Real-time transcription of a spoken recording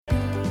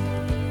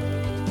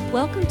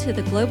Welcome to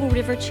the Global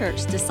River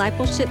Church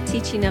Discipleship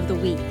Teaching of the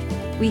Week.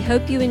 We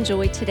hope you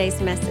enjoyed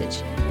today's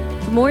message.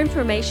 For more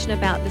information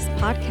about this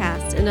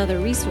podcast and other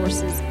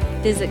resources,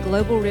 visit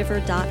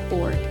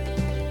globalriver.org.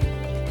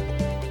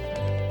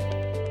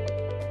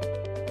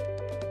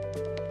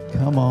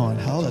 Come on,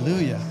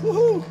 hallelujah.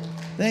 Woo-hoo.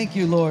 Thank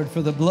you, Lord,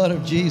 for the blood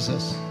of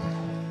Jesus.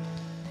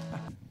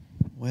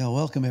 Well,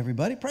 welcome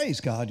everybody.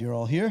 Praise God you're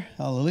all here.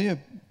 Hallelujah.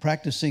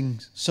 Practicing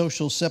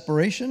social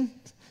separation.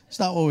 It's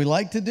not what we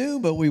like to do,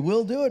 but we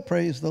will do it.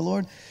 Praise the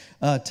Lord.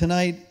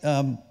 Tonight,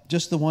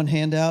 just the one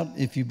handout.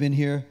 If you've been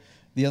here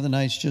the other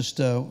night's just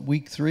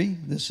week 3.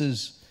 This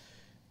is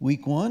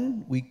week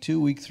 1, week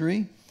 2, week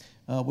 3.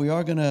 We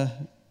are going to,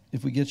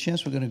 if we get a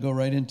chance, we're going to go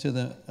right into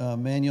the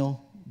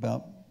manual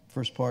about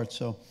first part.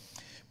 So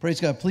praise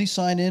God. Please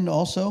sign in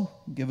also.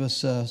 Give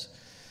us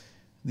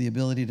the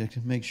ability to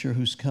make sure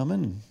who's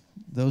coming.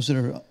 Those that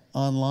are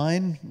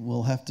online,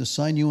 we'll have to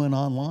sign you in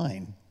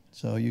online.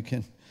 So you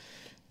can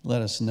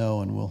let us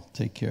know, and we'll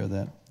take care of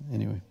that.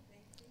 Anyway.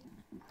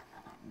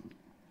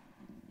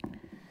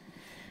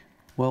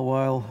 Well,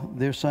 while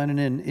they're signing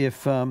in,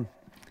 if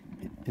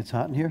it's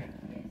hot in here?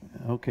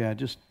 Okay, I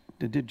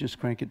did just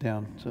crank it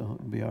down, so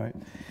it'll be all right.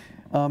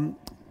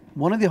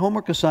 One of the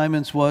homework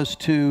assignments was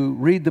to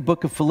read the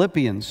book of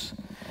Philippians.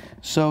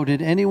 So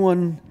did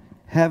anyone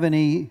have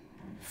any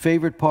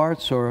favorite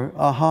parts or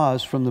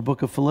ahas from the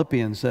book of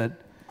Philippians that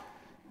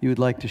you would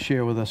like to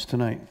share with us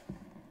tonight?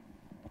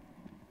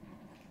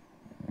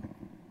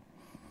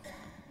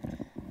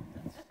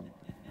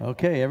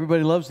 Okay,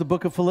 everybody loves the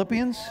book of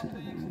Philippians?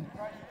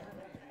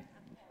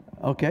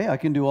 Okay, I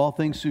can do all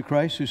things through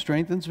Christ who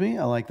strengthens me.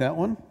 I like that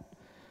one.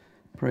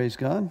 Praise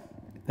God.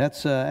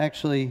 That's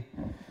actually,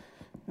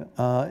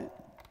 isn't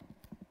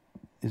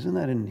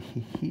that in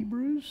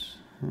Hebrews?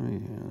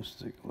 Let's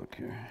take a look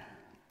here.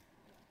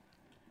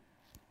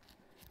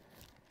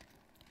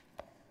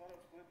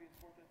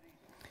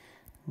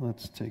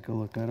 Let's take a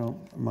look.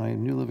 My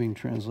New Living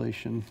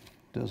Translation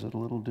does it a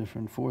little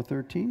different.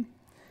 4:13.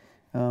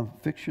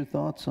 Fix your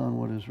thoughts on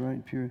what is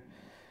right, pure.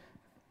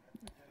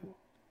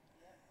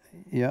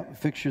 Yeah,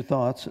 fix your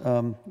thoughts.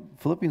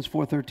 Philippians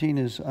 4:13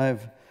 is, I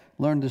have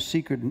learned the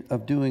secret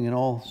of doing in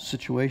all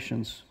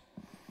situations,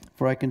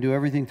 for I can do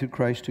everything through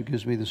Christ who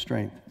gives me the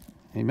strength.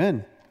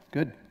 Amen.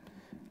 Good.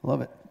 Love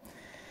it.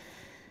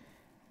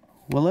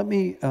 Well, let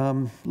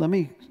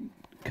me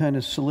kind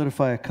of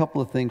solidify a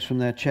couple of things from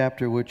that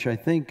chapter, which I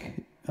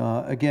think,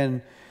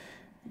 again,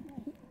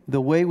 the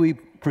way we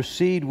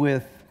proceed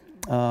with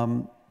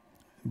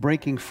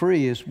breaking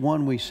free is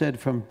one we said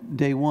from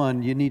day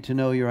one, you need to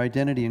know your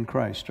identity in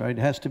Christ, right?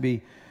 It has to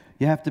be,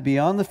 you have to be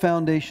on the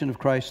foundation of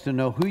Christ to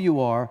know who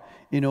you are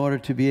in order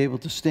to be able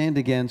to stand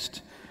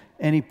against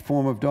any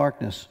form of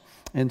darkness.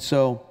 And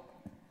so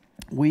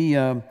we,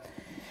 when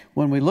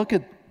we look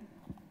at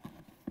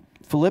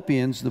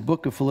Philippians, the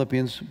book of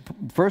Philippians,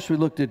 first we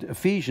looked at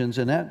Ephesians,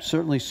 and that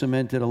certainly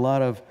cemented a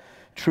lot of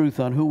truth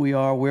on who we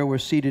are, where we're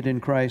seated in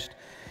Christ.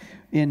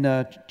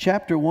 In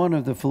chapter 1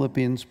 of the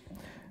Philippians,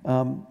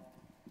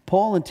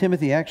 Paul and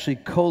Timothy actually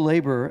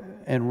co-labor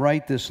and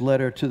write this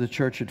letter to the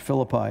church at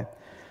Philippi.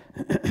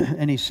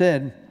 And he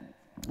said,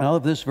 I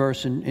love this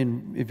verse,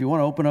 and if you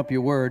want to open up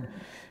your word,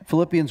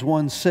 Philippians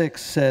 1:6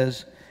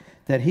 says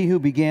that he who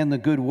began the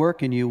good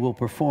work in you will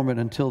perform it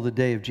until the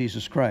day of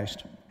Jesus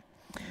Christ.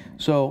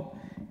 So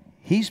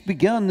he's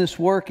begun this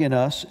work in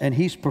us, and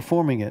he's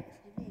performing it.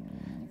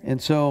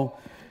 And so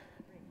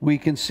we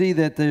can see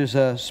that there's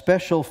a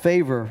special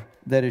favor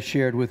that is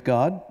shared with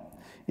God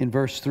in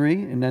verse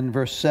 3, and then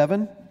verse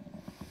 7.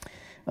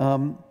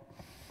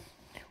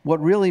 What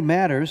really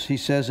matters, he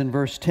says in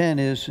verse 10,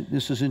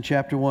 this is in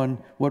chapter 1,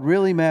 what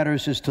really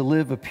matters is to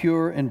live a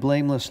pure and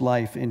blameless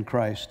life in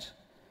Christ.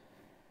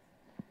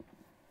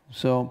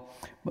 So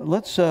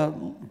let's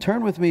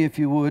turn with me, if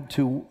you would,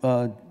 to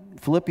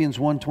Philippians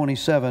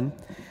 1:27.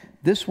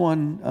 This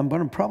one I'm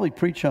going to probably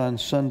preach on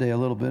Sunday a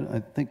little bit.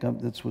 I think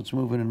that's what's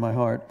moving in my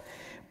heart.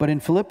 But in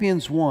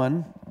Philippians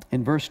 1,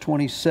 in verse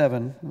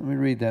 27, let me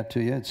read that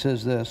to you. It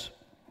says this,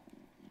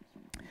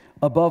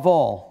 above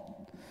all,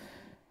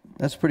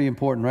 that's pretty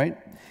important, right?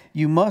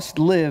 You must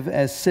live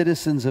as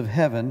citizens of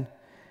heaven,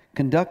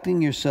 conducting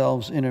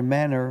yourselves in a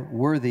manner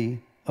worthy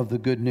of the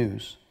good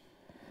news.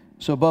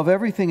 So above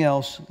everything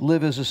else,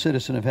 live as a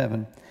citizen of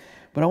heaven.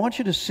 But I want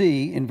you to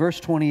see in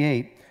verse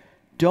 28,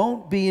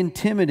 don't be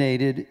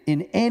intimidated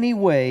in any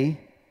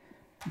way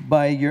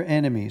by your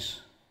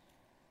enemies.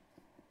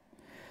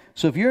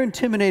 So if you're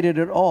intimidated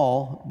at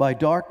all by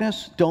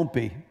darkness, don't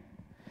be.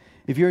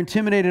 If you're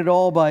intimidated at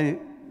all by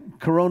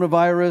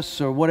coronavirus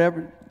or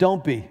whatever,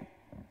 don't be.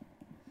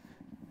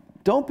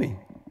 Don't be.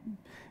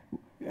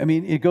 I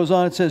mean, it goes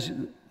on, it says,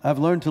 I've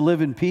learned to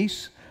live in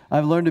peace.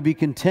 I've learned to be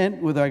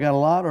content whether I got a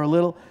lot or a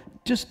little.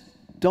 Just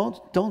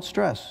don't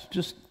stress.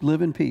 Just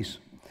live in peace.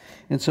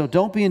 And so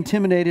don't be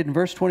intimidated. In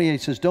verse 28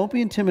 says, don't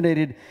be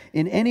intimidated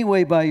in any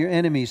way by your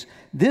enemies.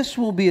 This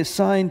will be a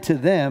sign to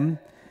them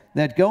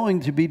that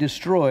going to be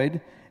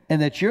destroyed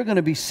and that you're going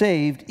to be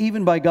saved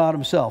even by God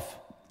himself.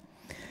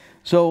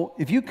 So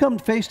if you come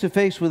face to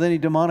face with any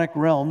demonic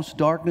realms,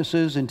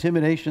 darknesses,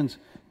 intimidations,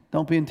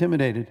 don't be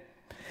intimidated.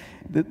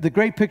 The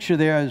great picture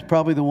there is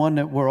probably the one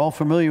that we're all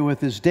familiar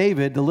with, is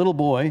David, the little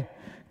boy,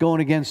 going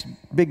against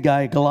big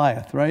guy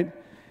Goliath, right?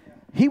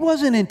 He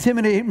wasn't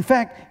intimidated. In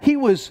fact, he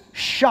was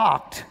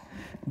shocked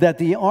that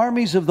the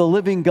armies of the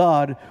living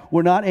God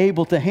were not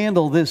able to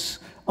handle this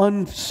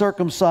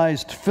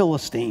uncircumcised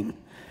Philistine.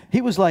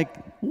 He was like,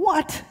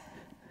 what?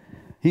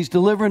 He's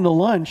delivering the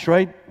lunch,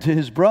 right, to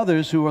his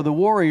brothers who are the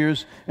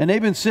warriors, and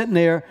they've been sitting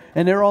there,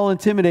 and they're all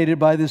intimidated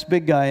by this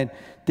big guy. And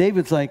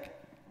David's like,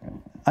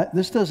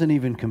 this doesn't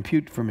even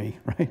compute for me,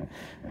 right?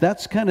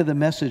 That's kind of the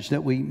message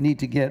that we need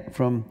to get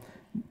from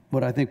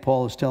what I think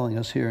Paul is telling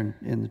us here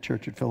in the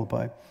church at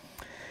Philippi.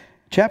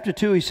 Chapter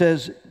 2, he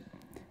says,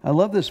 I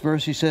love this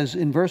verse. He says,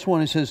 in verse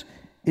 1, he says,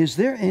 is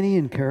there any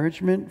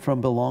encouragement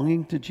from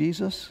belonging to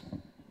Jesus?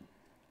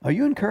 Are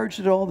you encouraged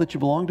at all that you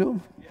belong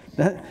to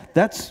him?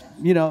 That's,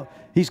 you know,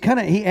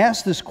 he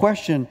asked this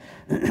question,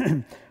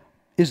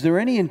 is there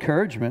any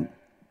encouragement?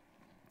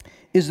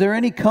 Is there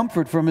any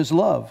comfort from his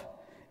love?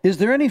 Is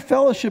there any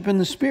fellowship in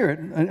the Spirit?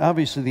 And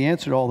obviously the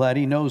answer to all that,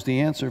 he knows the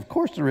answer. Of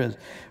course there is.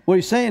 What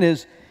he's saying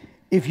is,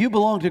 if you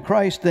belong to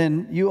Christ,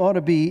 then you ought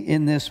to be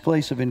in this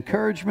place of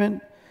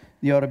encouragement.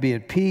 You ought to be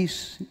at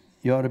peace.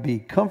 You ought to be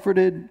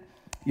comforted.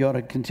 You ought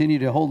to continue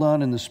to hold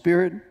on in the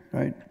Spirit,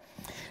 right?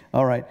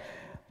 All right.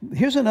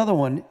 Here's another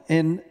one.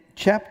 In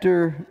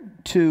chapter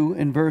 2,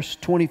 in verse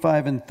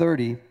 25 and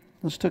 30,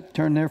 let's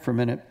turn there for a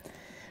minute.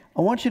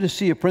 I want you to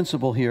see a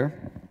principle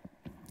here.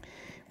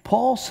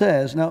 Paul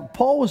says, now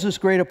Paul was this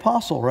great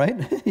apostle, right?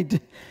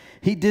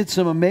 He did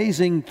some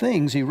amazing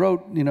things. He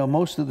wrote, you know,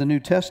 most of the New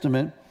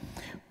Testament.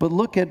 But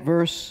look at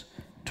verse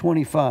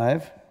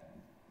 25.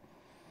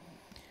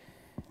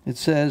 It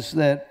says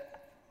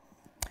that,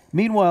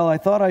 meanwhile, I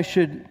thought I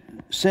should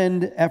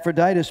send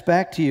Epaphroditus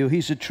back to you.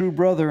 He's a true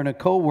brother and a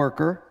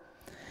co-worker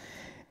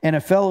and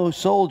a fellow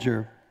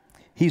soldier.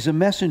 He's a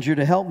messenger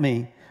to help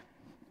me.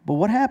 But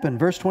what happened?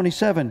 Verse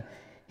 27,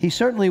 he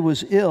certainly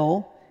was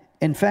ill.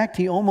 In fact,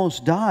 he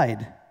almost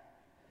died.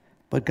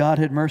 But God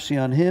had mercy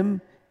on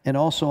him and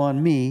also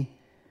on me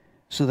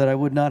so that I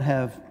would not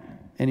have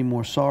any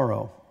more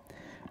sorrow.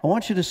 I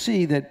want you to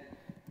see that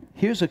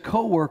here's a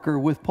co-worker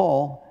with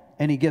Paul,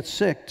 and he gets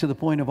sick to the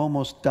point of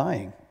almost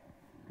dying.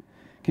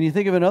 Can you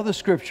think of another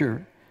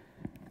scripture?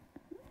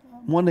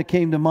 One that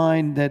came to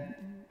mind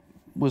that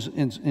was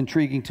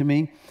intriguing to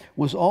me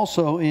was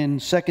also in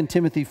 2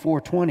 Timothy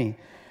 4:20,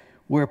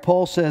 where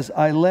Paul says,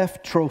 I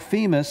left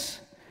Trophimus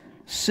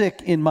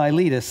sick in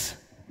Miletus.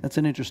 That's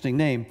an interesting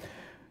name.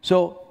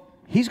 So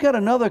he's got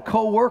another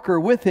co-worker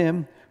with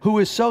him who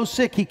is so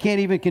sick he can't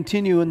even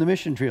continue in the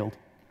mission field.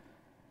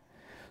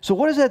 So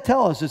what does that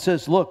tell us? It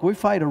says, look, we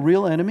fight a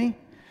real enemy.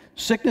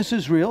 Sickness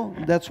is real.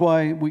 That's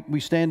why we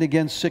stand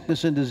against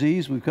sickness and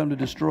disease. We've come to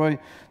destroy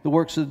the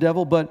works of the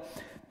devil. But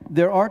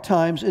there are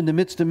times in the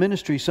midst of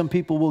ministry, some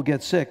people will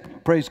get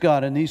sick. Praise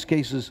God. In these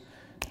cases,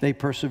 they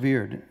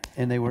persevered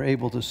and they were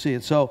able to see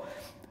it. So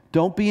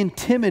don't be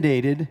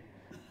intimidated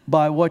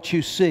by what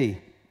you see,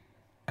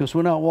 because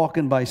we're not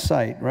walking by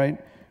sight,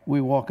 right?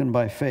 We're walking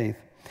by faith.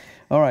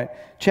 All right.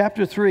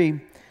 Chapter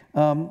 3,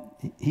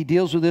 he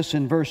deals with this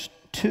in verse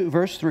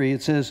 3.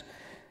 It says,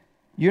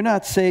 you're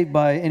not saved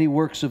by any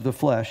works of the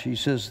flesh. He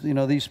says, you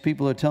know, these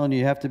people are telling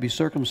you have to be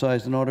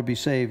circumcised in order to be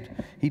saved.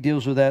 He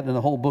deals with that in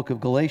the whole book of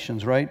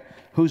Galatians, right?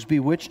 Who's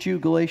bewitched you,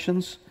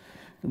 Galatians?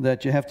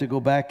 That you have to go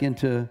back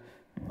into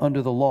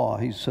under the law.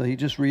 So he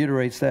just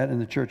reiterates that in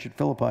the church at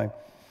Philippi.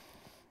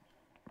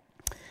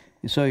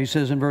 So he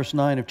says in verse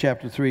 9 of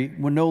chapter 3,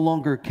 we're no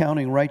longer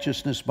counting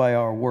righteousness by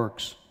our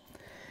works.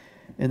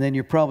 And then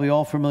you're probably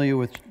all familiar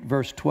with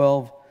verse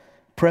 12,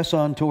 press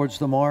on towards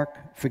the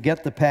mark,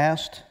 forget the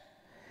past.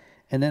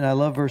 And then I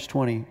love verse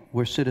 20,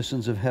 we're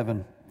citizens of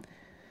heaven,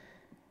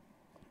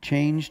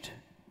 changed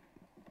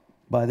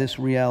by this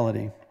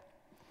reality.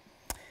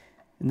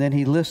 And then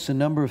he lists a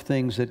number of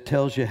things that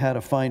tells you how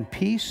to find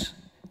peace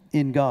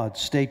in God.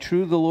 Stay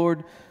true to the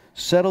Lord,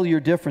 settle your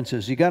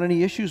differences. You got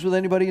any issues with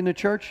anybody in the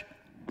church?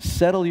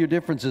 Settle your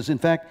differences. In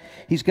fact,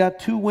 he's got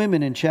 2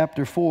 women in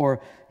chapter 4.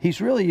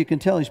 He's really, you can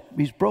tell,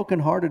 he's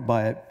brokenhearted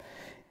by it.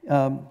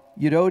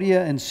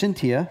 Euodia and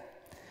Cynthia,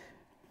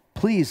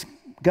 please,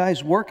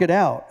 guys, work it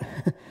out.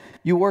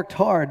 You worked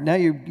hard. Now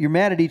you're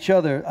mad at each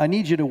other. I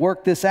need you to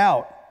work this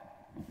out.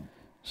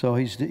 So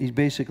he's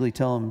basically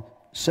telling them,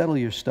 settle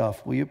your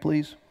stuff, will you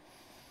please?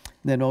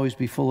 And then always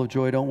be full of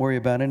joy. Don't worry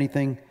about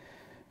anything.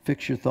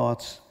 Fix your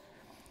thoughts.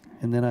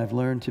 And then I've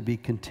learned to be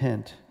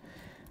content.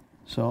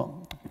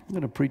 So I'm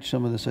going to preach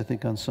some of this, I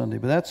think, on Sunday.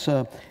 But that's,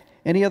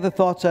 any other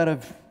thoughts out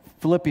of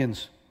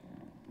Philippians?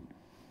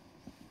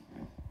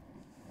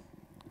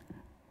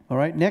 All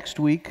right, next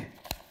week,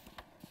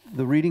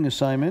 the reading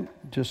assignment,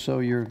 just so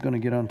you're going to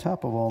get on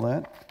top of all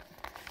that.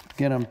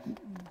 Again, I'm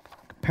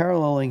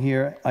paralleling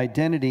here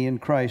identity in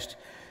Christ.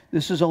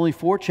 This is only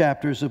 4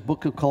 chapters of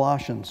book of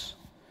Colossians.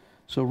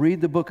 So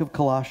read the book of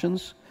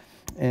Colossians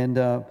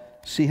and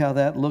see how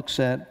that looks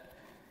at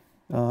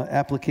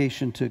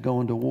application to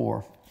going to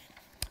war.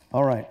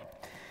 All right.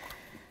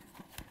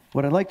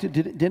 What I'd like to,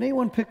 did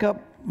anyone pick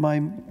up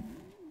my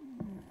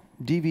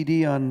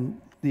DVD on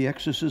the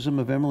exorcism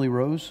of Emily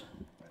Rose?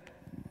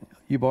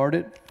 You borrowed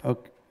it?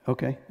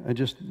 Okay. I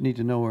just need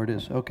to know where it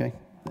is. Okay.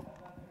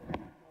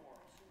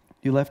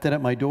 You left it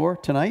at my door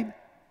tonight?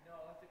 No,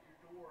 I left it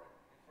at your door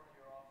in front of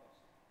your office.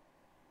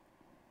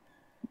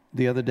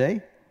 The other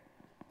day?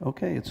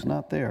 Okay, it's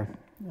not there.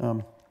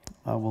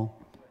 I'll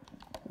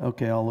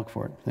look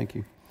for it. Thank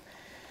you.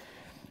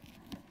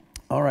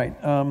 All right.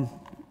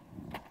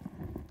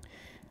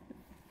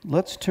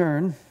 Let's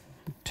turn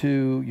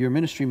to your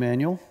ministry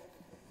manual.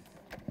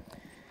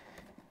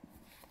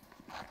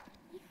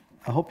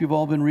 I hope you've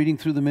all been reading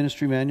through the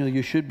ministry manual.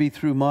 You should be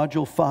through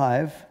module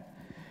 5.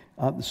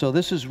 So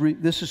this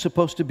is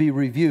supposed to be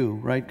review,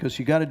 right? Because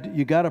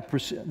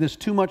there's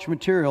too much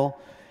material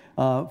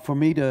for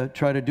me to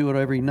try to do it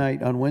every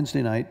night on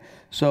Wednesday night.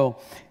 So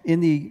in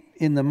the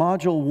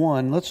module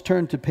 1, let's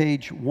turn to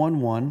page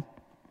 11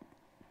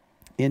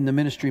 in the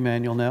ministry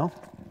manual now.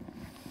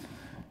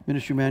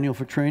 Ministry manual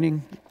for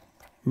training,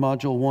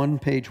 module 1,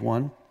 page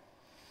 1.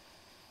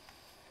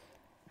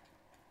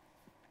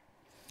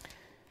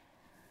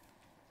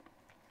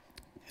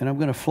 And I'm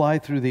going to fly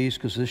through these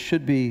because this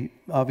should be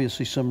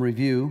obviously some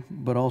review,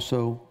 but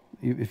also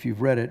if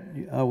you've read it,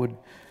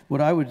 what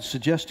I would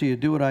suggest to you,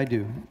 do what I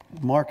do.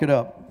 Mark it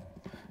up.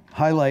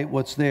 Highlight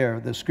what's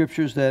there. The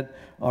scriptures that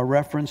are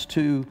referenced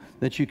to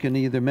that you can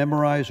either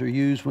memorize or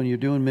use when you're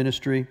doing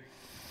ministry.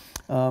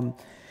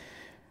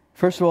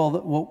 First of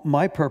all,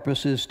 my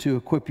purpose is to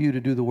equip you to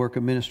do the work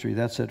of ministry.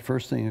 That's that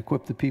first thing.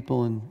 Equip the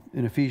people in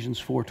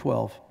Ephesians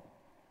 4:12.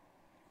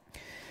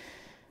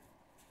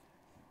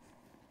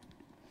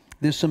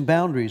 There's some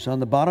boundaries. On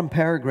the bottom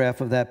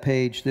paragraph of that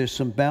page, there's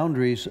some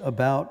boundaries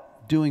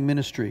about doing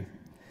ministry.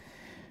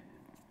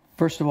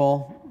 First of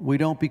all, we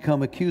don't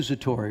become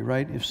accusatory,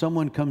 right? If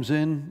someone comes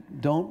in,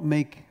 don't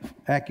make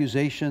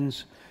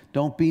accusations.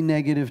 Don't be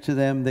negative to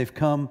them. They've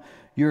come.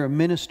 You're a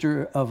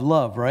minister of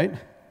love, right?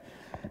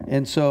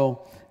 And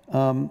so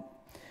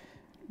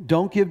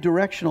don't give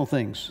directional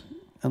things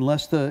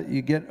unless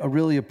you get a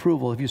really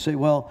approval. If you say,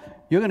 well,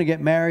 you're going to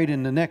get married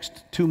in the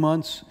next 2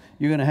 months,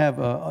 you're going to have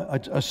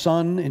a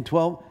son in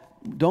 12.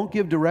 Don't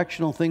give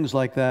directional things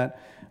like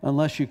that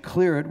unless you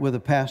clear it with a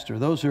pastor.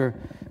 Those are,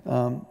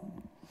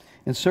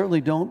 and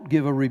certainly don't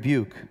give a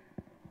rebuke.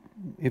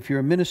 If you're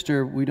a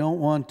minister, we don't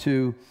want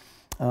to,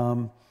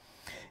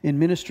 in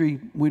ministry,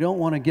 we don't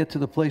want to get to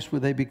the place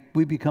where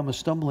we become a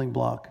stumbling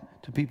block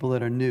to people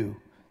that are new,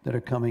 that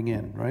are coming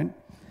in, right?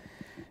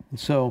 And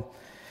so,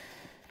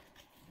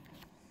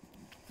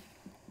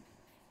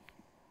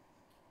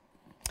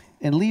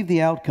 and leave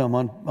the outcome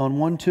on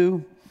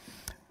 1-2.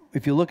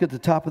 If you look at the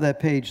top of that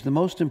page, the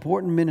most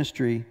important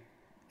ministry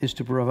is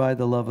to provide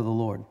the love of the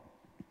Lord.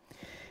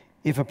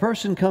 If a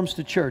person comes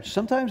to church,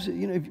 sometimes,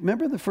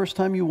 remember the first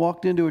time you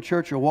walked into a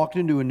church or walked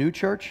into a new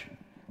church?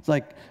 It's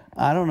like,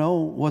 I don't know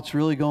what's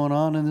really going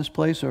on in this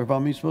place or if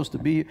I'm supposed to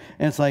be.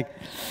 And it's like,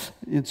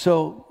 and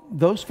so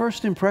those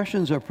first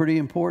impressions are pretty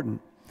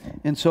important.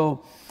 And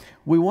so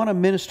we want to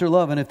minister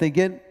love. And if they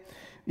get,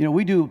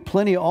 we do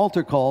plenty of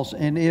altar calls,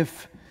 and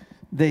if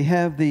they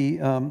have the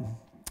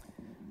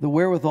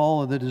wherewithal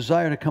or the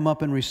desire to come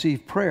up and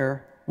receive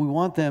prayer, we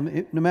want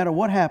them, no matter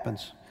what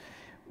happens.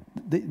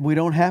 We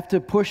don't have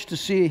to push to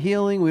see a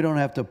healing. We don't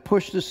have to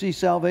push to see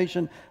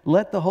salvation.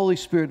 Let the Holy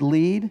Spirit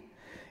lead.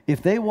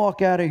 If they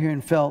walk out of here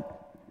and felt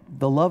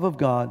the love of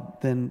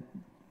God, then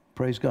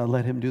praise God,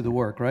 let Him do the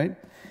work, right?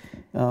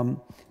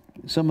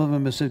 Some of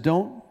them have said,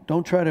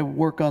 don't try to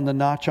work on the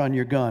notch on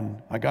your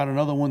gun. I got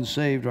another one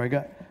saved,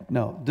 or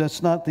no,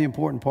 that's not the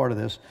important part of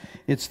this.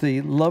 It's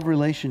the love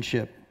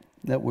relationship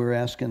that we're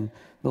asking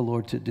the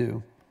Lord to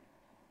do.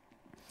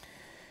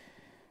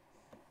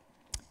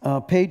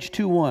 Page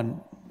 2:1.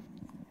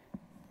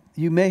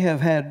 You may have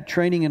had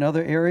training in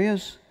other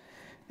areas,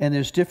 and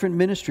there's different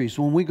ministries.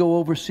 When we go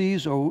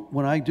overseas or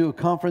when I do a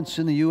conference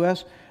in the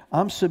U.S.,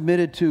 I'm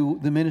submitted to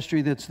the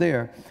ministry that's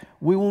there.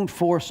 We won't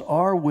force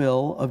our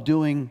will of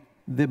doing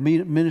the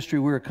ministry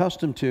we're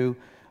accustomed to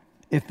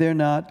if they're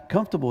not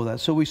comfortable with that.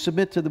 So we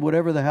submit to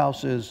whatever the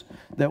house is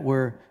that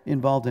we're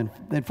involved in.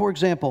 And for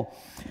example,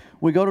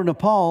 we go to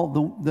Nepal,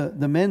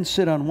 the men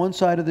sit on one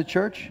side of the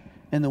church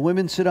and the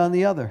women sit on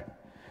the other.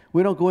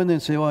 We don't go in there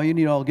and say, well, you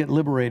need to all get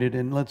liberated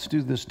and let's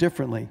do this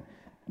differently.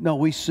 No,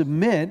 we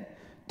submit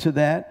to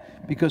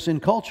that because in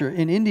culture,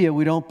 in India,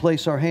 we don't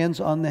place our hands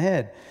on the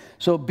head.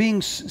 So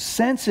being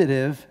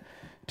sensitive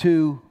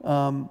to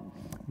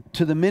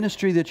the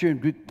ministry that you're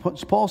in,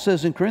 Paul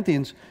says in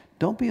Corinthians,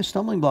 don't be a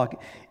stumbling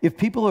block. If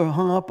people are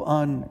hung up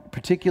on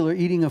particular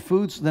eating of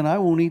foods, then I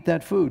won't eat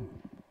that food,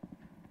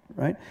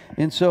 right?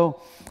 And so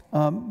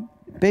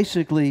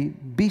basically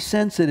be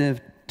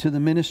sensitive to the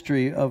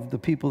ministry of the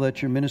people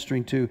that you're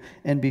ministering to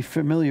and be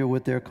familiar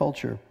with their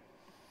culture.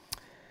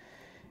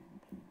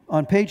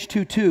 On page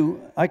 2:2,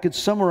 I could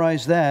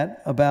summarize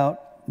that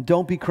about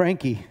don't be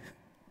cranky.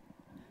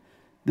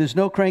 There's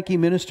no cranky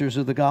ministers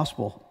of the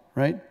gospel,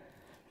 right?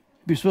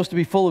 You're supposed to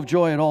be full of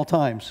joy at all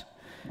times.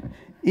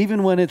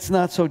 Even when it's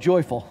not so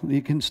joyful,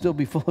 you can still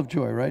be full of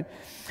joy, right?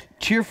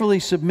 Cheerfully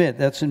submit.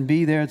 That's in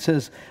B there. It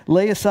says,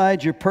 lay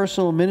aside your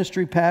personal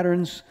ministry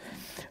patterns.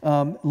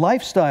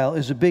 Lifestyle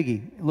is a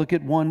biggie. Look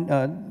at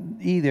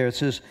 1E there. It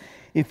says,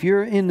 if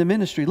you're in the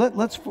ministry,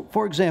 let's,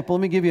 for example,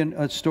 let me give you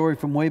a story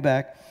from way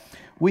back.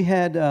 We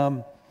had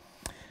a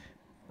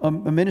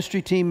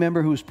ministry team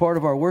member who was part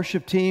of our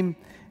worship team,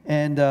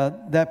 and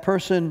that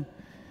person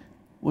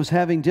was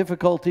having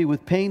difficulty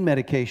with pain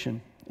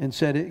medication and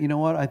said, you know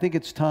what, I think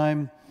it's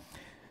time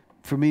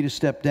for me to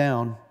step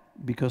down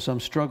because I'm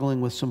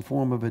struggling with some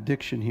form of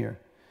addiction here.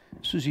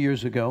 This was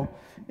years ago,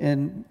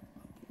 and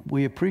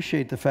we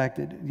appreciate the fact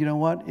that, you know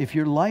what, if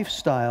your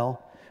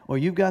lifestyle or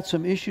you've got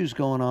some issues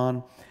going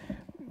on,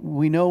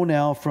 we know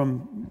now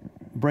from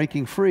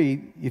breaking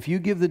free, if you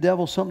give the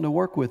devil something to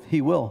work with,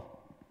 he will,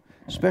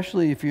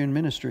 especially if you're in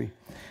ministry.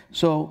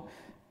 So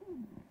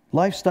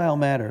lifestyle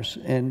matters,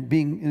 and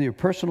being in your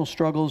personal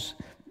struggles,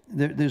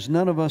 there's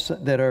none of us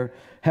that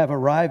have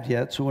arrived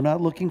yet, so we're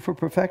not looking for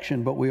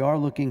perfection, but we are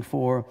looking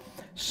for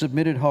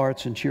submitted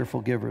hearts and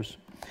cheerful givers.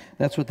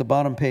 That's what the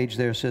bottom page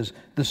there says,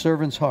 the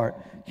servant's heart,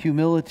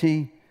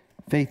 humility,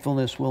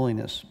 faithfulness,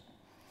 willingness.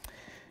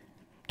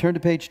 Turn to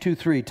page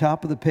 2-3,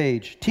 top of the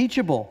page.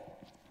 Teachable.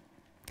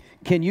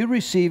 Can you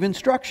receive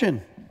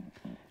instruction?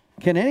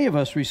 Can any of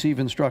us receive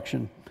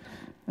instruction?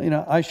 You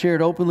know, I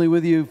shared openly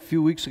with you a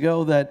few weeks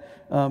ago that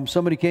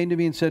somebody came to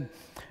me and said,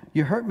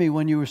 you hurt me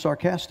when you were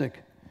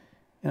sarcastic.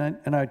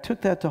 And I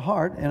took that to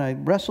heart, and I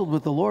wrestled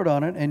with the Lord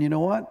on it, and you know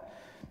what?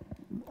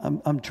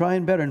 I'm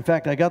trying better. In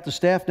fact, I got the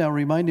staff now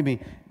reminding me,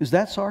 is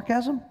that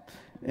sarcasm?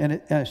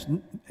 And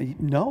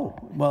no.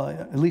 Well,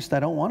 at least I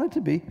don't want it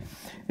to be.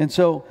 And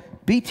so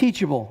be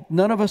teachable.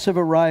 None of us have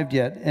arrived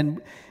yet.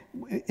 And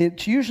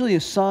it's usually a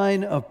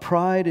sign of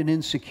pride and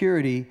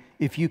insecurity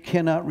if you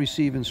cannot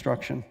receive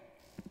instruction.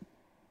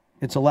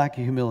 It's a lack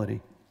of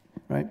humility,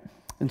 right?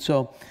 And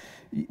so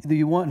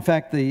you want, in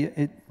fact,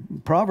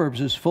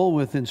 Proverbs is full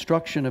with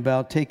instruction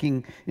about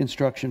taking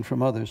instruction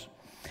from others.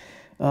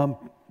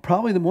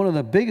 Probably one of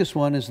the biggest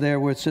one is there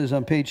where it says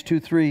on page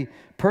 2-3,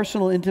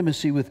 personal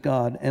intimacy with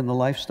God and the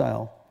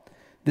lifestyle.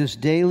 This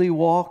daily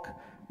walk,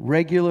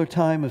 regular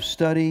time of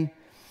study.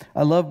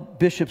 I love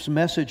Bishop's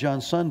message on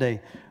Sunday.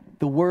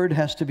 The Word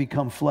has to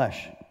become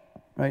flesh,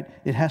 right?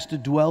 It has to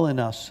dwell in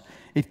us.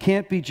 It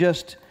can't be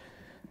just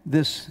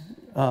this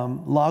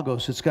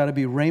logos. It's got to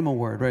be rhema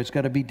word, right? It's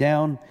got to be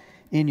down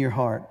in your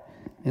heart.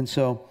 And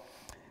so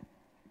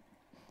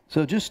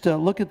just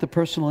look at the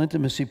personal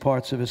intimacy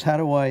parts of this. How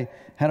do I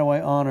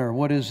honor?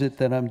 What is it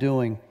that I'm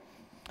doing?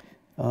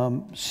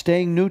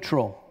 Staying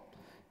neutral.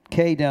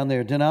 K down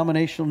there,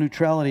 denominational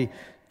neutrality.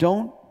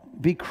 Don't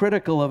be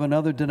critical of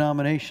another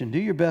denomination. Do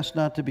your best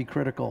not to be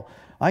critical.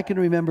 I can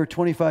remember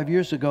 25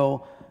 years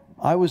ago,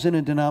 I was in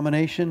a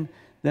denomination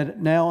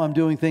that now I'm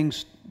doing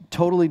things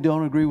totally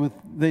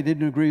they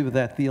didn't agree with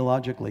that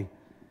theologically.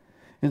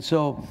 And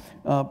so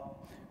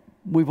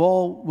we're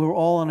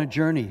all on a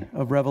journey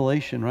of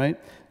revelation, right?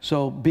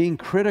 So being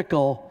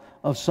critical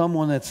of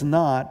someone that's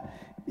not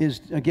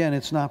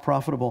it's not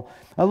profitable.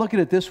 I look at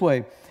it this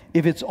way.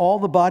 If it's all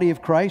the body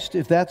of Christ,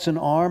 if that's an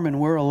arm and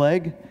we're a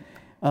leg,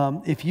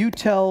 if you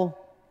tell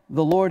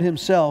the Lord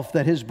himself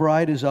that his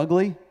bride is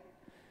ugly,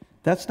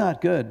 that's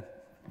not good,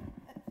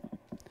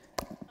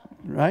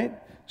 right?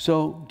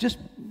 So just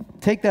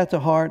take that to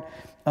heart.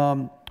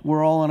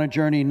 We're all on a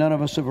journey. None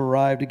of us have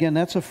arrived. Again,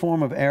 that's a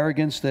form of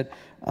arrogance that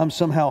I'm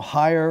somehow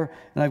higher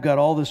and I've got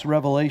all this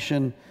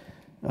revelation.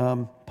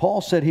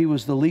 Paul said he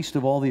was the least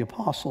of all the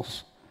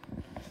apostles.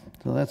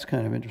 So that's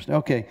kind of interesting.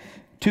 Okay,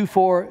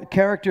 2:4,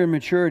 character and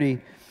maturity.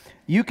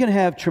 You can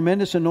have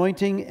tremendous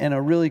anointing and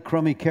a really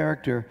crummy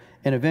character,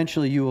 and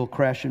eventually you will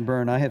crash and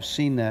burn. I have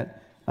seen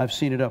that. I've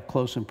seen it up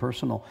close and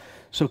personal.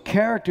 So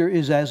character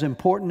is as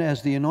important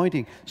as the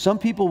anointing. Some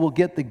people will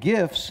get the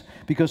gifts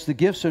because the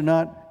gifts are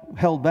not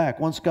held back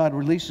once God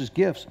releases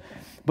gifts.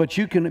 But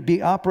you can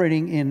be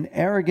operating in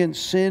arrogant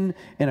sin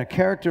and a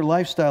character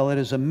lifestyle that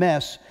is a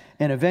mess,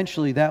 and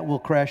eventually that will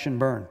crash and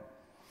burn.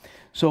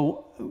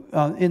 So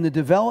in the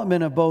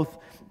development of both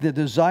the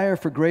desire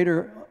for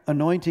greater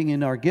anointing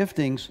in our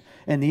giftings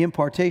and the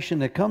impartation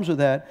that comes with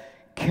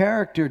that,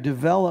 character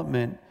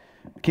development,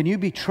 can you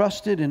be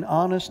trusted and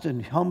honest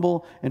and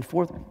humble and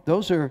forth?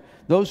 Those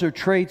are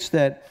traits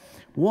that,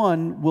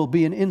 one, will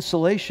be an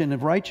insulation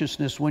of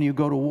righteousness when you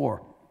go to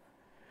war.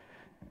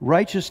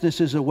 Righteousness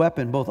is a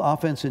weapon, both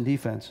offense and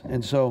defense.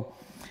 And so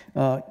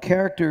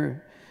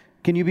character,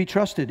 can you be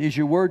trusted? Is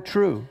your word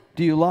true?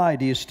 Do you lie?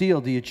 Do you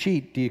steal? Do you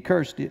cheat? Do you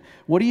curse?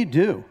 What do you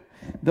do?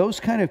 Those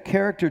kind of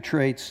character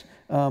traits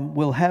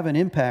will have an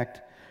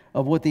impact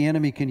of what the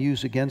enemy can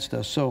use against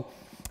us. So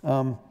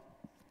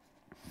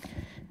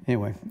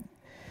anyway,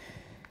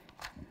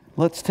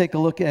 let's take a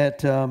look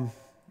at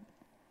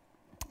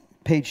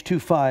page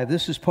 2.5.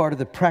 This is part of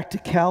the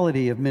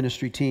practicality of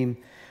ministry team.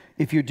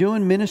 If you're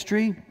doing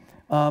ministry,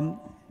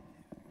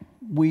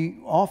 we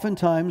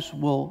oftentimes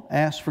will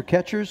ask for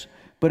catchers,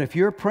 but if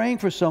you're praying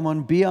for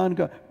someone, be on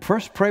God.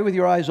 First, pray with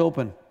your eyes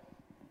open.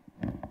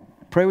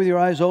 Pray with your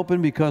eyes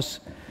open because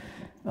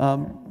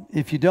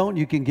if you don't,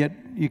 you can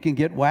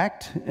get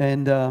whacked.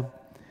 And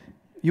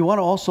you want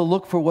to also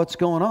look for what's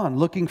going on,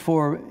 looking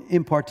for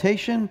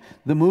impartation,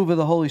 the move of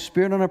the Holy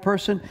Spirit on a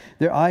person.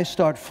 Their eyes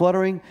start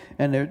fluttering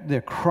and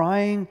they're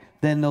crying.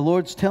 Then the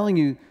Lord's telling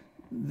you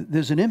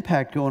there's an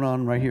impact going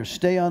on right here.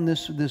 Stay on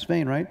this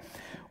vein, right?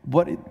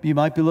 What you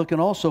might be looking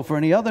also for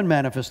any other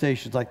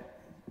manifestations, like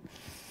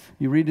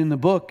you read in the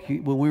book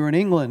when we were in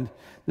England,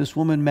 this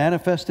woman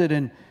manifested,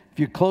 and if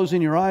you're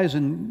closing your eyes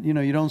and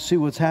you don't see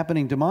what's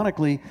happening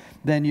demonically,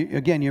 then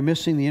you're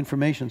missing the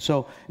information.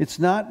 So it's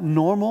not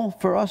normal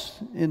for us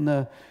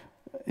in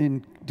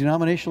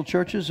denominational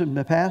churches in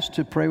the past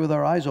to pray with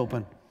our eyes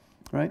open,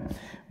 right?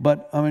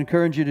 But I'm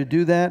encouraging you to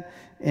do that,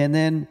 and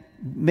then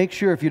make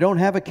sure if you don't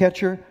have a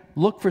catcher,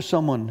 look for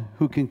someone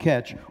who can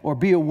catch, or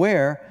be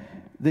aware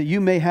that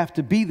you may have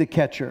to be the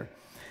catcher.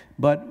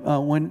 But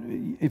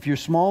if you're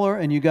smaller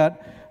and you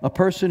got a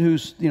person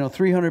who's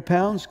 300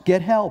 pounds,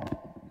 get help.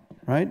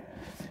 Right?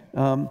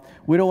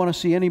 We don't want to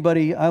see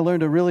anybody. I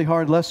learned a really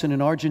hard lesson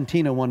in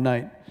Argentina one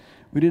night.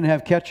 We didn't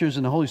have catchers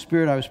in the Holy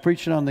Spirit. I was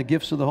preaching on the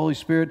gifts of the Holy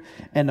Spirit,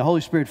 and the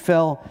Holy Spirit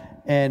fell,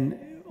 and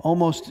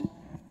almost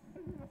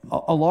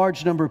a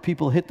large number of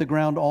people hit the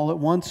ground all at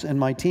once, and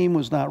my team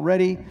was not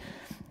ready.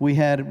 We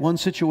had one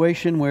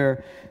situation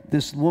where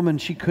this woman,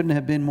 she couldn't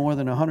have been more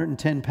than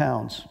 110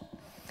 pounds,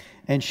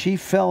 and she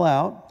fell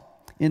out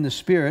in the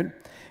Spirit,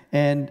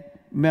 and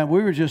man,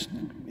 we were just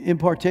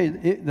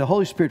imparted. The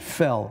Holy Spirit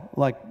fell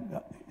like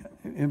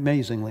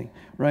amazingly,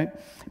 right?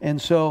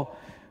 And so,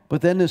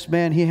 but then this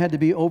man, he had to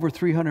be over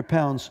 300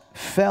 pounds,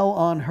 fell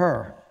on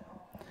her.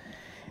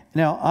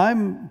 Now,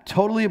 I'm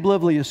totally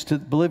oblivious to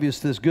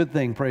this good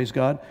thing, praise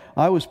God.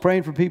 I was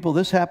praying for people.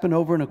 This happened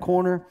over in a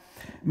corner.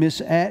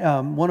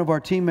 One of our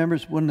team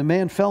members, when the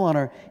man fell on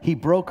her, he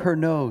broke her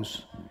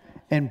nose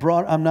and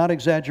I'm not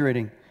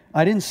exaggerating.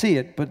 I didn't see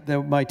it, but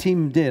my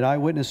team did.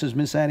 Eyewitnesses,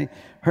 Miss Addie,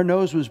 her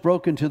nose was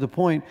broken to the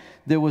point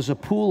there was a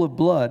pool of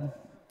blood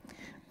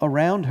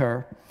around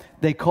her.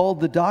 They called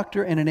the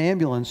doctor and an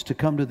ambulance to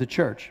come to the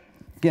church.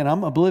 Again,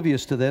 I'm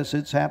oblivious to this.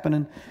 It's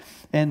happening.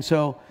 And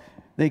so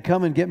they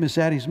come and get Miss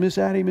Addie. Miss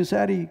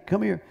Addie,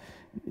 come here.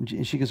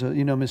 And she goes,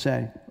 Miss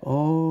Addie,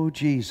 oh,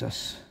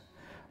 Jesus.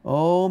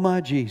 Oh,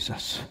 my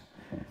Jesus.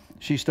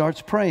 She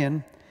starts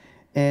praying,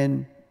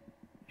 and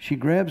she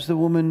grabs the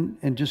woman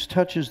and just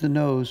touches the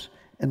nose,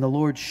 and the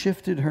Lord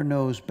shifted her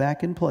nose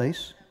back in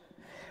place.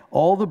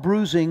 All the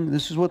bruising,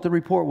 this is what the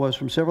report was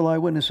from several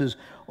eyewitnesses,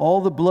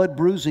 all the blood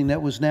bruising that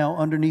was now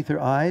underneath her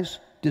eyes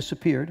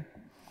disappeared.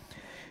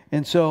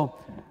 And so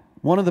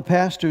one of the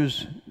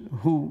pastors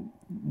who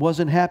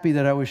wasn't happy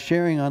that I was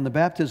sharing on the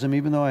baptism,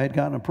 even though I had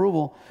gotten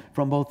approval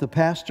from both the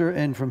pastor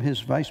and from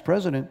his vice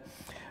president,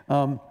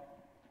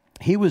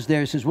 he was there.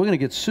 He says, we're going to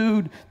get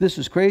sued. This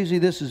is crazy.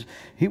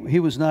 He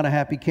was not a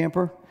happy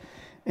camper.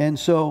 And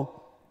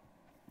so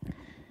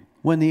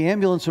when the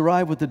ambulance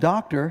arrived with the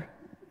doctor,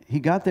 he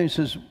got there and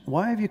says,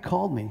 why have you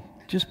called me?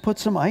 Just put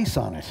some ice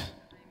on it.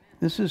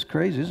 This is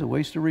crazy. This is a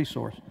waste of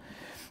resource.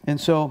 And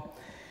so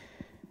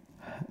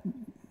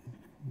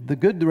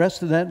the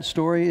rest of that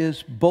story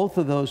is both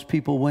of those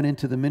people went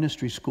into the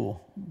ministry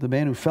school, the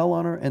man who fell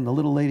on her and the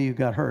little lady who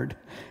got hurt.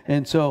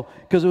 And so,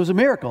 because it was a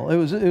miracle. It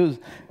was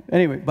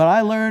anyway, but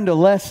I learned a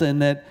lesson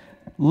that,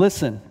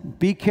 listen,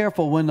 be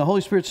careful. When the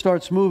Holy Spirit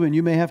starts moving,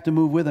 you may have to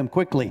move with him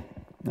quickly.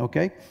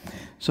 Okay?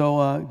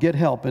 So get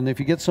help. And if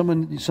you get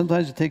someone,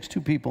 sometimes it takes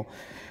two people.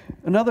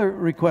 Another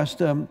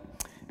request,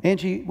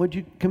 Angie, would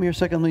you come here a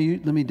second?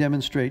 Let me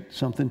demonstrate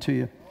something to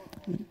you.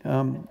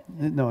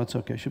 No, it's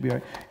okay. She'll be all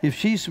right. If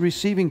she's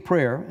receiving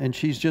prayer and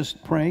she's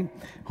just praying,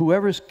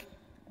 whoever's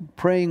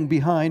praying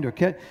behind or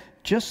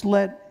just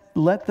let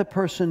the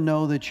person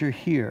know that you're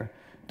here.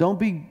 Don't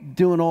be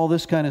doing all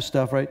this kind of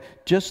stuff, right?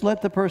 Just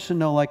let the person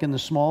know, like in the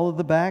small of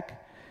the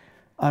back,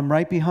 I'm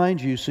right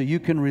behind you so you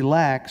can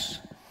relax.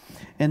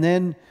 And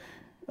then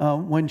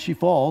when she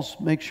falls,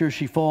 make sure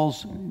she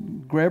falls,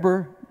 grab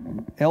her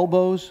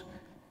elbows.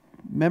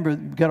 Remember,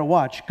 you've got to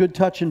watch. Good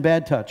touch and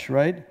bad touch,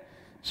 right?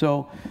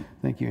 So,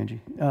 thank you, Angie.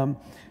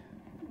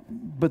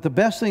 But the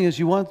best thing is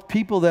you want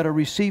people that are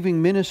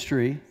receiving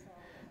ministry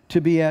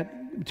to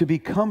be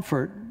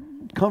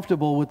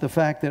comfortable with the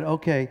fact that,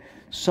 okay,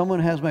 someone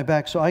has my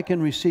back so I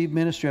can receive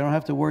ministry. I don't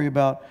have to worry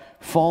about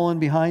falling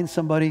behind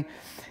somebody.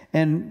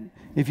 And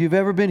if you've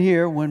ever been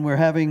here when we're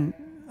having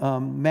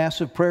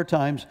massive prayer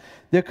times,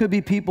 there could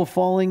be people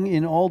falling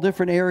in all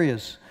different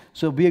areas.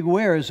 So be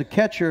aware as a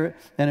catcher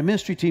and a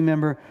ministry team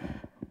member,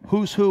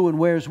 who's who and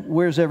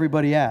where's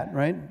everybody at,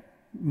 right?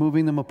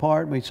 Moving them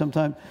apart.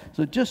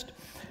 So just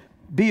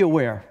be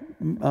aware.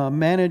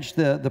 Manage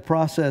the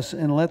process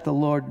and let the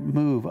Lord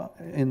move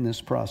in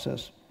this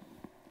process.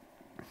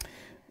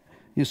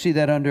 You see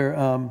that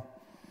under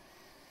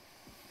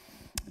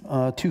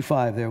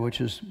 2:5 there,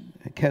 which is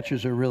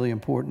catchers are really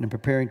important in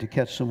preparing to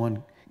catch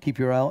someone. Keep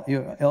your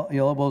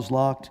elbows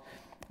locked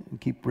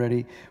and keep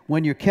ready.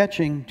 When you're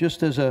catching,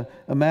 just as a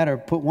matter,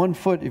 put one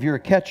foot, if you're a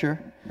catcher,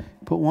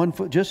 put one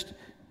foot, just,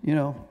 you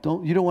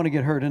don't want to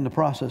get hurt in the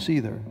process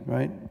either,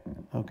 right?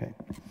 Okay.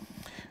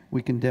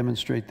 We can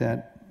demonstrate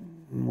that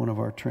in one of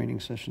our training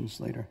sessions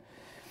later.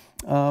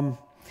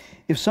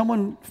 If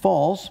someone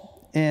falls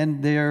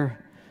and there's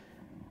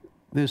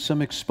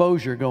some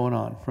exposure going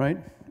on, right?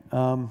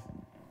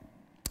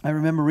 I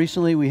remember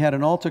recently we had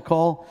an altar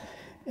call,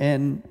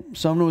 and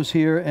someone was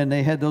here, and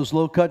they had those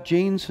low-cut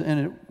jeans,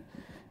 and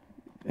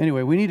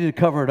anyway, we needed to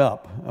cover it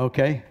up,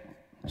 okay?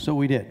 So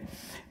we did.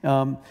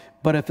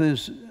 But if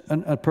there's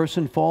a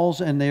person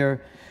falls and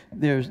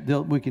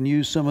we can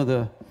use some of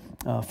the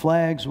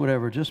flags,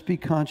 whatever. Just be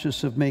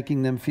conscious of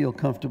making them feel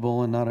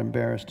comfortable and not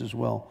embarrassed as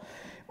well.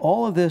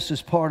 All of this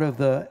is part of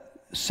the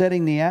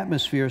setting the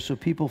atmosphere so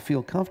people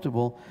feel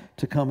comfortable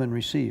to come and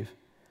receive.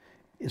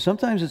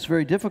 Sometimes it's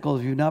very difficult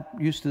if you're not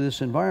used to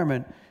this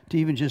environment to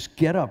even just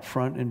get up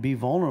front and be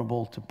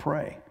vulnerable to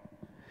pray.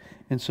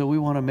 And so we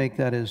want to make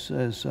that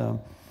as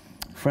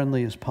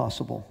friendly as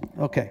possible.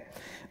 Okay.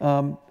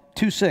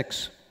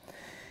 2:6.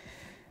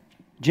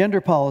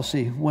 Gender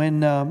policy.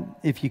 When,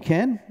 if you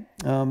can,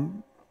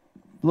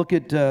 look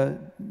at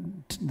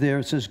there.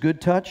 It says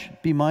good touch.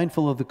 Be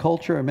mindful of the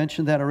culture. I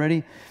mentioned that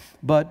already.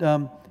 But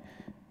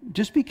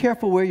just be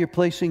careful where you're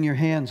placing your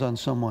hands on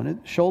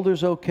someone.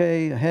 Shoulder's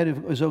okay. Head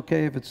is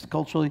okay if it's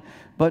culturally.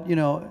 But,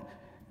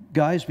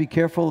 guys, be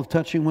careful of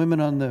touching women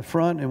on the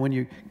front. And when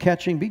you're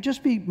catching,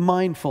 just be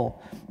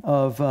mindful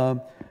of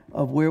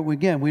where,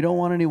 again, we don't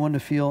want anyone to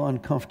feel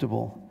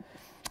uncomfortable.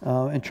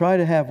 And try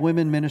to have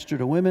women minister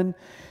to women,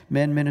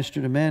 men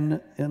minister to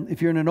men. And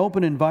if you're in an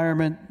open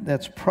environment,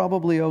 that's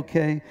probably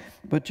okay.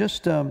 But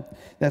just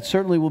that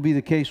certainly will be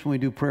the case when we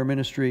do prayer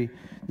ministry.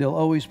 There'll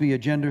always be a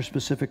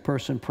gender-specific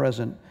person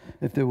present.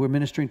 If we're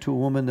ministering to a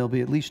woman, there'll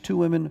be at least 2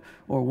 women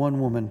or 1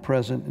 woman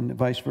present, and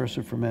vice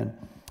versa for men.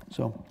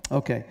 So,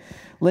 okay.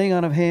 Laying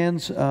on of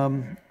hands,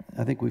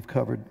 I think we've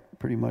covered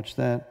pretty much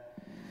that.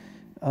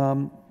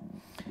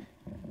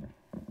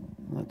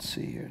 Let's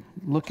see here.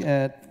 Look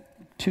at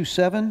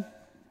 2:7,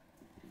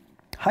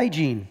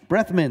 hygiene,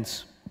 breath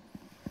mints.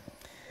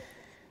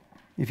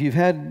 If you've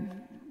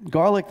had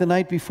garlic the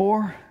night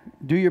before,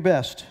 do your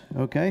best,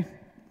 okay?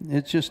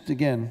 It's just,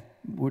 again,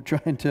 we're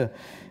trying to,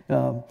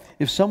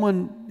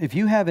 if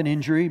you have an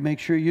injury, make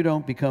sure you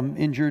don't become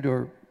injured,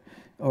 or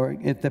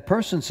if the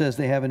person says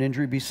they have an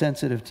injury, be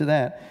sensitive to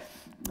that.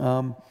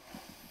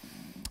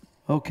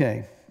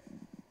 Okay.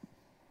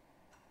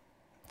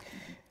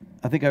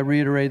 I think I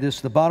reiterated this.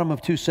 The bottom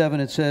of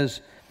 2:7, it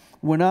says,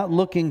 we're not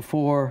looking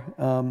for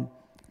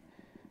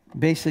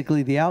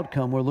basically the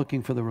outcome. We're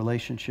looking for the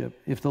relationship.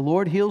 If the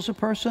Lord heals a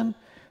person,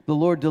 the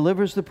Lord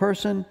delivers the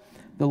person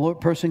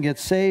person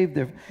gets saved.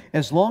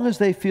 As long as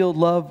they feel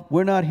love,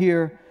 we're not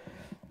here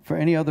for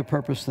any other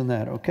purpose than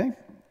that, okay?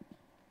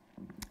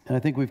 And I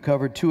think we've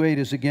covered 2:8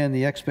 is, again,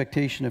 the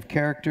expectation of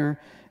character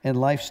and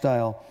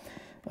lifestyle.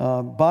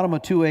 Bottom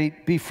of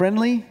 2:8, be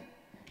friendly,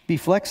 be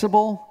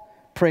flexible,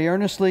 pray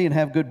earnestly, and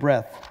have good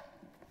breath.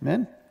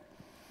 Amen?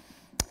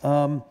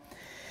 3:1.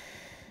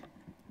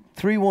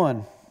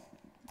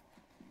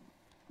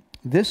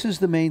 This is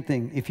the main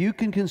thing. If you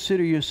can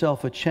consider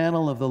yourself a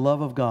channel of the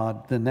love of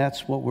God, then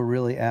that's what we're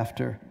really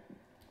after.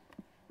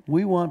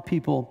 We want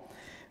people.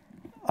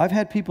 I've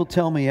had people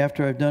tell me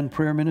after I've done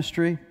prayer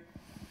ministry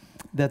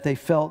that they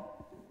felt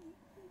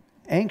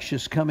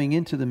anxious coming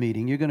into the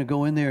meeting. You're going to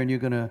go in there and you're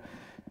going to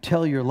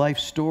tell your life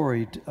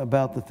story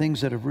about the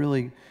things that have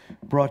really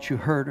brought you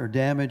hurt or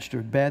damaged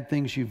or bad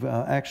things you've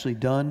actually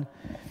done.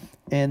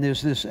 And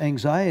there's this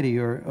anxiety,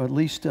 or at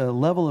least a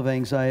level of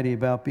anxiety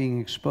about being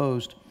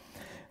exposed.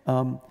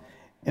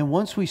 And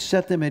once we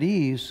set them at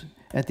ease,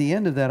 at the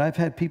end of that, I've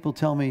had people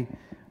tell me,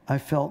 I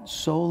felt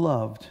so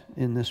loved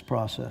in this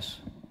process.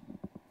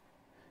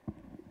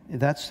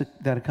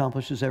 That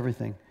accomplishes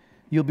everything.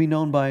 You'll be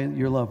known by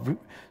your love.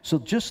 So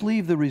just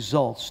leave the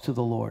results to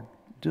the Lord.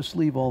 Just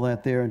leave all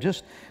that there and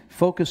just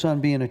focus on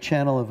being a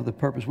channel of the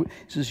purpose. He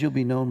says you'll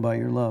be known by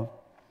your love.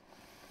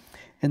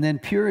 And then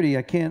purity,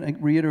 I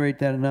can't reiterate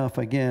that enough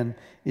again,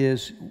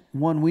 is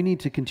one, we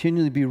need to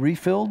continually be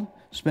refilled,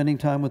 spending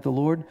time with the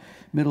Lord.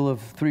 Middle of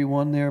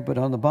 3:1 there, but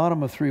on the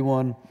bottom of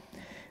 3:1,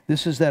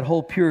 this is that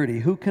whole purity.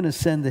 Who can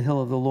ascend the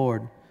hill of the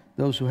Lord?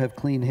 Those who have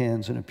clean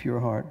hands and a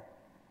pure heart.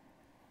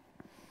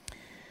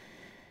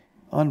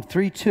 On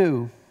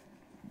 3:2,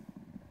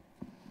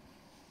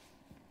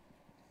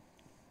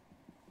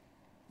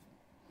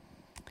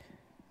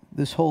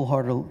 this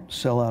wholehearted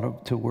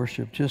sellout to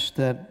worship, just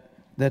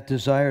that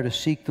desire to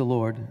seek the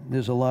Lord.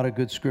 There's a lot of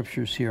good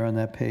scriptures here on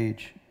that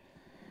page.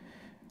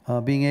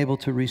 Being able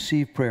to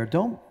receive prayer.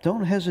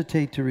 Don't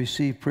hesitate to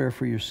receive prayer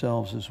for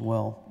yourselves as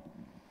well.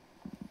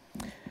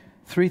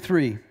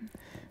 3:3.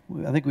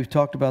 I think we've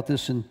talked about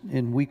this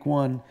in week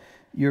 1.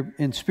 You're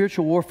in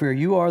spiritual warfare.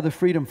 You are the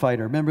freedom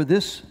fighter. Remember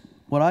this,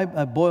 what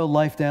I boil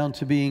life down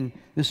to being,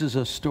 this is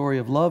a story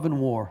of love and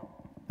war.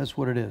 That's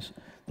what it is.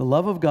 The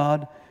love of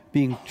God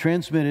being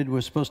transmitted.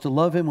 We're supposed to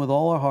love Him with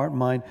all our heart and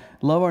mind,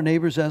 love our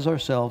neighbors as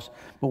ourselves,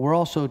 but we're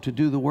also to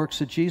do the works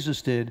that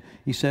Jesus did.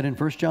 He said in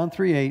 1 John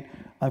 3:8,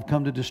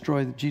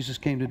 Jesus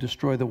came to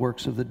destroy the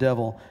works of the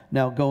devil.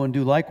 Now go and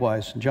do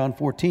likewise. In John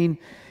 14,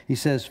 he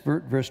says,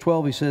 verse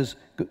 12, he says,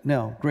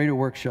 now greater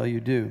works shall you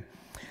do.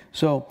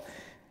 So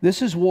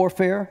This is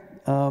warfare,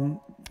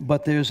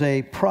 but there's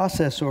a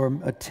process or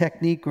a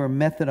technique or a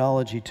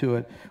methodology to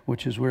it,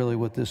 which is really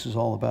what this is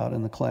all about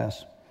in the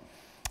class.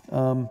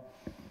 On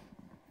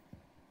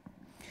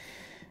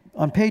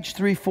page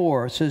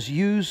 3-4, it says,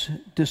 use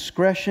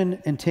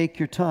discretion and take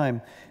your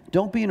time.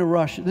 Don't be in a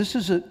rush. This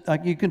is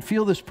you can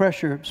feel this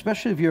pressure,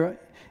 especially if you're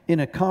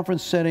in a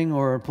conference setting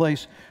or a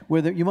place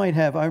where you might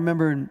have, I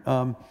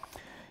remember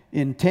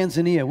in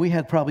Tanzania, we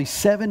had probably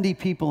 70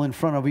 people in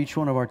front of each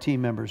one of our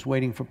team members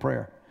waiting for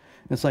prayer.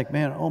 It's like,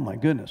 man, oh my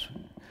goodness.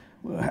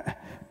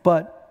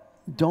 But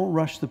don't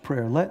rush the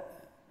prayer.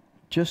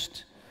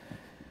 Just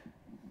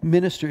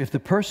minister. If the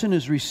person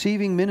is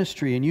receiving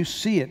ministry and you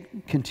see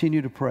it,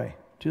 continue to pray.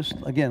 Just,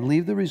 again,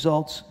 leave the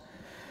results.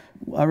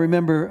 I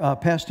remember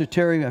Pastor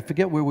Terry, I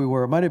forget where we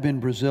were. It might have been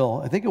Brazil.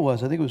 I think it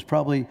was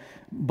probably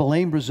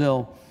Belém,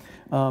 Brazil.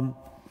 I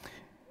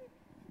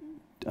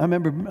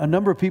remember a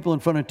number of people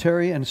in front of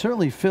Terry, and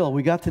certainly Phil.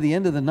 We got to the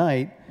end of the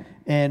night,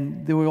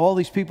 and there were all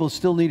these people who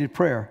still needed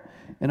prayer.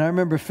 And I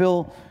remember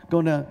Phil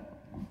going to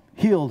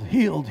healed,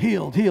 healed,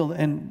 healed, healed.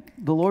 And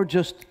the Lord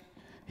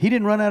he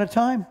didn't run out of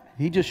time.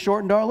 He just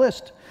shortened our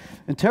list.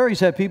 And Terry's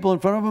had people in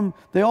front of him,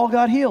 they all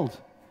got healed.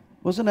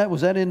 Was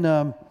that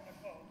in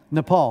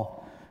Nepal?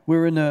 We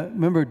were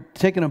remember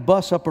taking a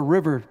bus up a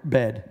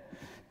riverbed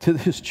to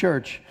this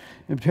church.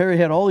 And Terry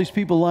had all these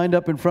people lined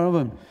up in front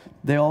of him.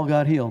 They all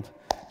got healed.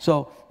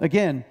 So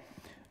again,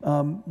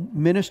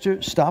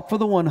 minister, stop for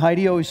the one.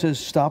 Heidi always says,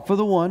 stop for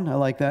the one. I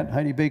like that.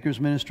 Heidi Baker's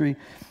ministry.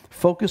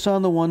 Focus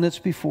on the one that's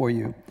before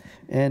you.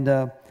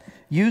 And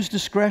use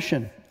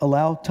discretion.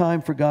 Allow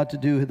time for God to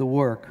do the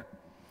work.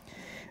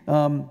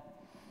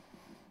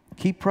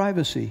 Keep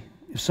privacy.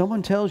 If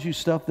someone tells you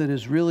stuff that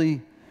is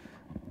really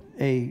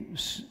a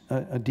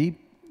deep,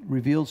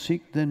 revealed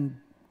secret, then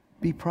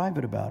be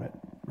private about it,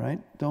 right?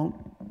 Don't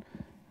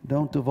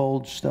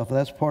divulge stuff.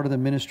 That's part of the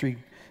ministry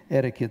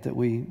etiquette that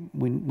we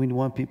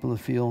want people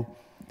to feel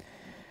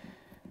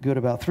good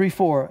about.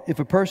 3-4, if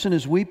a person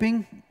is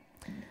weeping,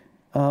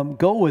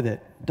 go with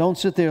it. Don't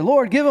sit there,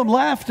 Lord, give them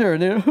laughter.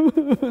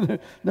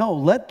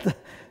 No,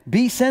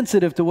 be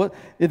sensitive to what,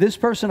 if this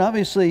person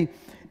obviously,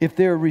 if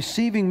they're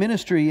receiving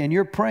ministry and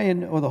you're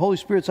praying or the Holy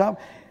Spirit's out,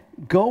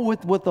 go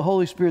with what the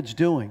Holy Spirit's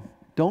doing.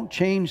 Don't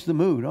change the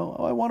mood. Oh,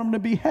 I want them to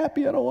be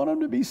happy. I don't want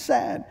them to be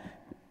sad.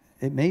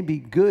 It may be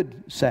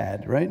good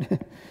sad, right?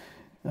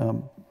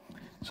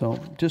 So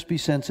just be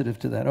sensitive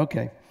to that.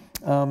 Okay.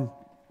 3-5.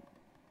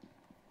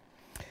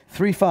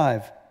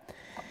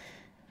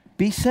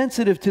 Be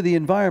sensitive to the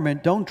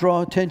environment. Don't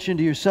draw attention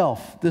to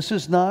yourself. This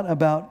is not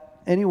about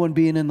anyone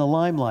being in the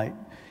limelight.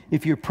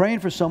 If you're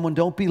praying for someone,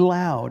 don't be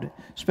loud.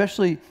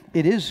 Especially,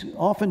 it is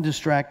often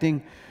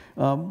distracting.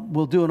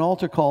 We'll do an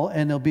altar call,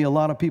 and there'll be a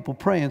lot of people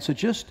praying. So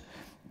just,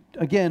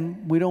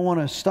 again, we don't want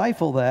to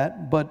stifle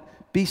that, but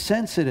be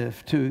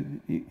sensitive to,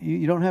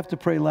 you don't have to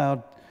pray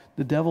loud.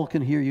 The devil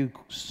can hear you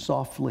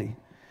softly,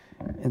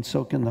 and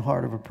so can the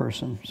heart of a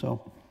person.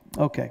 So,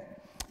 okay.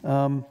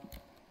 On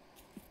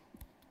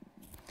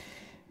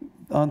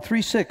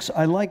 3-6,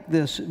 I like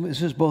this.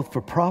 This is both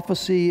for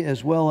prophecy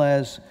as well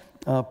as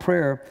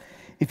prayer.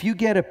 If you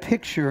get a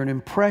picture, an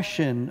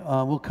impression,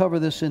 we'll cover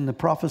this in the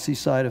prophecy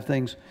side of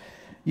things.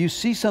 You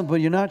see something,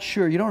 but you're not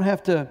sure. You don't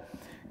have to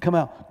come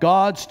out,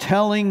 God's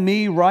telling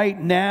me right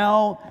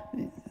now.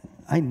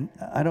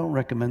 I don't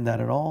recommend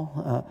that at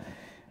all.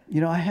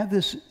 I have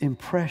this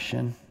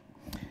impression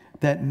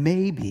that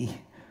maybe,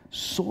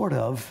 sort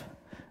of,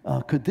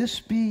 could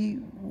this be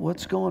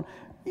what's going on?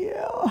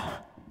 Yeah.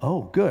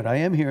 Oh, good. I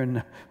am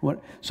hearing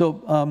what.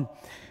 So,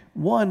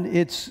 one,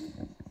 it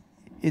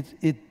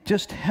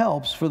just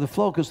helps for the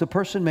flow because the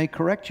person may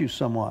correct you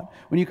somewhat.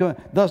 When you come,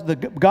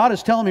 God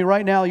is telling me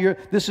right now,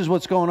 this is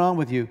what's going on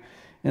with you,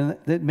 and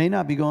that may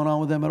not be going on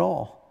with them at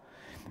all.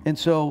 And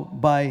so,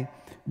 by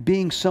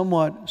being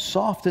somewhat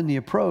soft in the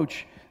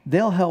approach,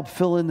 they'll help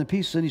fill in the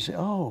pieces, and you say,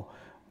 "Oh,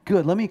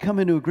 good. Let me come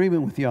into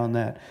agreement with you on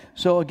that."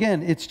 So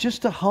again, it's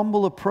just a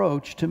humble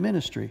approach to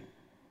ministry,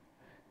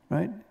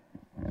 right?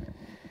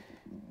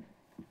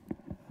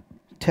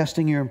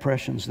 Testing your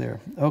impressions there.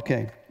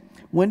 Okay.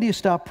 When do you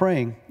stop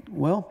praying?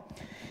 Well,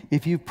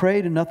 if you've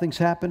prayed and nothing's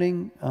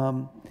happening,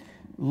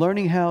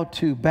 learning how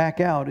to back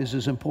out is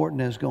as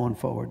important as going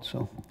forward.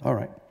 So, all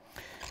right.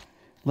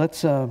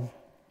 Let's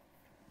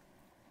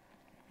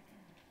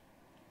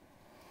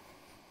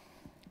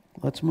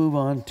move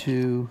on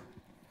to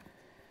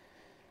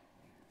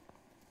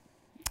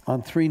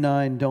on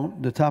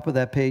 3:9. The top of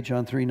that page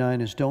on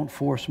 3:9 is don't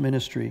force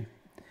ministry.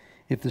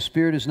 If the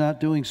Spirit is not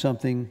doing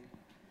something,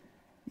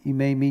 you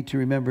may need to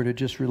remember to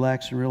just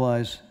relax and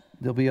realize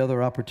there'll be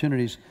other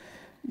opportunities.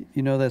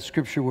 You know that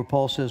scripture where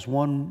Paul says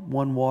one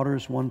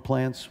waters, one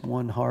plants,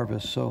 one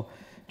harvests. So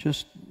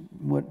just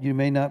what you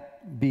may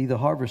not be the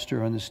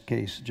harvester in this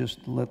case.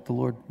 Just let the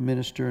Lord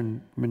minister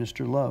and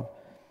minister love.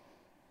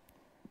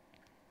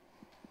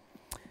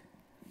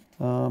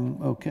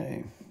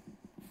 Okay.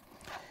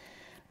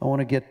 I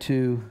want to get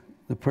to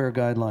the prayer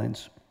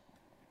guidelines.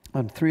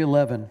 On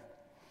 3:11,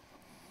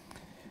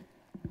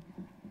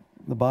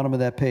 the bottom of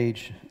that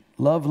page,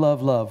 Love,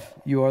 love, love.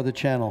 You are the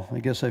channel. I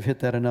guess I've hit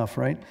that enough,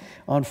 right?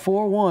 On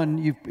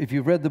 4:1, if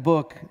you've read the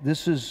book,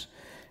 this is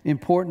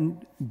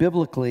important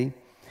biblically,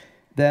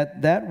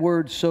 that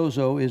word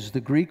sozo is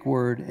the Greek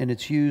word, and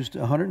it's used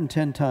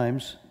 110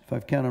 times, if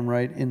I've counted them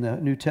right, in the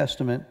New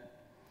Testament.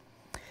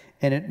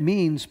 And it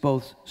means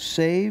both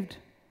saved,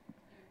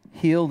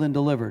 healed, and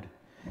delivered.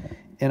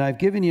 And I've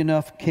given you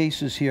enough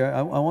cases here.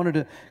 I wanted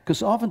to,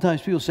 because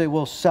oftentimes people say,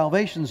 well,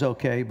 salvation's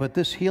okay, but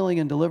this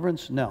healing and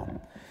deliverance, no.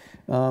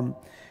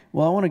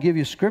 Well, I want to give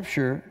you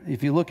scripture.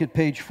 If you look at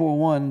page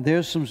 4:1,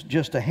 there's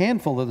just a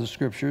handful of the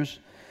scriptures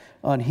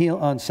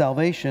on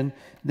salvation.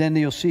 Then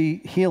you'll see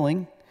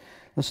healing.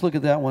 Let's look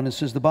at that one. It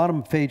says, the bottom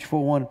of page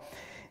 4:1,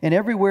 and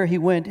everywhere he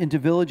went into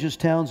villages,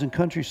 towns, and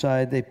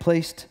countryside, they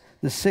placed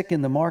the sick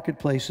in the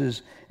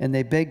marketplaces, and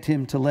they begged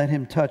him to let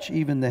him touch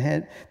even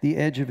the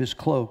edge of his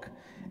cloak.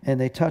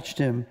 And they touched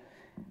him,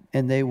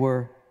 and they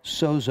were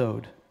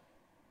sozoed.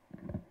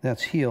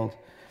 That's healed.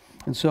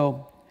 And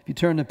so, if you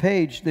turn the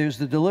page, there's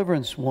the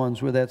deliverance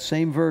ones where that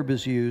same verb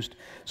is used.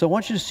 So I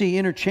want you to see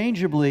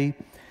interchangeably,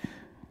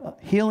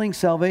 healing,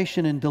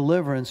 salvation, and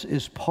deliverance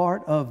is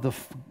part of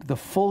the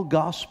full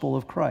gospel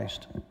of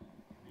Christ.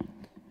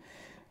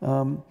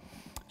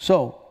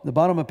 So, the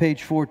bottom of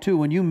page 4:2,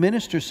 when you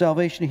minister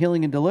salvation,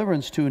 healing, and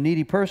deliverance to a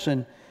needy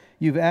person,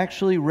 you've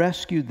actually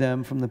rescued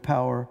them from the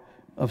power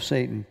of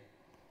Satan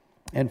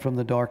and from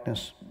the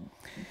darkness.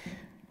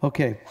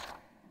 Okay,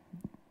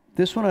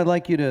 this one I'd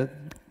like you to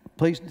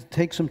please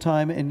take some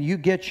time and you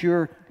get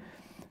your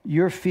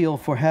feel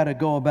for how to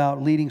go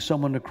about leading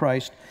someone to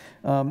Christ.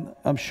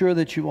 I'm sure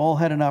that you all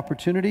had an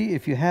opportunity.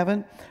 If you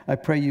haven't, I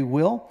pray you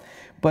will.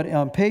 But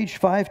on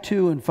page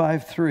 5.2 and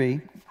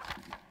 5.3,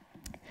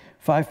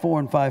 5.4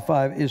 and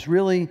 5.5 is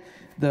really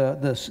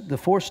the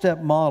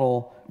four-step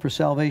model for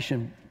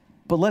salvation.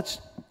 But let's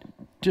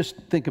just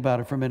think about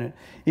it for a minute.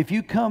 If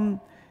you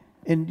come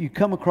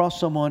across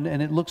someone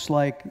and it looks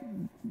like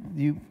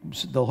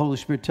the Holy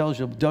Spirit tells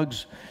you,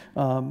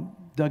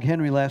 Doug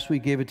Henry last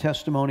week gave a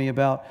testimony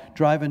about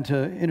driving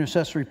to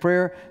intercessory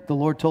prayer. The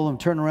Lord told him,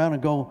 turn around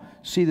and go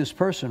see this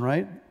person,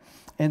 right?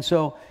 And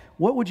so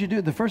what would you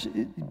do?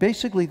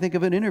 Basically think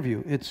of an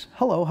interview. It's,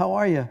 hello, how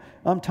are you?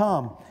 I'm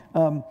Tom.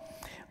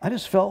 I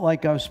just felt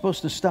like I was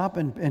supposed to stop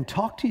and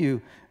talk to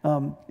you.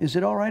 Is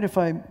it all right if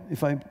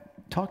I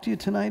talk to you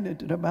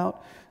tonight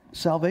about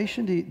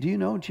salvation? Do you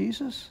know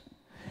Jesus?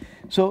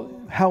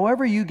 So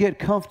however you get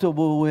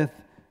comfortable with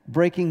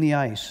breaking the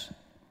ice,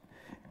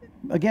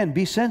 again,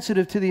 be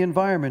sensitive to the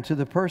environment, to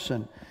the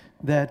person.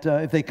 That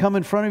if they come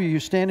in front of you, you're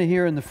standing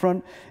here in the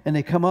front, and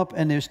they come up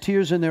and there's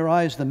tears in their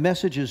eyes, the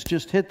message has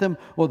just hit them,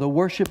 or the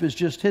worship has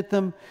just hit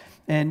them,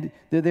 and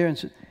they're there and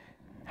say,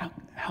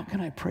 how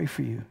can I pray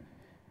for you?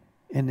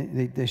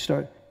 And they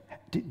start,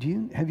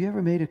 have you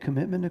ever made a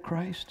commitment to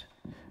Christ?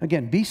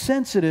 Again, be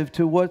sensitive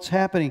to what's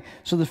happening.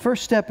 So the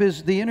first step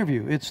is the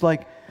interview. It's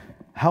like,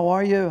 how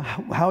are you?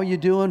 How are you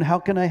doing? How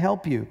can I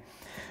help you?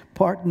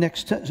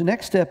 Next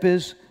step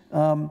is,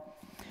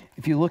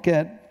 if you look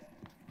at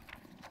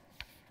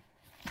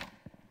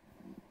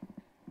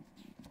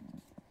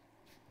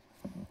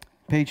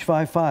page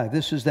 5.5,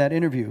 this is that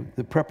interview,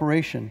 the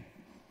preparation.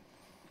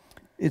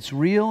 It's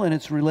real and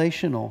it's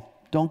relational.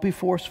 Don't be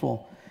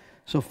forceful.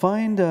 So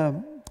find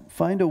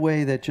a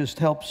way that just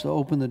helps to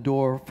open the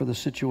door for the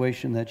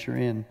situation that you're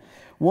in.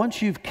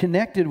 Once you've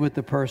connected with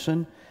the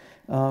person,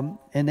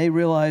 and they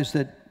realize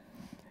that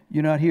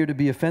you're not here to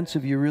be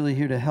offensive, you're really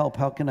here to help.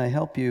 How can I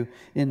help you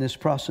in this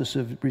process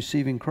of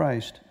receiving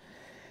Christ?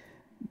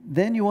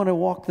 Then you want to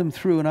walk them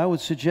through, and I would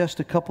suggest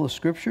a couple of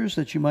scriptures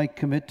that you might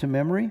commit to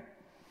memory.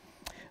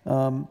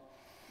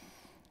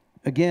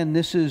 Again,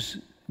 this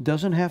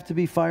doesn't have to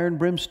be fire and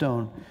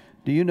brimstone.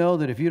 Do you know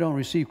that if you don't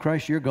receive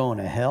Christ, you're going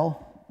to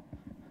hell?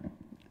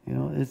 You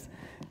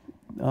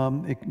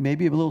know, it may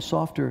be a little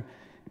softer.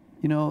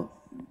 You know,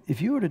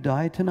 if you were to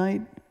die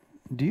tonight,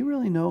 do you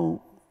really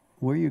know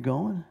where you're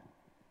going?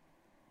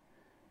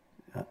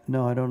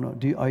 No, I don't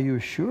know. Are you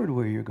assured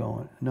where you're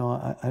going?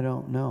 No, I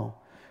don't know.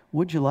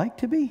 Would you like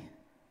to be?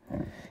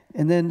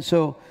 And then,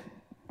 so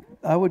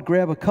I would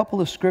grab a couple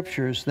of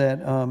scriptures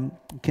that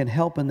can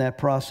help in that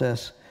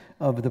process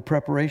of the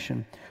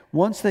preparation.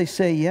 Once they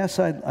say, yes,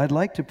 I'd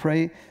like to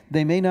pray,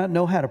 they may not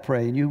know how to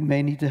pray, and you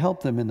may need to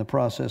help them in the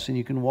process, and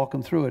you can walk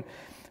them through it.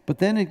 But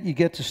then you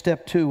get to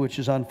step 2, which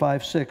is on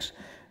 5.6,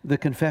 the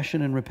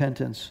confession and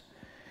repentance.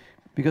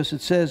 Because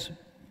it says,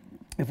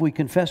 if we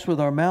confess with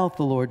our mouth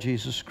the Lord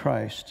Jesus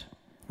Christ,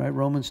 right?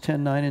 Romans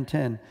 10:9 and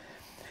 10.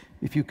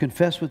 If you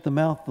confess with the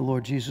mouth the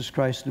Lord Jesus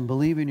Christ and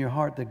believe in your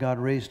heart that God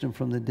raised him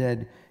from the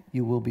dead,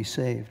 you will be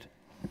saved.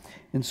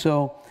 And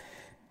so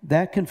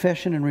that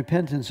confession and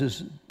repentance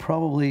is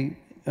probably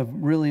a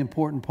really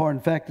important part.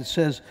 In fact, it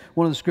says,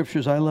 one of the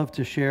scriptures I love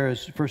to share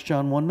is 1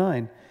 John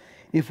 1:9.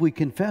 If we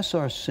confess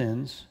our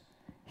sins,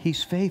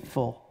 he's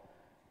faithful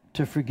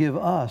to forgive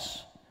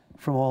us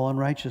from all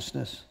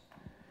unrighteousness.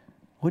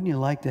 Wouldn't you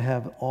like to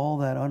have all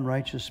that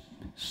unrighteous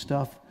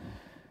stuff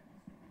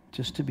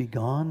just to be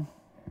gone?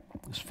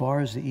 As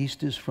far as the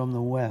east is from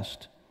the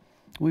west.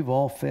 We've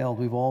all failed.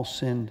 We've all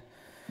sinned.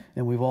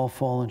 and we've all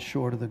fallen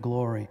short of the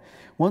glory.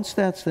 Once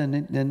that's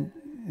then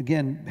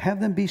again, have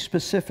them be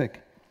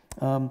specific.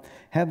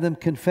 Have them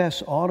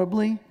confess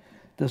audibly.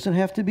 Doesn't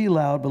have to be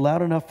loud, but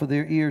loud enough for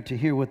their ear to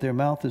hear what their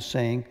mouth is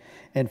saying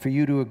and for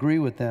you to agree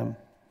with them.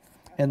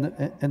 And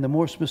the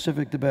more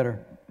specific, the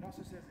better. It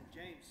also says in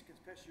James,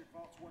 confess your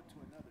faults one to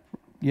another.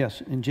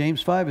 Yes, in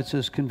James 5 it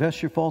says,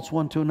 confess your faults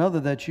one to another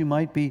that you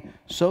might be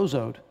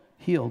sozoed,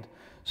 healed.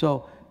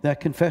 So that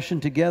confession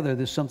together,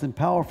 there's something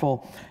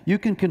powerful. You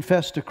can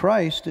confess to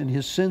Christ and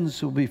his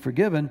sins will be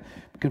forgiven.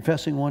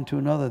 Confessing one to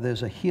another,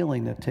 there's a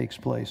healing that takes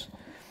place.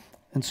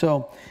 And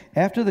so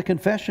after the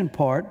confession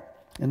part,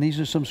 and these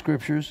are some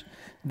scriptures,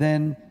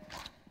 then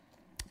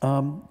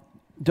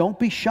don't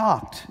be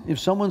shocked if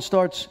someone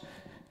starts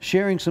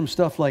sharing some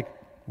stuff like,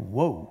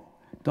 whoa.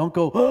 Don't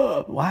go,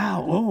 oh,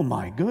 wow, oh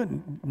my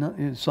goodness. No,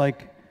 it's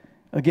like,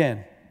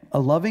 again, a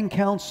loving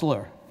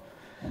counselor,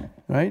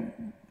 right?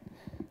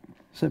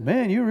 Said,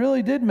 man, you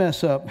really did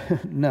mess up.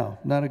 No,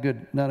 not a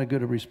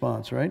good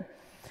response, right?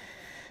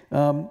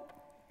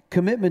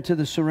 Commitment to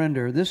the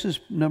surrender. This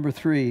is number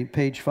 3,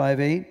 page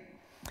 5-8.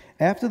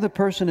 After the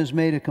person has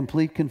made a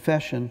complete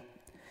confession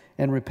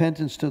and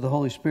repentance to the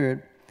Holy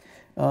Spirit,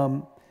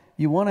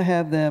 you want to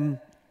have them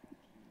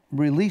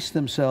release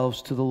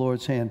themselves to the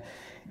Lord's hand.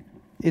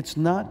 It's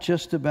not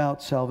just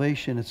about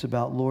salvation, it's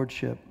about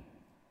lordship.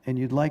 And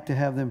you'd like to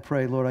have them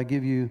pray, Lord, I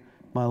give you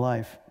my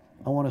life.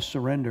 I want to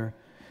surrender.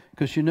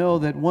 Because you know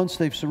that once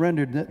they've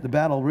surrendered, the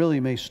battle really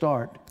may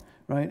start,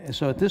 right? And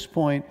so at this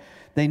point,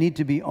 they need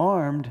to be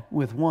armed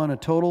with, one, a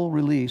total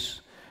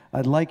release.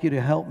 I'd like you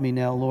to help me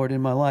now, Lord,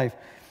 in my life.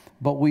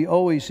 But we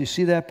always, you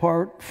see that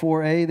part,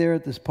 4a there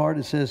at this part,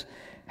 it says,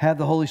 have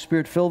the Holy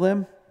Spirit fill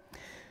them.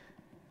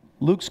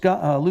 Luke's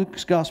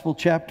Gospel,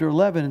 chapter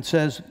 11, it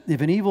says,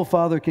 if an evil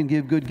father can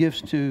give good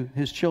gifts to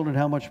his children,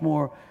 how much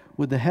more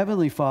would the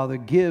Heavenly Father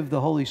give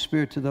the Holy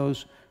Spirit to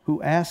those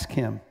who ask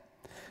him?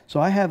 So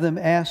I have them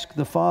ask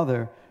the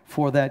Father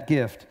for that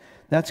gift.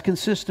 That's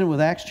consistent with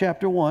Acts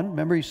chapter 1.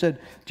 Remember,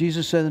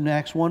 Jesus said in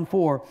Acts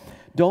 1:4,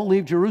 don't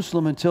leave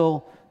Jerusalem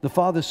until the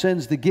Father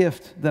sends the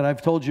gift that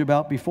I've told you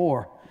about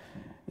before.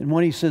 And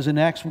when he says in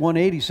Acts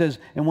 1:8, he says,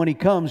 and when he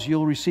comes,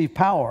 you'll receive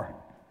power.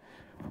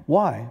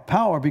 Why?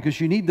 Power, because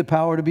you need the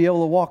power to be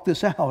able to walk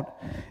this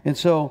out. And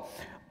so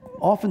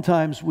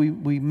oftentimes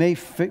we may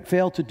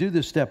fail to do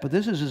this step, but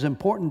this is as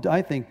important,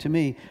 I think, to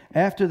me.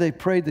 After they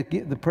prayed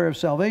the prayer of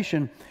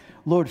salvation,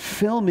 Lord,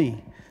 fill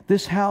me.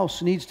 This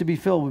house needs to be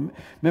filled.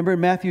 Remember in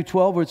Matthew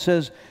 12 where it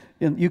says,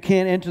 you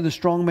can't enter the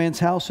strong man's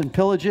house and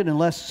pillage it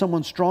unless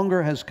someone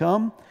stronger has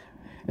come.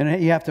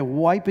 And you have to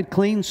wipe it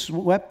clean,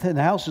 and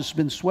the house has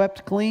been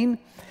swept clean,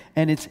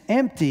 and it's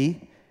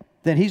empty.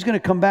 Then he's going to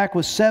come back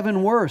with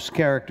 7 worse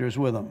characters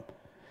with him.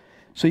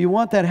 So you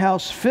want that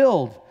house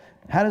filled.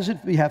 How does it?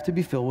 You have to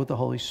be filled with the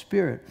Holy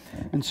Spirit.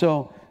 And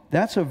so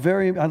that's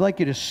I'd like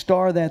you to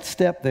star that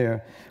step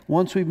there.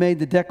 Once we've made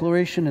the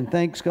declaration and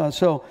thanks God.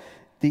 So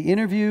the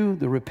interview,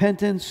 the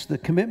repentance, the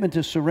commitment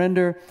to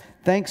surrender,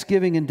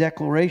 thanksgiving and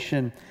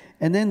declaration,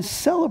 and then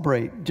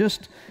celebrate.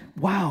 Just,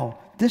 wow,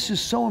 this is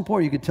so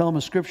important. You could tell them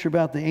a scripture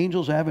about the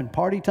angels having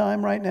party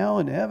time right now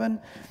in heaven.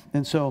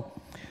 And so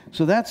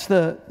that's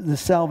the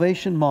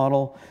salvation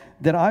model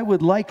that I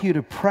would like you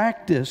to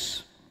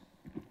practice.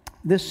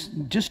 This,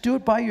 just do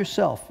it by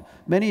yourself.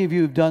 Many of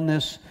you have done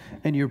this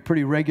and you're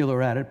pretty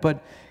regular at it,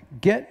 but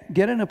get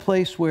in a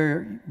place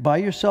where by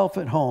yourself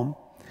at home,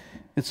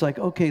 it's like,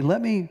 okay,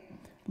 let me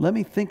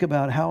think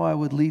about how I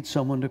would lead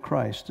someone to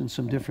Christ in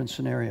some different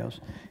scenarios.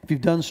 If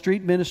you've done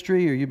street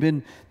ministry or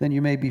then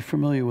you may be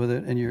familiar with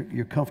it and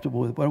you're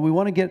comfortable with it. But we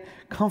want to get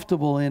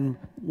comfortable in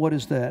what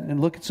is that and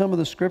look at some of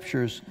the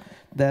scriptures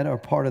that are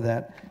part of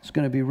that. It's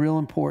going to be real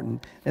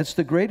important. It's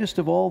the greatest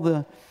of all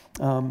the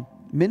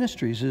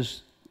ministries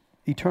is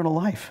eternal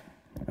life,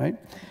 right?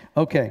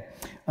 Okay.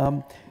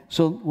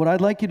 So what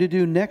I'd like you to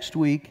do next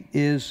week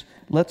is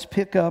let's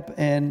pick up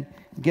and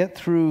get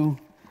through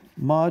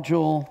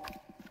module.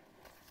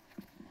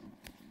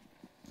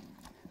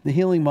 The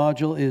healing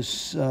module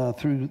is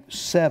through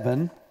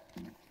 7.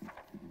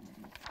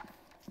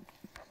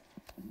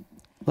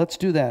 Let's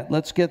do that.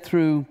 Let's get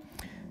through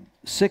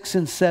 6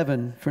 and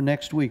 7 for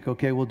next week.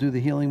 Okay, we'll do the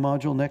healing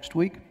module next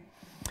week.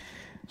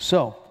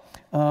 So,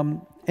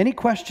 any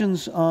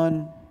questions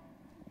on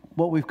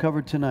what we've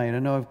covered tonight? I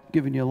know I've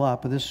given you a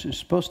lot, but this is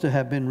supposed to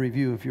have been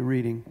review if you're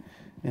reading.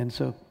 And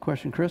so,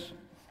 question, Chris?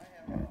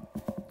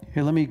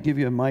 Here, let me give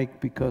you a mic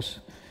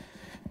because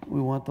we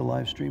want the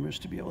live streamers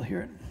to be able to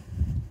hear it.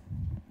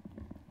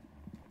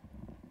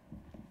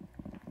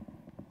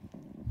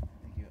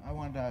 Thank you. I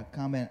wanted to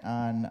comment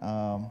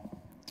on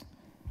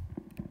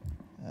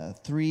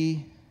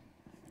 3,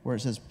 where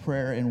it says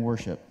prayer and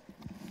worship.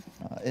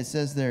 It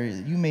says there,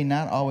 you may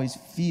not always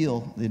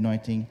feel the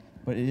anointing,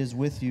 but it is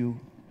with you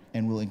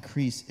and will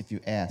increase if you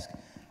ask.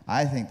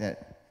 I think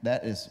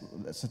that's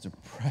such a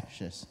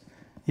precious.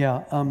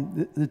 Yeah,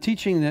 the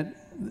teaching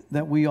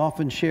that we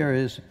often share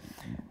is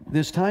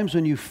there's times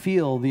when you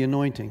feel the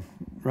anointing,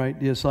 right?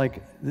 It's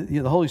like the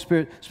Holy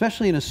Spirit,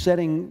 especially in a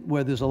setting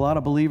where there's a lot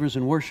of believers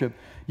in worship,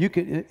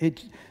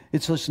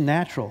 it's just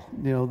natural.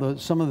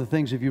 Some of the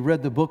things, if you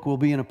read the book, will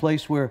be in a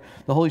place where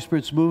the Holy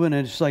Spirit's moving,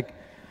 and it's like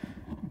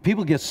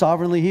people get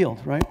sovereignly healed,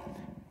 right?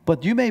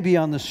 But you may be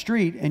on the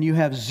street and you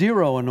have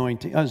zero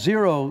anointing,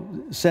 zero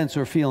sense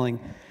or feeling.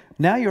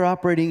 Now you're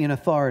operating in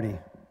authority.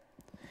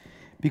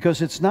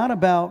 Because it's not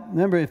about,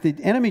 remember, if the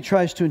enemy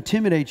tries to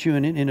intimidate you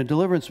in a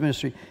deliverance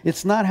ministry,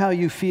 it's not how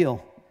you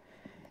feel.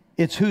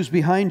 It's who's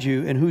behind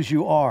you and whose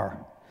you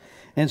are.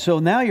 And so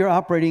now you're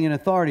operating in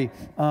authority.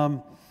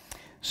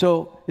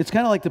 So it's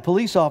kind of like the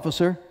police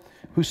officer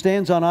who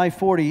stands on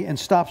I-40 and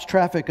stops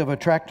traffic of a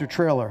tractor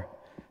trailer.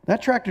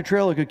 That tractor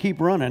trailer could keep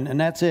running, and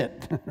that's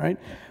it, right?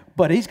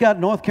 But he's got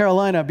North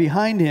Carolina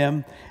behind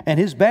him, and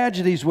his badge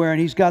that he's wearing,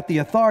 he's got the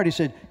authority. He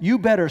said, you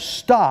better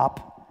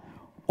stop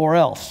or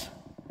else.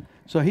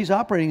 So he's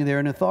operating there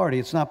in authority.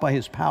 It's not by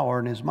his power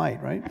and his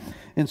might, right?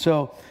 And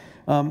so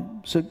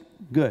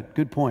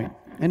good point.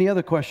 Any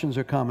other questions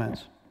or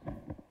comments?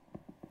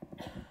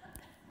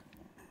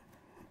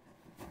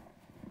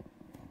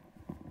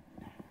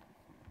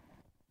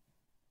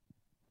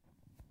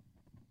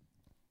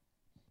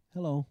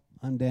 Hello,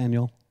 I'm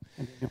Daniel.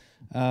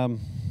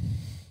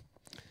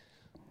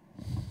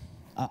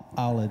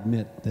 I'll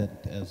admit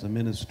that as a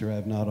minister,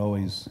 I've not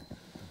always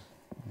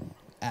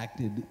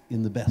acted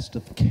in the best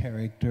of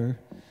character.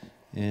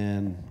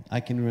 And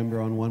I can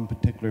remember on one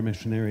particular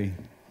missionary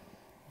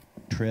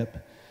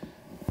trip,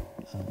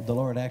 the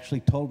Lord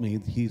actually told me,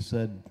 he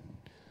said,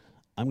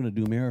 I'm going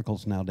to do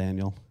miracles now,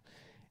 Daniel.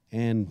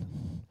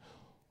 And,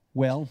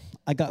 well,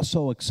 I got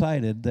so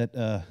excited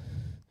that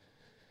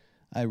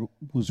I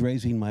was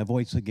raising my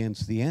voice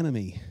against the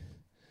enemy.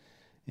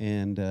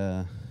 And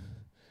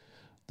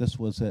this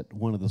was at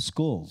one of the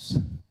schools,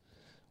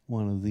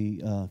 one of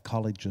the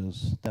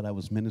colleges that I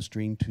was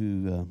ministering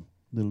to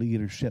the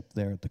leadership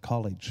there at the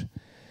college.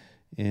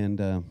 And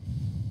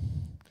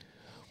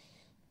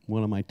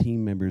one of my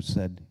team members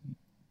said,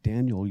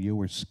 Daniel, you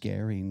were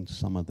scaring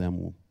some of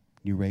them.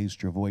 You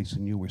raised your voice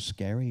and you were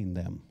scaring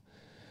them.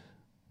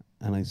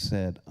 And I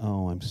said,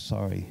 oh, I'm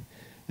sorry.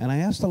 And I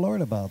asked the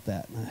Lord about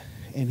that.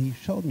 And he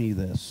showed me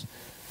this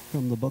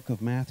from the book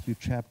of Matthew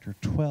chapter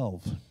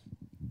 12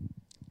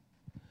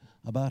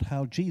 about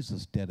how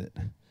Jesus did it.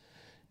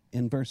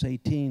 In verse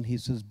 18, he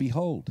says,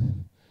 behold,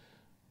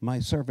 my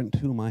servant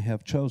whom I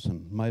have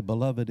chosen, my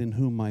beloved in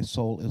whom my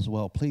soul is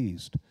well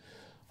pleased.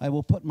 I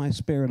will put my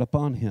spirit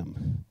upon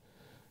him,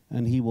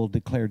 and he will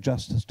declare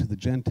justice to the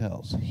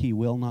Gentiles. He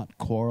will not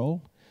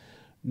quarrel,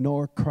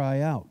 nor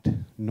cry out,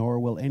 nor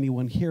will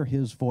anyone hear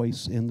his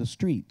voice in the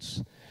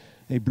streets.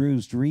 A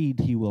bruised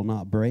reed he will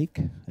not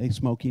break, a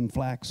smoking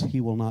flax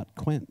he will not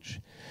quench,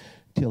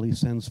 till he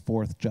sends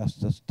forth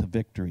justice to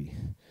victory.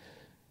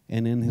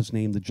 And in his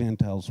name the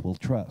Gentiles will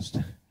trust.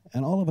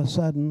 And all of a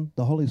sudden,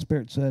 the Holy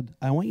Spirit said,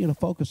 I want you to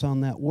focus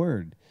on that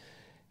word.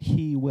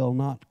 He will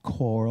not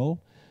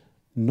quarrel,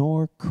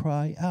 nor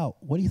cry out.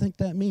 What do you think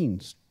that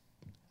means?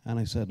 And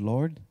I said,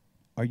 Lord,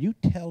 are you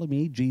telling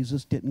me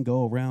Jesus didn't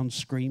go around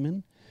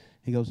screaming?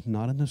 He goes,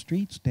 not in the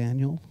streets,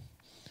 Daniel.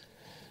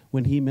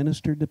 When he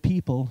ministered to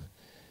people,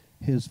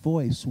 his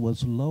voice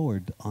was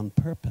lowered on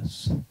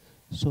purpose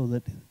so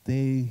that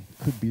they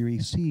could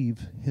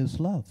receive his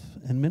love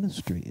and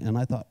ministry. And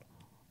I thought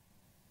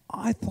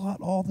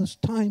all this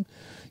time,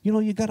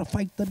 you got to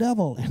fight the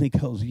devil. And he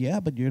goes,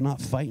 yeah, but you're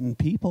not fighting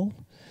people.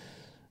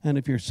 And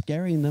if you're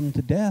scaring them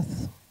to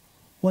death,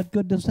 what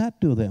good does that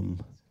do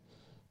them?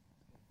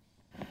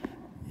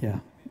 Yeah.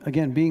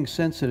 Again, being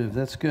sensitive,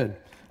 that's good.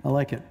 I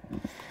like it.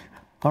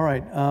 All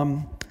right.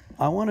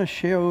 I want to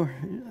share,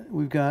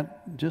 we've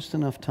got just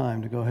enough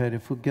time to go ahead.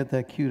 If we'll get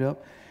that queued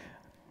up.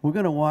 We're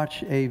going to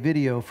watch a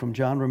video from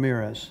John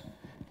Ramirez.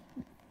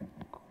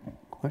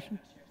 Question?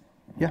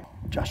 Yeah,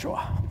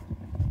 Joshua.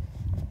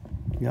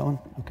 You got one?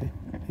 Okay.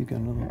 You got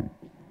another one?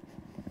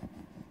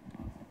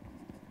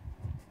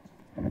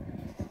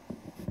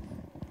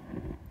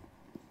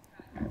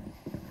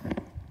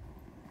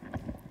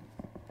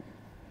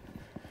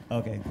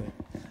 Okay, good.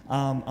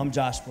 I'm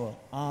Joshua.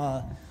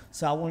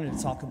 So I wanted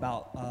to talk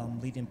about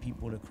leading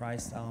people to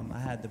Christ. I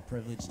had the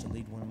privilege to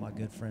lead one of my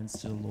good friends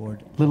to the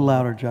Lord. A little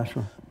louder,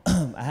 Joshua.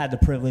 I had the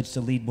privilege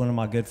to lead one of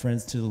my good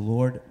friends to the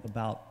Lord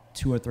about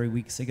 2 or 3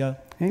 weeks ago.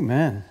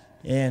 Amen.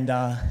 And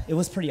it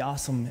was pretty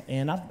awesome.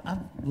 And I've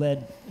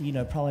led,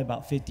 probably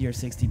about 50 or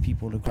 60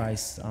 people to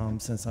Christ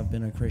since I've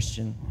been a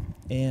Christian.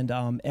 And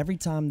every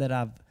time that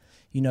I've,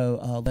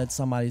 led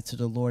somebody to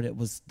the Lord,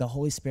 the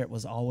Holy Spirit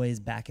was always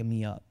backing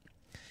me up.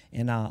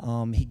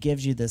 And he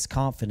gives you this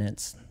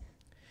confidence,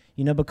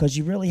 because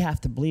you really have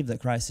to believe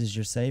that Christ is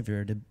your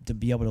Savior to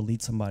be able to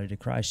lead somebody to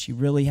Christ. You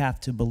really have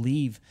to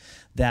believe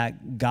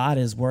that God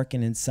is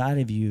working inside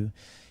of you,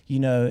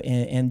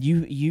 and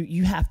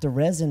you have to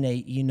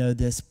resonate,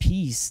 this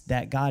peace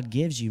that God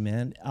gives you,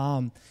 man.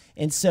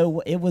 And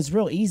so it was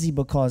real easy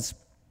because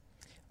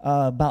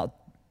about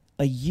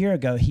a year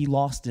ago, he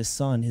lost his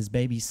son, his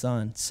baby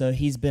son. So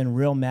he's been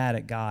real mad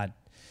at God.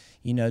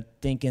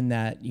 thinking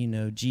that,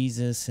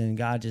 Jesus and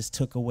God just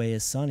took away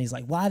his son. He's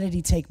like, why did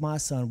he take my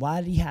son?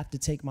 Why did he have to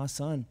take my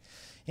son?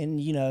 And,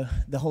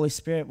 the Holy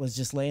Spirit was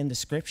just laying the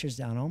scriptures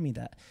down on me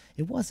that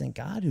it wasn't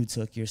God who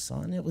took your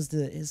son.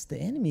 It's the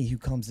enemy who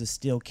comes to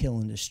steal, kill,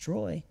 and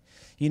destroy,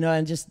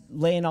 and just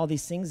laying all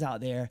these things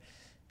out there.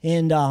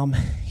 And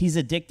he's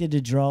addicted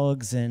to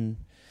drugs, and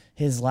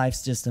his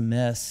life's just a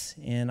mess.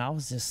 And I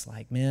was just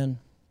like, man,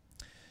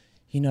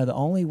 the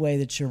only way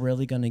that you're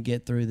really going to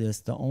get through this,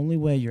 the only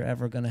way you're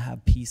ever going to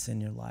have peace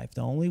in your life,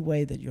 the only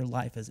way that your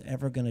life is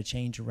ever going to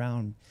change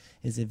around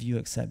is if you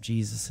accept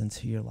Jesus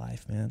into your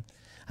life, man.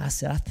 I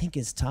said, I think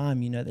it's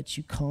time, that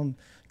you come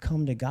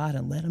to God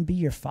and let him be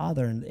your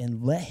father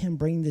and let him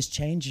bring this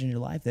change in your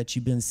life that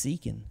you've been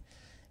seeking.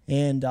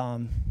 And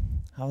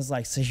I was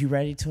like, so you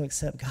ready to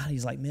accept God?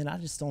 He's like, man, I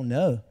just don't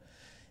know.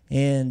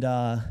 And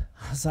I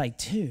was like,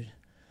 dude,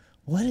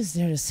 what is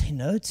there to say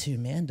no to,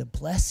 man? The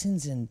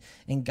blessings and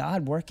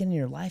God working in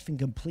your life and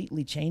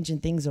completely changing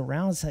things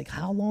around. It's like,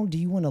 how long do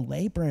you want to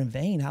labor in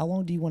vain? How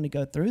long do you want to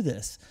go through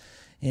this?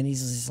 And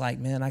he's just like,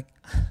 man, I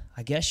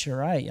guess you're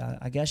right.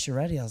 I guess you're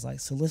ready. I was like,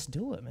 so let's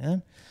do it,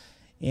 man.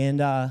 And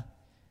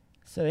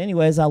so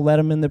anyways, I led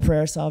him in the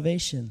prayer of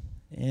salvation.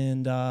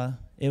 And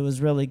it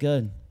was really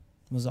good.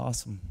 It was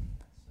awesome.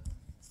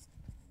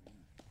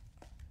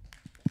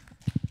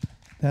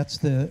 That's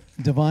the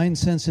divine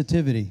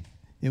sensitivity.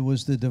 It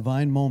was the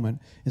divine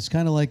moment. It's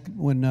kind of like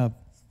when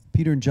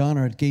Peter and John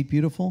are at Gate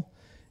Beautiful,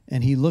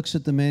 and he looks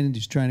at the man and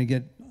he's trying to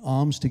get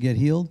alms to get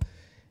healed.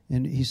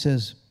 And he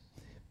says,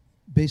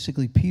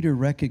 basically, Peter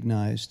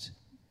recognized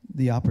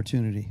the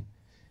opportunity.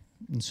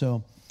 And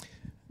so,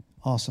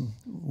 awesome.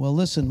 Well,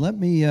 listen, let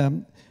me, I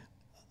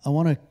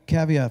want to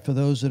caveat for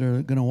those that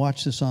are going to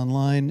watch this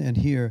online and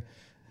here.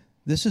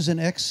 This is an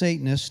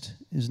ex-Satanist.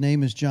 His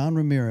name is John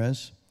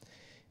Ramirez.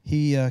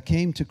 He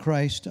came to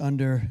Christ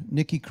under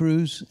Nicky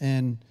Cruz,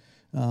 and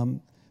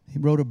he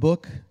wrote a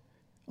book,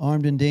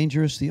 Armed and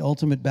Dangerous, The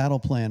Ultimate Battle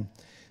Plan.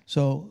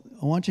 So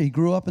he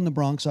grew up in the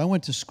Bronx. I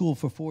went to school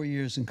for 4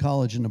 years in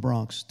college in the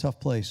Bronx, tough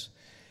place.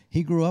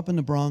 He grew up in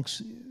the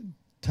Bronx,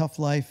 tough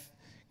life,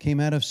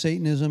 came out of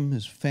Satanism,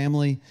 his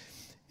family,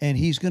 and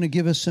he's going to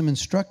give us some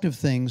instructive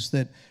things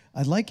that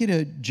I'd like you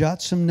to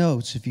jot some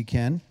notes if you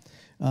can,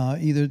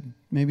 either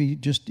maybe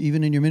just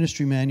even in your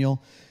ministry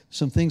manual,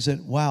 some things that,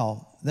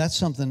 wow, that's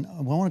something, I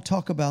want to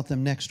talk about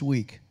them next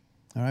week.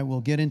 All right, we'll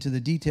get into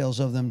the details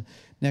of them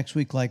next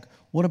week, like,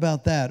 what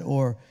about that?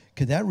 Or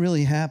could that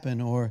really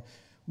happen? Or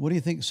what do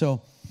you think?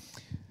 So,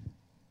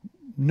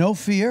 no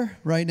fear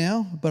right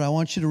now, but I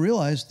want you to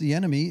realize the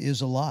enemy is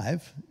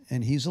alive,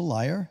 and he's a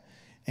liar,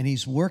 and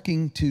he's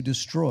working to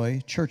destroy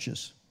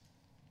churches,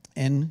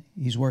 and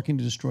he's working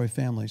to destroy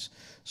families.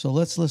 So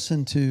let's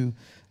listen to,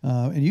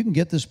 and you can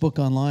get this book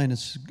online.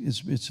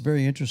 It's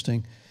very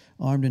interesting,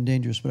 Armed and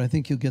Dangerous, but I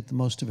think you'll get the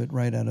most of it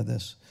right out of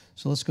this.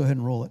 So let's go ahead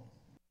and roll it.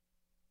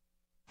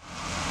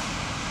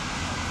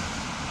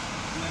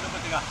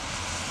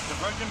 The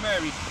Virgin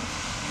Mary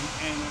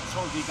and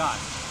supposed to be God,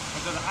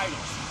 but they're the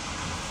idols.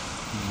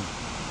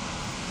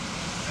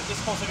 And this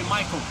is supposed to be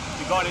Michael,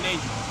 the guardian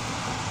angel.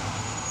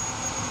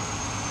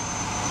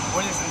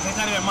 Or it's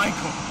not even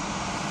Michael.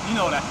 You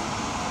know that,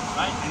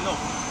 right? And no,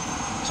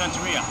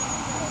 Santeria,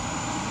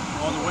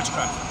 all the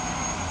witchcraft.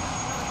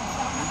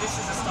 And this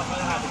is the stuff that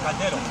I had, the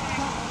Caldero.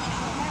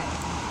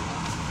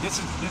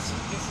 This is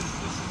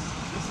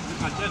the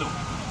Caldero.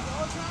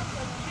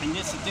 And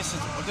this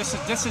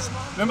is.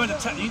 Remember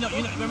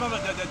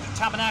remember the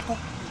tabernacle,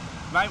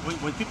 right?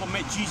 When people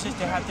met Jesus,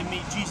 they had to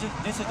meet Jesus.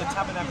 This is the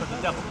tabernacle of the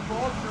devil.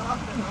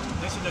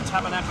 This is the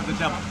tabernacle of the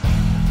devil.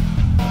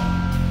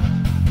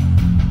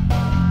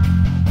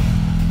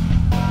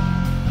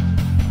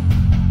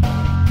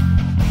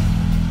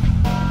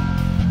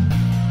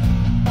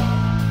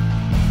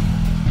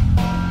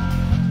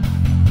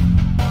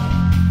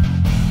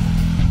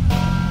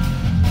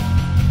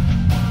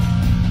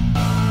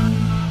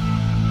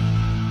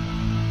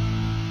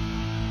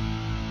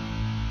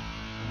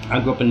 I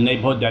grew up in a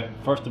neighborhood that,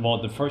 first of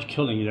all, the first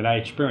killing that I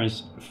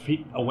experienced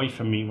feet away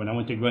from me when I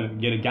went to go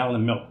and get a gallon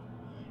of milk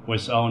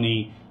was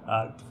only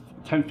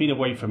 10 feet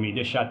away from me.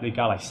 They shot the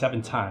guy like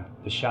 7 times.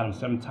 They shot him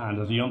 7 times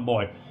as a young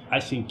boy. I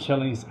seen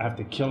killings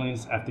after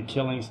killings after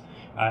killings.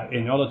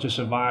 In order to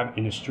survive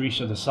in the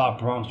streets of the South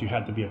Bronx, you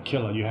had to be a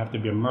killer. You have to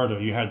be a murderer.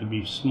 You had to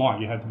be smart.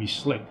 You had to be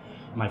slick.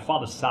 My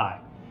father's side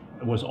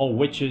was all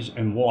witches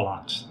and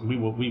warlocks. We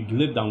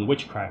lived on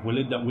witchcraft.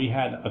 We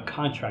had a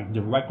contract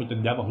direct with the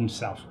devil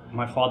himself.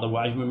 My father,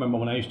 I remember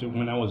when I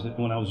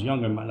was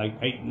younger, like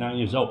 8, 9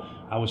 years old,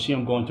 I would see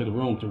him go into the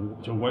room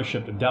to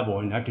worship the devil,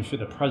 and I could feel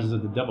the presence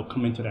of the devil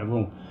come into that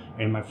room.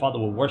 And my father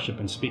would worship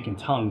and speak in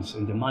tongues,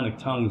 and demonic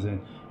tongues,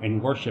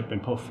 and worship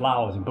and put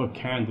flowers and put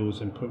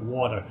candles and put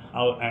water.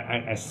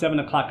 At 7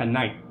 o'clock at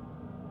night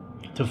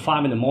to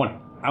 5 in the morning,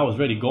 I was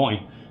already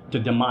going to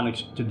demonic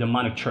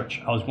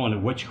church. I was going to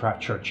witchcraft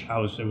church. I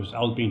was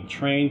being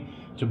trained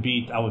to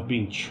be a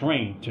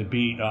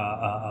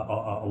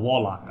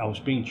warlock. I was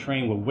being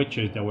trained with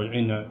witches that were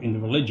in the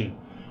religion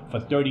For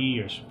 30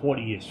 years,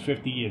 40 years,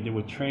 50 years, they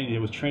was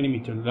training me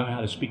to learn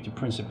how to speak to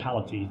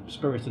principalities,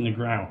 spirits in the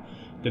ground,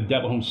 the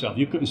devil himself.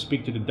 You couldn't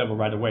speak to the devil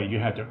right away. You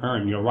had to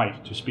earn your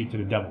right to speak to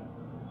the devil.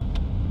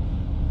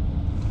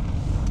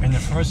 And the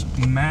first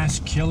mass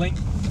killing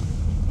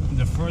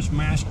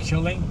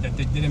that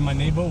they did in my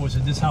neighborhood was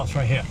in this house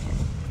right here.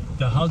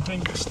 The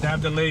husband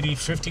stabbed the lady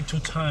 52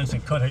 times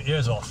and cut her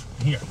ears off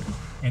here.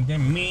 And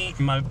then me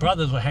and my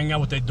brothers were hanging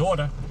out with their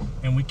daughter,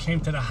 and we came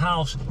to the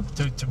house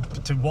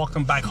to walk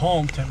them back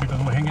home because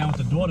we're hanging out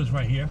with the daughters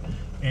right here.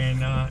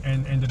 And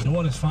the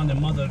daughters found their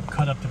mother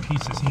cut up to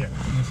pieces here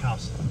in this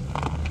house.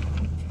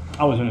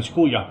 I was in a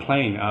schoolyard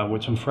playing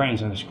with some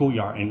friends in the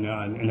schoolyard,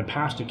 and the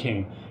pastor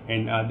came,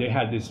 and they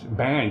had this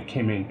band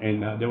came in,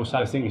 and they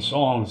started singing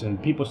songs,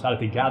 and people started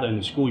to gather in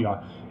the schoolyard,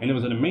 and it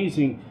was an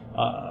amazing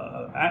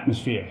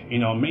atmosphere,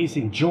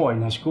 amazing joy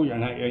in that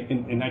schoolyard.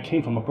 And I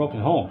came from a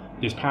broken home.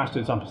 This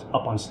pastor's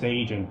up on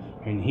stage, and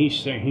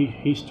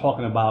he's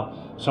talking about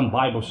some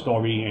Bible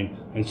story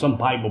and some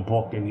Bible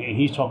book, and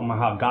he's talking about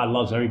how God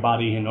loves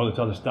everybody and all this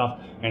other stuff.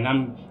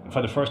 And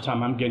for the first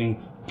time, I'm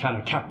getting kind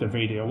of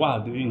captivated.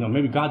 Wow,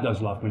 maybe God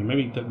does love me.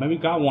 Maybe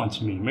God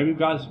wants me. Maybe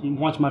God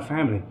wants my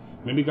family.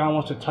 Maybe God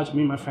wants to touch me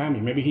and my family.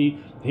 Maybe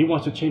he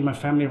wants to change my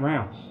family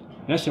around.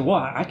 And I said, well,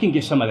 I can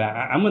get some of that.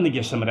 I'm going to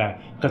get some of that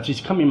because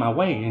it's coming my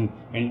way.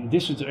 And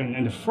this is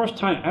and the first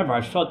time ever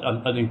I felt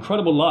an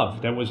incredible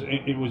love that was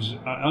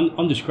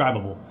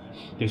undescribable.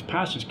 This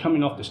pastor's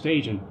coming off the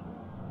stage and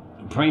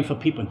praying for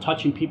people and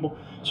touching people.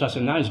 So I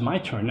said, now it's my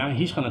turn. Now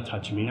he's going to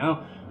touch me.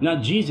 Now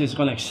Jesus is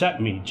going to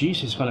accept me.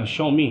 Jesus is going to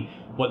show me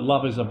what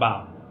love is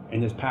about.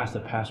 And this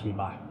pastor passed me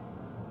by.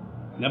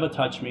 Never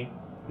touched me.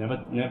 Never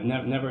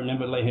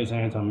laid his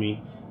hands on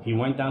me. He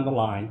went down the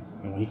line,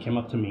 and when he came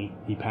up to me,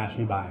 he passed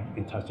me by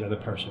and touched the other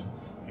person.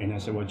 And I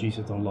said, well,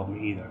 Jesus don't love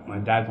me either. My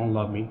dad don't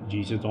love me.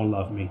 Jesus don't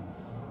love me.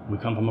 We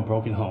come from a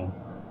broken home.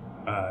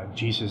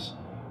 Jesus,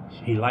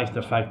 he likes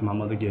the fact that my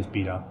mother gets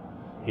beat up.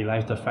 He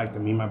likes the fact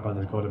that me and my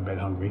brothers go to bed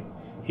hungry.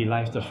 He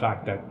likes the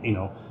fact that,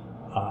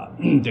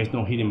 there's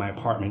no heat in my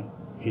apartment.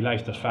 He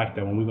likes the fact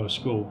that when we go to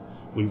school,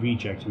 we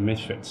reject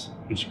misfits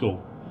in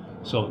school.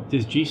 So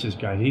this Jesus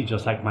guy, he's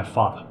just like my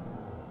father.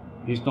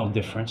 He's no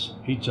difference.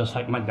 He's just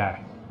like my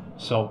dad.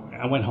 So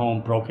I went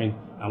home broken.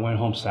 I went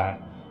home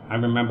sad. I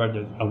remember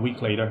that a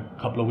week later,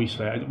 2 weeks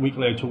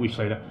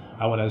later,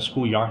 I was at a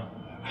schoolyard,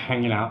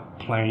 hanging out,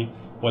 playing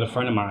with a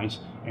friend of mine,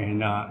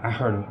 and I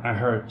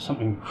heard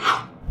something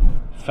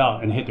fell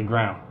and hit the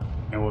ground,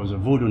 and it was a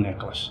voodoo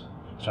necklace.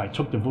 So I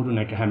took the voodoo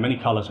necklace. It had many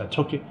colors. I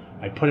took it,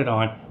 I put it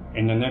on,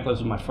 and the necklace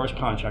was my first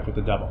contract with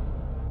the devil.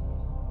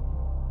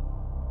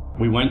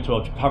 We went to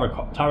a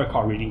tarot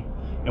card reading,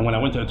 and when I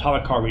went to the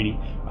tarot card reading,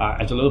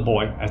 as a little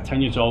boy, at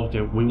 10 years old,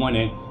 we went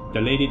in. The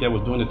lady that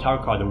was doing the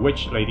tarot card, the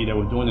witch lady that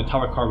was doing the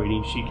tarot card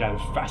reading, she got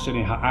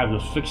fascinated. Her eyes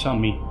was fixed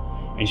on me,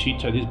 and she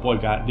told this boy,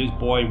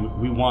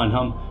 we want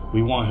him.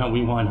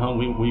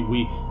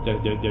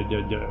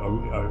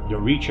 The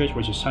research,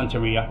 which is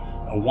Santeria,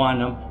 want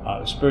him.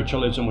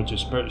 Spiritualism, which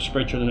is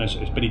spiritualism,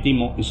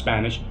 espiritismo in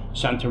Spanish.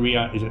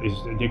 Santeria is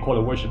they call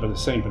it worship of the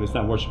saint, but it's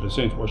not worship of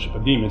saints, worship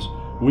of demons.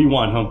 We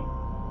want him,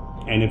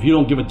 and if you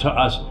don't give it to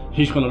us,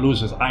 he's going to lose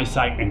his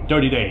eyesight in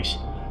 30 days.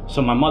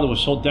 So my mother was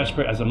so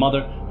desperate as a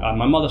mother.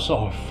 My mother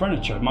sold her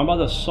furniture. My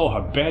mother sold her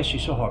bed. She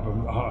sold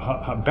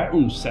her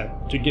bedroom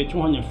set to get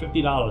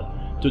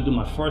 $250 to do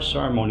my first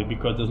ceremony,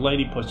 because this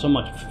lady put so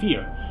much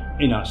fear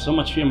in us, so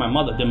much fear in my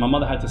mother, that my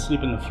mother had to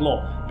sleep in the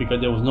floor because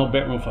there was no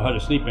bedroom for her to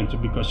sleep into,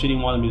 because she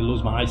didn't want me to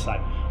lose my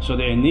eyesight. So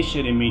they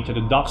initiated me to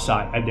the dark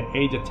side at the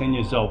age of 10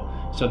 years old.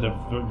 So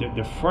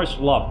the first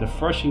love, the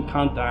first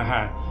encounter I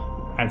had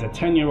as a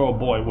 10-year-old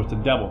boy with the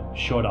devil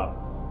showed up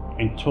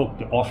and took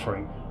the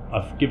offering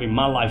of giving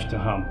my life to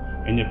him,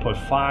 and they put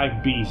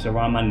 5 beads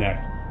around my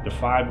neck, the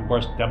 5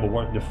 worst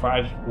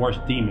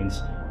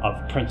demons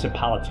of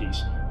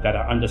principalities that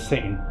are under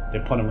Satan. They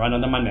put them right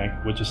under my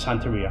neck, which is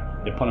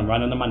Santeria. They put them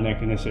right under my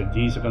neck, and they said,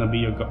 these are going to be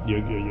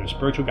your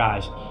spiritual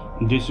guys,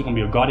 and this is going to be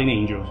your guardian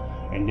angels,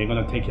 and they're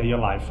going to take care of your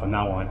life from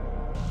now on.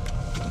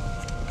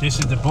 This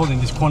is the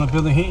building, this corner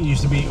building here. It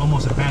used to be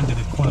almost abandoned,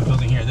 this corner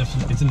building here.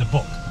 It's in the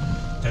book.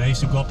 That I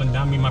used to go up and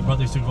down. Me and my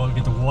brother used to go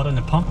get the water and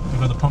the pump. We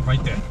got the pump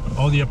right there.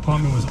 All the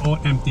apartment was all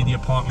empty. The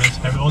apartments,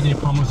 all the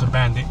apartment was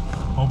abandoned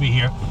over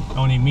here.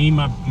 Only me,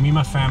 my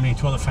family, and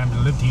 2 other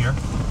families lived here.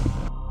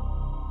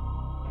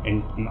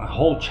 And my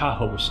whole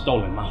childhood was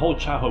stolen. My whole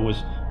childhood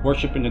was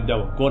worshiping the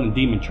devil, going to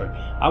demon church.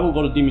 I would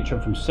go to demon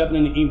church from 7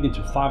 in the evening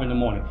to 5 in the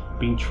morning,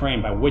 being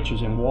trained by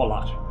witches and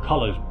warlocks,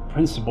 colors,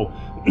 principle,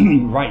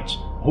 rights.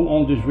 Who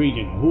owns this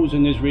region? Who's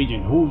in this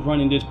region? Who's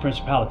running this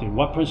principality?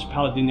 What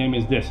principality name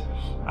is this?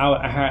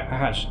 I had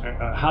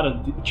how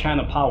to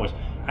channel powers.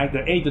 At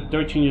the age of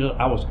 13 years old,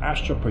 I was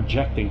astral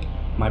projecting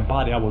my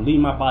body. I would leave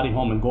my body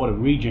home and go to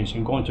regions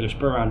and go into the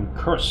spirit realm and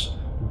curse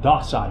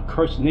dark side,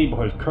 curse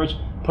neighborhoods,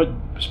 put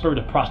spirit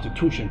of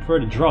prostitution,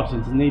 spirit of drugs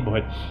into the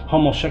neighborhood,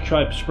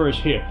 homosexual spirits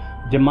here,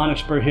 demonic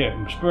spirit here,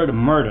 spirit of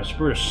murder,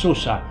 spirit of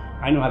suicide.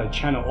 I know how to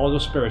channel all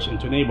those spirits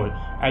into the neighborhood.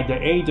 At the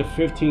age of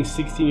 15,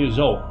 16 years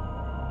old,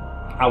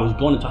 I was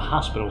going into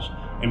hospitals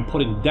and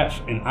putting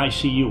death in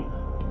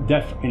ICU,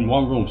 death in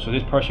one room, so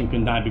this person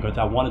can die because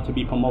I wanted to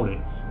be promoted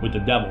with the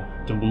devil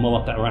to move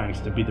up that ranks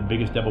to be the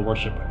biggest devil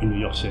worshiper in New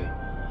York City.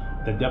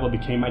 The devil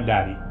became my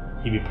daddy.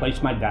 He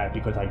replaced my dad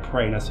because I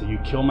prayed and I said, you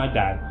killed my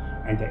dad.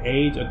 At the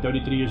age of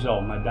 33 years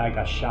old, my dad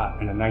got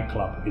shot in a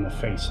nightclub in the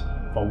face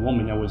for a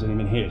woman that wasn't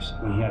even his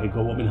when he had to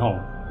go up and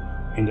home.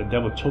 And the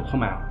devil took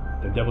him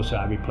out. The devil said,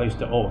 I replaced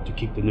the old to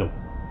keep the new.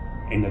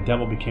 And the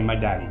devil became my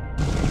daddy.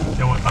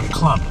 There was a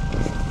club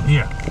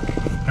here,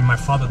 and my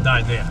father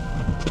died there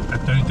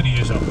at 33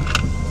 years old.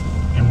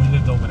 And we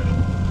lived over there.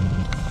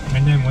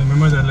 And then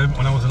remember that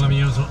when I was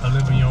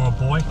 11-year-old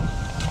boy,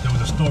 there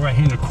was a store right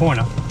here in the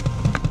corner.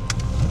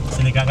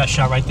 And the guy got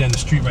shot right there in the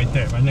street right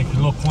there. Right next to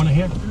the little corner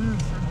here.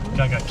 The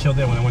guy got killed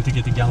there when I went to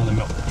get the gallon of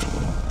milk.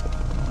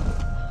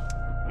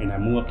 And I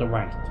moved up the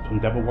ranks from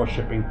devil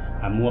worshipping.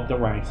 I moved up the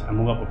ranks. I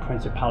moved up with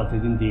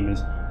principalities and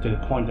demons to the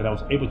point that I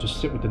was able to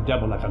sit with the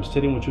devil like I'm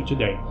sitting with you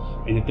today.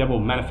 And the devil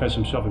would manifest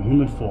himself in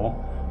human form.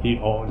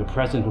 Or the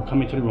president would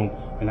come into the room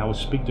and I would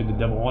speak to the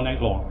devil all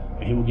night long.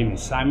 And he would give me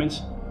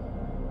assignments.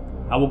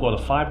 I would go to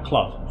 5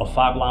 clubs or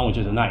 5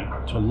 lounges a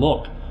night to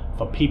look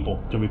for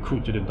people to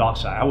recruit to the dark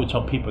side. I would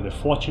tell people their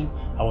fortune.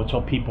 I would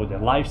tell people their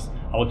lives.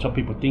 I would tell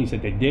people things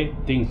that they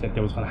did, things that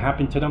was going to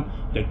happen to them.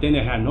 That then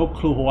they had no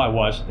clue who I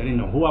was. They didn't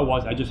know who I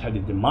was. I just had the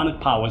demonic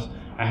powers.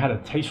 I had a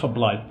taste for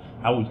blood.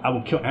 I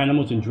would kill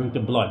animals and drink the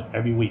blood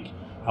every week.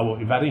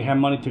 If I didn't have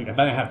money if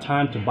I didn't have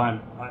time to buy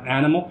an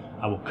animal,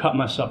 I would cut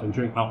myself and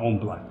drink my own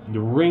blood. The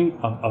ring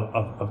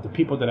of the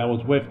people that I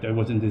was with that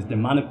was in this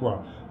demonic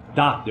world,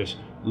 doctors,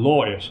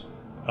 lawyers,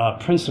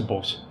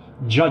 principals,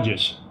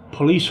 judges,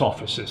 police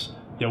officers,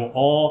 they were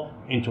all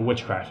into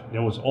witchcraft.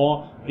 There was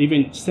all,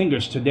 even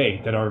singers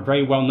today that are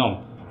very well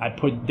known.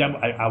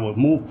 I would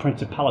move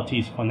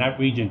principalities from that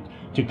region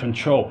to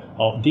control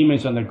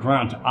demons on the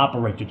ground to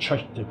operate the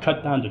church, to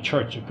cut down the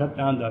church, to cut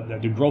down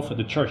the growth of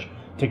the church,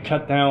 to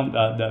cut down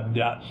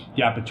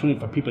the opportunity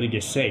for people to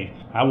get saved.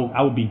 I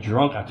would be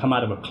drunk. I'd come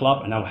out of a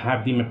club and I would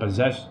have demon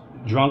possessed,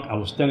 drunk. I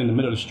would stand in the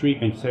middle of the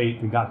street and say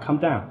to God, come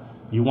down.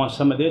 You want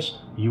some of this?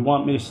 You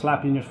want me to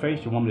slap you in your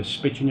face? You want me to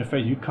spit you in your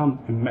face? You come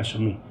and mess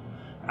with me.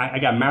 I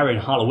got married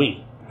in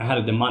Halloween. I had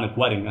a demonic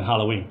wedding in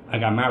Halloween. I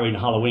got married in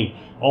Halloween.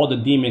 All the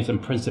demons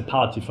and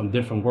principalities from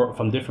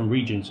different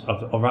regions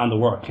around the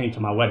world came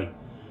to my wedding.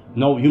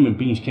 No human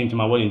beings came to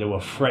my wedding. They were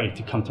afraid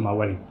to come to my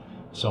wedding.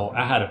 So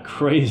I had a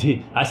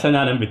crazy, I sent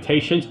out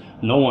invitations.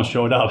 No one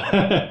showed up.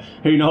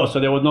 So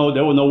there were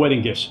no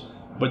wedding gifts.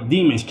 But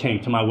demons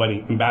came to my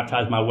wedding and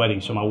baptized my wedding.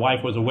 So my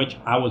wife was a witch.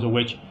 I was a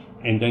witch.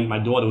 And then my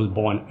daughter was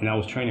born, and I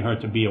was training her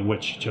to be a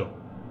witch too.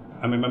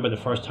 I remember the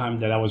first time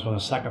that I was going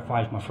to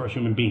sacrifice my first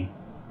human being.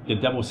 The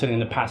devil was sitting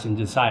in the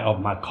passenger side of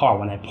my car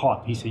when I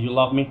parked. He said, "You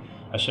love me?"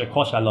 I said, "Of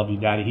course I love you,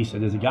 Daddy." He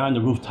said, "There's a guy on the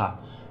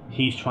rooftop.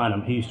 He's going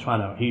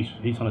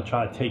to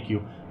try to take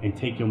you and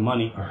take your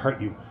money or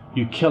hurt you.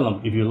 You kill him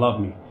if you love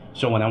me."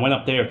 So when I went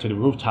up there to the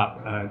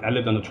rooftop, I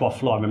lived on the 12th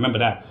floor. I remember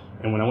that.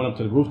 And when I went up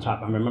to the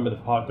rooftop, I remember the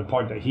part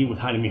that he was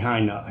hiding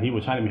behind. He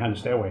was hiding behind the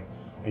stairway,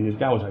 and this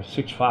guy was like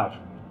 6'5".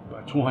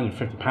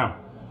 250 pounds.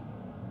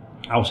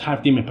 I was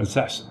half demon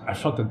possessed. I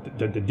felt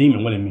the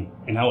demon within me,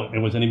 and it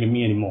wasn't even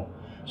me anymore.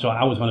 So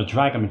I was going to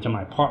drag him into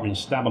my apartment and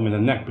stab him in the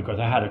neck because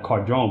I had a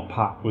Cardrone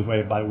pot with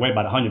weighed about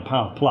 100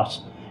 pounds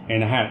plus,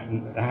 and I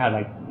had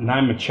like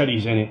 9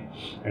 machetes in it,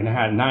 and I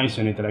had knives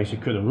in it that I used to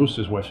kill the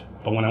roosters with.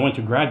 But when I went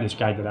to grab this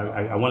guy that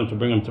I wanted to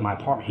bring him to my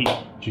apartment, he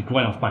just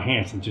went off my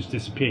hands and just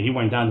disappeared. He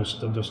went down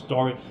the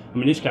story. I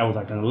mean, this guy was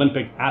like an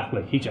Olympic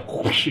athlete. He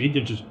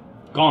just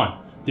gone,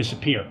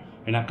 disappeared.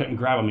 And I couldn't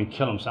grab him and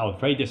kill him, so I was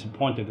very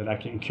disappointed that I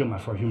couldn't kill my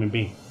first human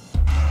being.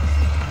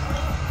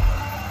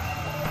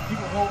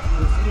 People hold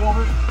the see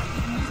over it.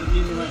 It's a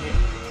demon right here.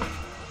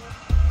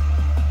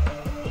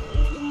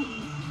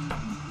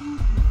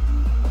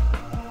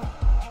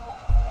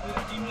 There's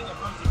a demon that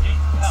runs the gates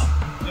of hell.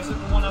 This is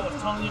the one I was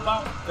telling you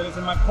about that is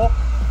in my book.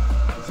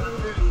 It's right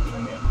here.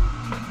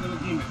 Little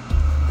demon.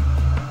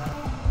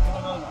 Here's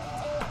another one.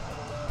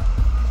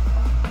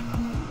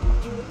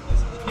 This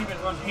is the demon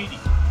that runs Haiti.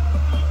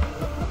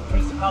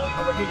 Principality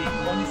over Haiti. The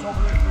one who's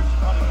over there,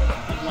 principality over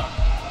Islam.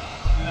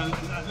 And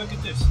look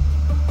at this.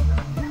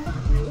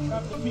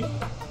 Trap the people.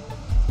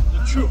 The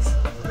truth.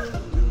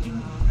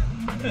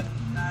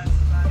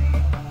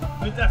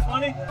 Isn't that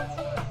funny?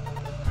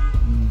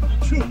 The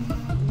truth.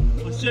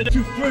 Will set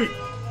you free.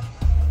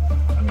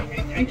 I mean,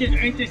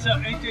 ain't this a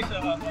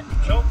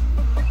joke?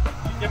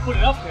 They put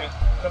it up there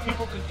so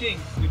people can think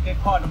that they're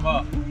part of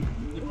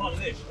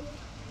this.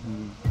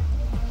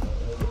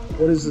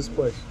 What is this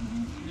place?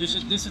 This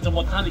is the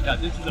Botanica.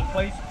 This is a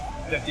place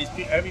that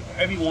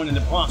everyone in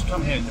the Bronx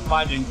come here to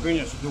buy the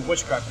ingredients to do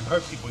witchcraft and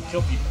hurt people and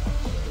kill people.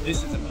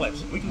 This is the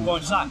place. We can go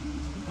inside.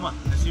 Come on,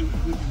 let's see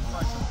if we can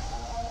find something.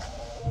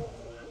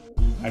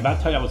 If I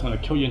tell you I was going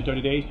to kill you in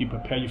 30 days, you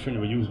prepare your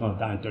funeral. You was going to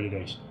die in 30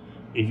 days.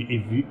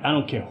 I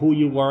don't care who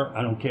you were.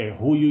 I don't care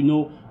who you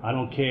knew. I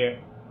don't care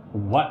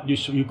what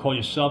you call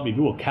yourself. If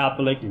you were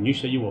Catholic and you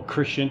say you were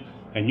Christian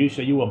and you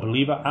say you were a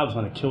believer, I was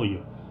going to kill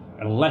you.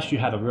 unless you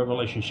had a real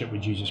relationship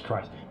with Jesus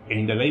Christ.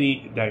 And the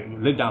lady that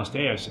lived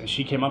downstairs,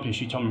 she came up and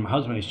she told me, my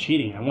husband is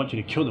cheating. I want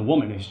you to kill the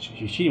woman that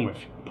she's cheating with.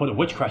 Put a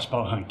witchcraft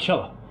spell on her and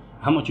kill her.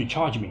 How much you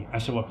charge me? I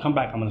said, well, come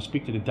back. I'm going to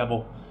speak to the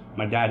devil,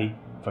 my daddy,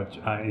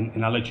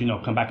 and I'll let you know.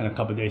 Come back in a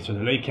couple of days. So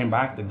the lady came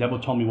back. The devil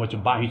told me what to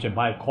buy. He said,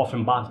 buy a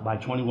coffin box, buy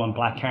 21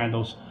 black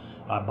candles,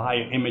 buy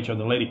an image of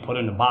the lady, put her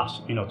in the box,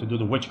 you know, to do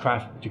the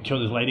witchcraft, to kill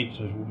this lady.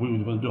 So we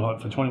were going to do her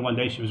for 21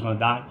 days. She was going to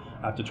die.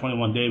 After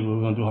 21 days, we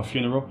were going to do her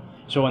funeral.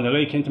 So when the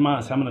lady came to me,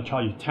 I said, I'm going to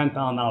charge you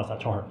 $10,000. I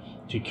told her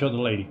to kill the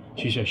lady.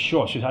 She said,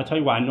 sure. She said, I tell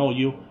you what, I know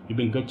you. You've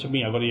been good to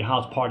me. I go to your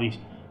house parties.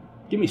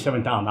 Give me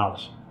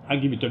 $7,000. I'll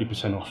give you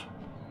 30% off.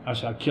 I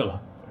said, I'll kill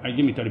her. I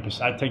give me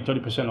 30%. I take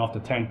 30% off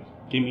the 10.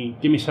 Give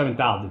me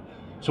 7,000.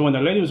 So when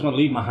the lady was going to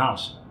leave my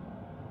house,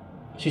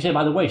 she said,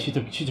 by the way, she's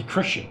a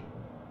Christian.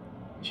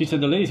 She said,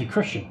 the lady's a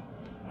Christian.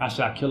 I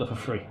said, I'll kill her for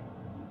free.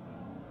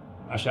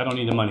 I said, I don't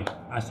need the money.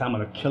 I said, I'm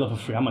going to kill her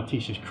for free. I'm going to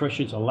teach these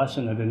Christians a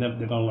lesson that they're going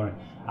to learn.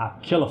 I'll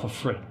kill her for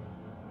free.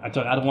 I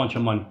told her, I don't want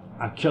your money.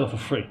 I'll kill her for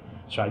free.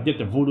 So I did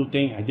the voodoo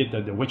thing. I did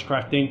the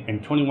witchcraft thing.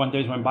 And 21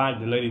 days went by.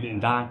 The lady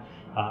didn't die.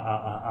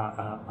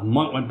 A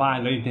month went by.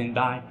 The lady didn't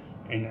die.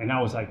 And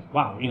I was like,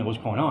 wow, you know, what's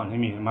going on? I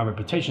mean, my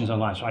reputation's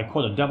online. So I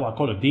called the devil. I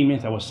called the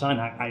demons that was signed.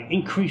 I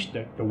increased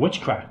the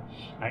witchcraft.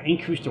 I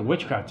increased the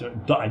witchcraft.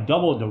 I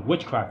doubled the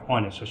witchcraft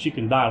on it so she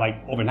can die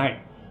like overnight.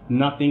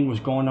 Nothing was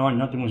going on.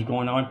 Nothing was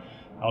going on.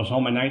 I was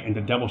home at night and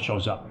the devil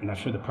shows up. And I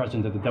feel the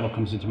presence of the devil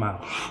comes into my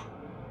house.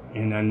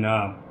 And then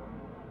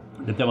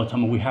the devil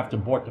told me, we have to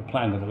abort the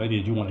plan of the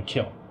lady that you want to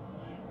kill.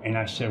 And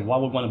I said, why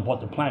would we want to abort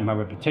the plan? My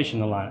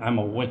reputation on the line. I'm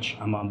a witch.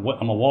 I'm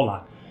a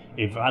warlock.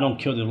 If I don't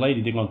kill the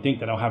lady, they're going to think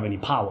that I don't have any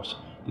powers.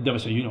 The devil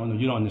said, you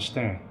don't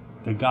understand.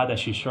 The God that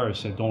she serves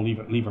said, don't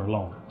leave her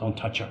alone. Don't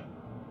touch her.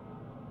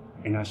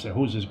 And I said,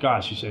 who's this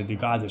God? She said, the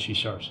God that she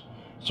serves.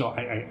 So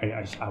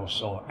I was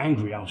so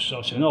angry. I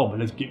said, no, but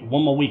let's get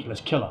one more week.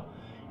 Let's kill her.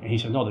 And he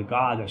said, no, the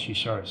God that she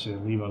serves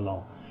said, leave her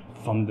alone.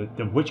 From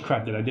the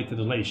witchcraft that I did to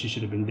the lady, she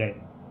should have been dead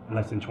in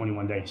less than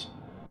 21 days.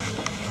 How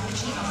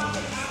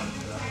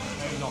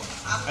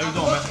you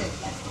doing, man?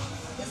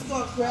 It's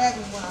going to grab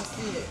me when I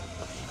see it.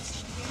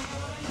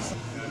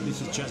 This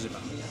is Jezebel.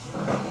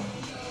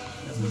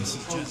 This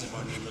is Jezebel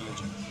in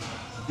religion.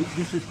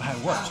 This is how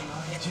it works.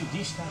 See,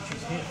 these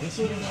statues here, this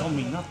here don't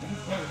mean nothing,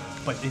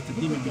 but it's the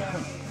demon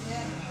behind it.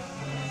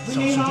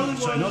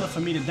 So in order for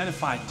me to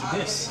identify to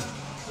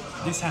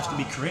this has to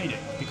be created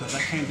because I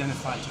can't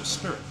identify to a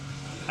spirit.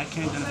 I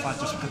can't identify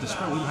to because the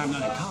spirit, we don't have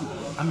nothing in common.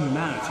 I'm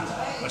humanity.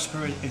 A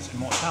spirit is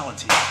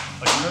immortality.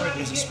 A spirit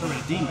is a spirit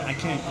of demon. I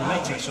can't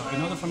relate to it. So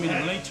in order for me to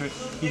relate to it,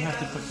 he has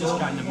to put this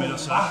guy in the middle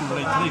so I can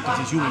relate to it because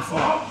he's human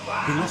form.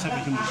 He looks like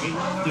a human being.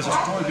 There's a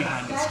story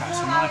behind this guy,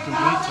 so now I can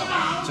relate to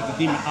him. So the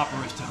demon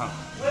operates to him.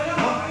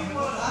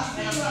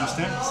 You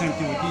understand? Same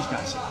thing with these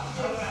guys.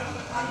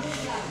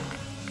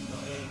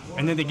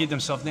 And then they give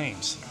themselves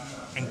names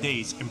and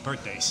days and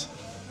birthdays.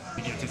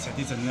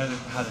 These are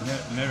how the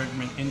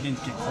American Indians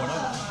get caught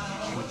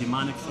up with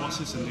demonic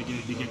forces and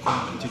they get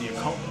caught up into the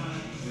occult.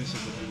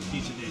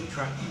 These are the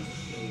entrapment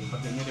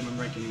of the Native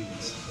American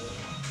Indians.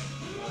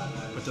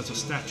 But those are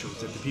statues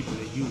that the people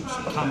that use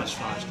to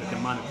camouflage the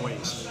demonic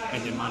ways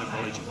and demonic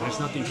religion. There's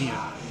nothing here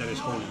that is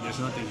holy. There's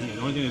nothing here.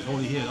 The only thing that's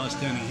holy here is us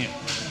standing here.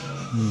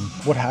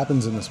 What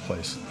happens in this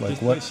place? Like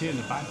this what? Place here in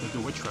the back, they do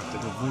witchcraft, they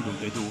do voodoo,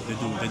 they do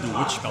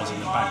witch spells in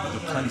the back, they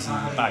do cleansing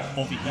in the back.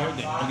 Over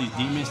here, all these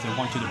demons, they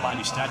want you to buy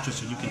these statues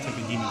so you can take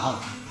a demon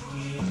home.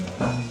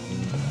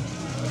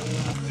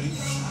 They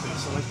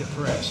select the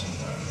prayers.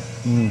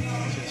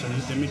 So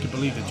they make you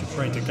believe that you're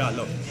praying to God.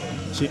 Look,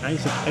 see, I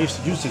used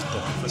to use this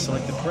book for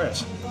selected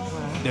prayers.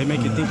 They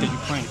make you think that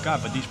you're praying to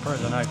God, but these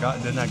prayers are not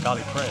God. They're not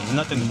godly prayers. There's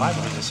nothing in the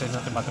Bible that says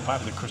nothing about the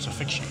Bible. The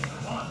crucifixion.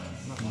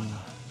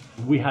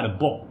 We had a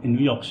book in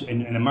New York,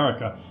 in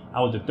America. I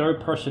was the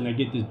third person to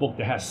get this book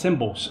that has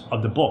symbols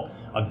of the book,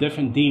 of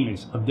different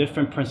demons, of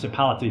different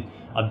principalities,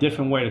 of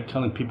different way of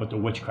killing people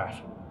through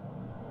witchcraft.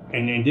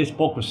 And this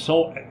book was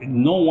so,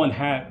 no one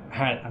had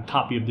a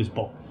copy of this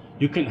book.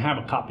 You couldn't have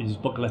a copy of this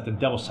book unless the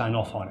devil signed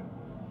off on it.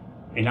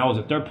 And I was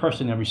the third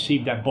person that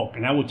received that book.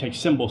 And I would take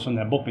symbols from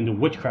that book and do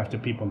witchcraft to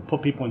people and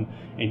put people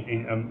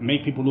in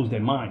make people lose their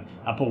mind.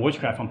 I put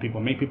witchcraft on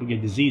people, make people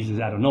get diseases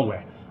out of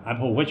nowhere. I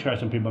put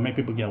witchcraft on people, make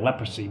people get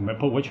leprosy. I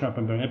put witchcraft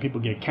on people, make people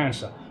get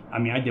cancer. I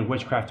mean, I did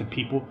witchcraft to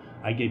people.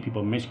 I gave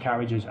people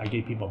miscarriages. I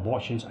gave people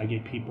abortions. I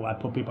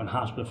put people in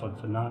hospital for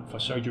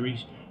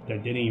surgeries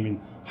that didn't even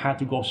have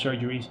to go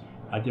surgeries.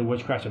 I did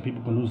witchcraft so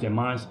people can lose their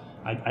minds.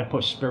 I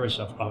put spirits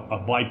of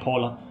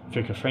bipolar,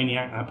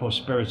 schizophrenia. I put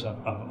spirits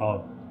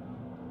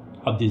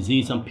of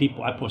disease on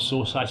people. I put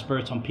suicide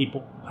spirits on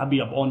people. I'd be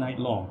up all night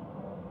long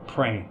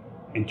praying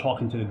and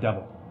talking to the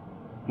devil.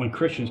 When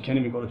Christians can't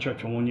even go to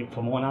church for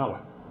 1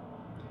 hour.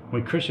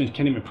 When Christians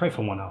can't even pray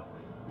for 1 hour.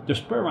 The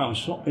spirit realm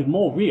is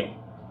more real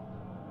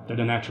than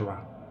the natural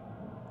realm.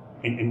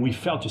 And we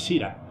fail to see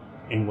that.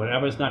 And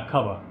whatever is not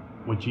covered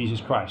with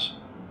Jesus Christ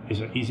is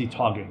an easy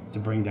target to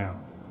bring down.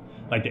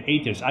 Like the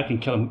atheists, I can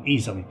kill them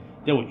easily.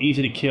 They were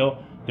easy to kill.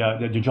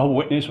 The Jehovah's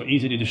Witnesses were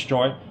easy to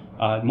destroy.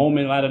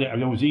 moment out of there,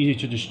 it was easy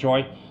to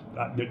destroy.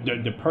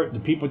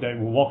 The people that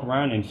will walk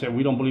around and say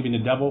we don't believe in the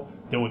devil,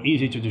 they were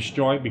easy to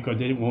destroy because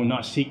they will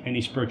not seek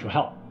any spiritual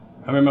help.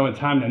 I remember one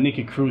time that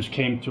Nicky Cruz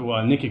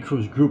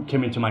group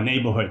came into my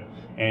neighborhood,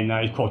 and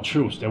it's called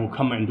Truce. They would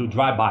come and do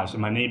drive-bys in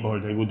my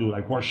neighborhood. They would do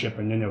like worship,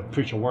 and then they would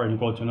preach a word and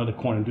go to another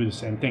corner and do the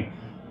same thing.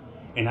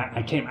 And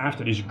I came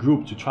after this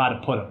group to try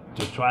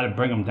to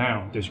bring them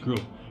down, this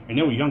group. And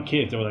they were young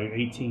kids. They were like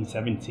 18,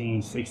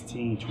 17,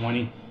 16,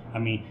 20. I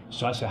mean,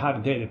 so I said, how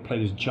dare they play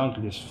this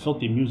junk, this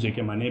filthy music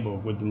in my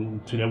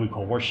neighborhood, today we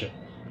call worship.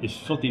 This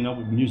filthy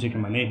music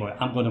in my neighborhood.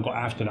 I'm going to go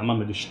after them. I'm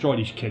going to destroy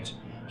these kids.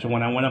 So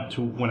when I went up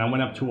to where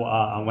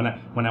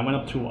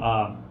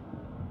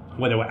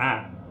they were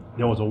at,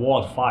 there was a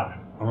wall of fire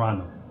around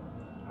them.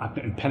 I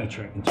couldn't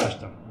penetrate and touch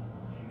them.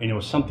 And there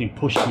was something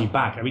pushed me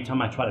back. Every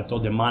time I tried to throw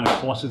demonic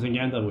forces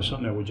against them, there was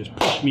something that would just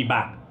push me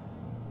back.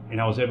 And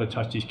I was able to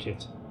touch these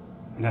kids.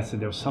 And I said,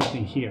 there was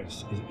something here.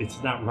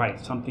 It's not right.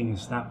 Something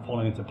is not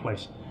falling into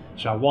place.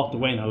 So I walked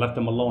away and I left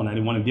them alone. I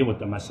didn't want to deal with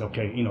them. I said,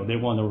 okay, you know, they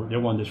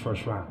won this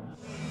first round.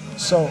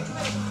 So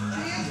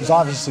there's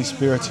obviously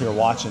spirits here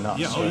watching us.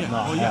 Yeah,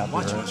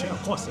 watching us. Yeah,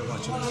 of course they're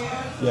watching us.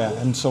 Yeah,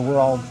 and so we're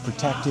all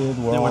protected.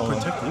 We're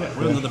protected. Yeah,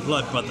 we're under the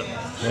blood, brother.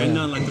 They're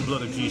not like the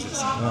blood of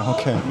Jesus.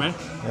 Okay. Man,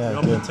 we're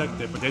all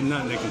protected, but they're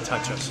not. They can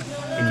touch us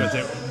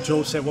because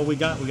Joe said, "What we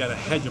got? We got a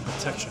hedge of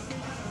protection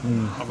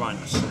around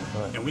us,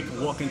 and we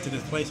can walk into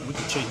this place and we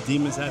can chase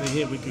demons out of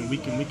here. We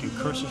can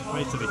curse this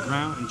place to the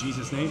ground in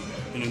Jesus' name,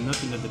 and there's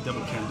nothing that the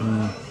devil can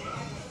do."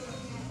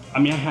 I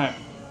mean, I had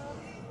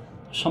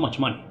so much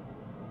money.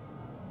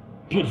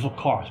 Beautiful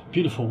cars,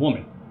 beautiful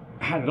woman.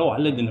 I had it all. I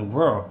lived in the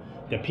world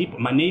that people,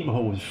 my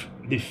neighborhood,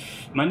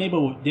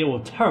 they were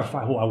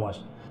terrified who I was.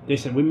 They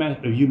said,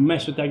 if you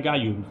mess with that guy,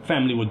 your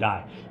family will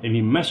die. If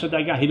you mess with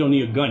that guy, he don't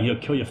need a gun. He'll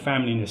kill your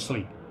family in his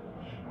sleep.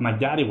 My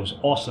daddy was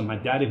awesome. My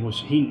daddy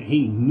was,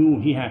 he knew,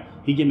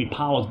 he gave me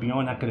powers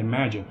beyond I could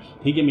imagine.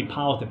 He gave me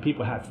powers that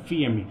people had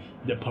fear of me.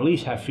 The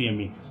police had fear of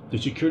me. The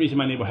securities in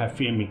my neighborhood had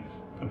fear of me.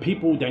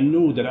 People that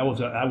knew that I was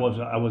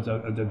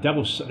the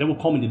devil's, they would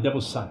call me the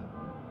devil's son.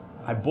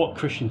 I brought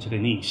Christians to their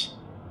knees,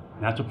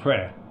 not to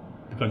prayer,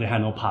 because they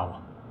had no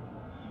power.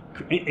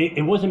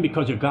 It wasn't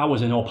because your God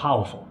wasn't all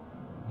powerful.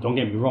 Don't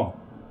get me wrong.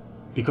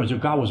 Because your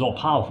God was all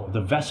powerful, the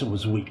vessel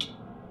was weak.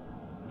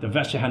 The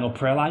vessel had no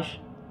prayer life,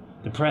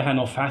 the prayer had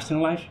no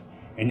fasting life,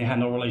 and they had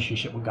no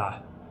relationship with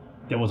God.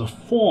 There was a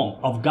form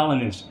of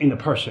godliness in the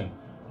person,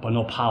 but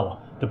no power.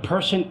 The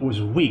person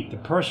was weak. The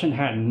person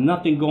had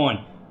nothing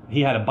going. He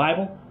had a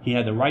Bible, he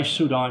had the right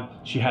suit on,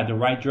 she had the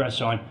right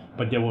dress on,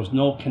 but there was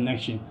no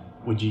connection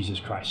with Jesus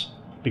Christ,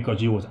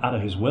 because you was out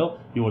of his will,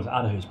 you was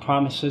out of his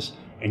promises,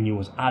 and you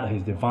was out of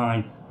his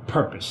divine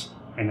purpose.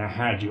 And I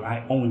had you,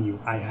 I own you,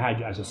 I had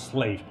you as a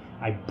slave.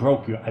 I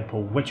broke you, I put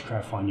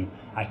witchcraft on you.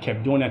 I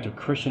kept doing that to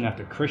Christian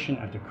after Christian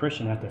after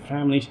Christian, after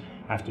families,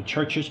 after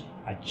churches.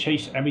 I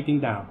chased everything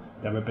down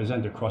that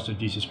represented the cross of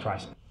Jesus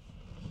Christ.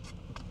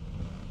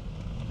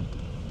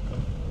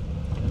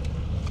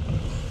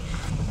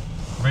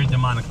 Very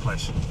demonic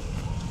place.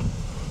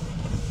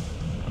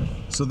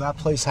 So that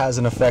place has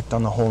an effect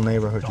on the whole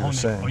neighborhood, you're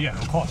saying? Oh yeah,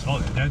 of course. Oh,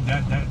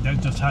 that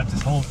just had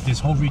this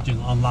whole region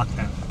on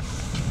lockdown.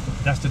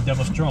 That's the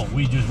devil's throne.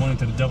 We just went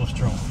into the devil's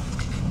throne.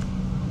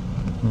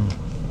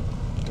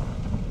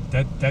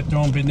 That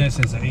throne been there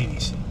since the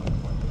 80s.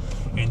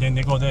 And then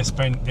they go there,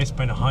 spend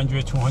 $100,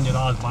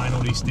 $200 buying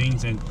all these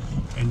things, and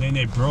then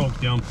they broke.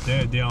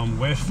 They're on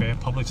welfare,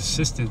 public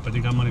assistance, but they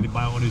got money to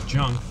buy all this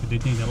junk. But they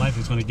think their life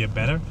is going to get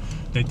better.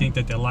 They think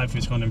that their life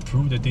is going to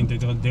improve. They think that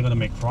they're going to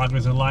make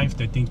progress in life.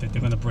 They think that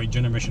they're going to break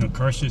generational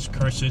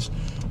curses.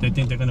 They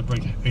think they're going to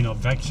break,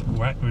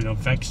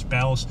 vex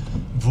spells,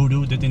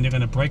 voodoo. They think they're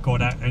going to break all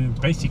that. And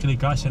basically,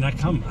 God said, "I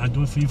come. I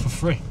do it for you for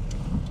free.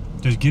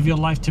 Just give your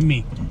life to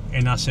me,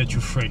 and I'll set you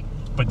free."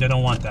 But they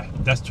don't want that.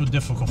 That's too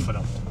difficult for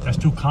them. That's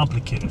too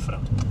complicated for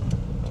them.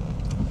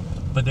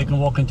 But they can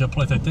walk into a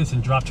place like this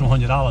and drop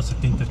 $200 to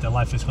think that their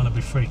life is going to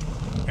be free,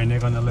 and they're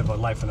going to live a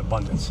life in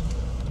abundance.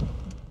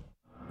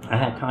 I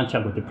had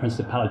contact with the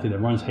principality that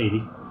runs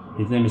Haiti.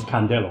 His name is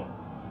Candelo.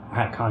 I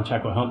had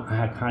contact with him. I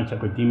had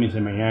contact with demons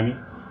in Miami.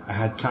 I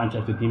had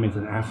contact with demons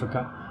in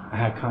Africa. I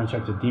had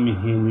contact with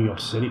demons here in New York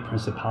City,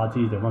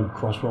 principalities that run the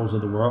crossroads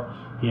of the world,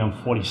 here on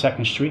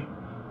 42nd Street.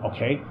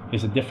 Okay,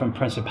 there's a different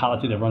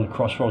principality that run the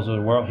crossroads of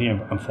the world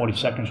here on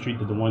 42nd Street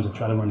than the ones that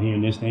try to run here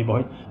in this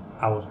neighborhood.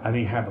 I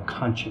didn't have a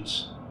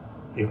conscience.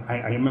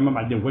 I remember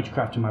I did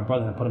witchcraft to my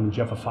brother and I put him in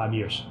jail for 5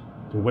 years.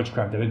 The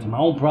witchcraft I did to my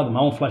own brother, my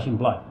own flesh and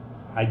blood.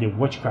 I did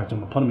witchcraft to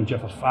him. I put him in jail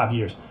for 5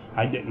 years.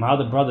 My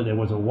other brother, there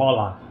was a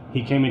warlock.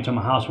 He came into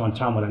my house one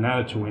time with an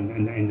attitude,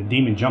 and the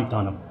demon jumped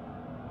on him.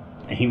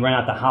 And he ran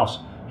out the house.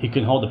 He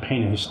couldn't hold the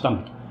pain in his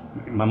stomach.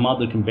 My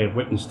mother can bear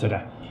witness to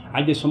that.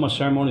 I did so much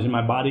ceremonies in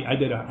my body. I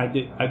did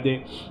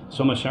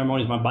so much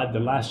ceremonies in my body. The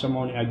last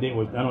ceremony I did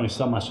was not only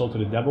sell my soul to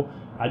the devil.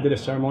 I did a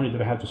ceremony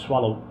that I had to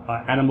swallow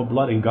animal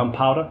blood and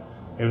gunpowder.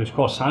 It was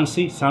called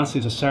Sansi. Sansi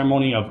is a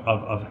ceremony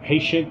of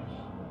Haitian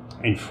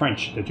and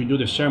French, that you do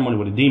the ceremony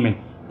with a demon.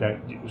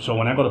 So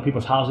when I go to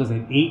people's houses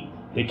and eat,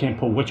 They can't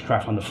put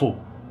witchcraft on the food.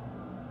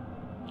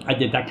 I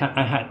did that kind.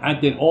 I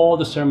did all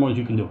the ceremonies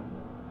you can do.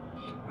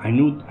 I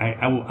knew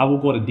I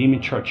would go to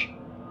demon church,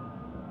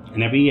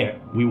 and every year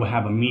we would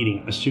have a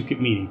meeting, a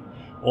secret meeting.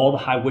 All the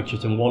high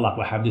witches and warlock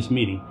would have this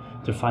meeting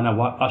to find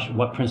out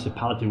what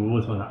principality we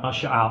was going to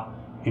usher out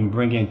and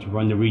bring in to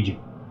run the region.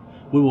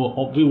 We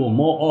were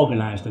more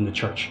organized than the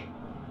church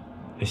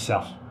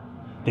itself.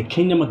 The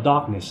kingdom of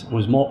darkness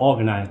was more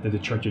organized than the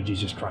Church of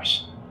Jesus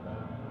Christ.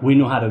 We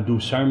knew how to do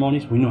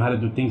ceremonies. We knew how to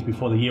do things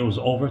before the year was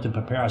over to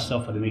prepare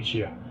ourselves for the next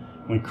year.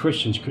 When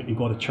Christians couldn't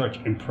go to church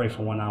and pray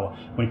for 1 hour.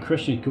 When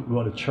Christians could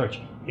go to church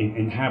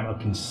and have a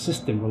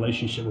consistent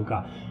relationship with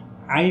God.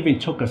 I even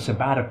took a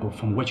sabbatical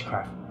from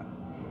witchcraft.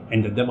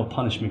 And the devil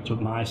punished me,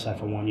 took my eyesight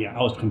for 1 year.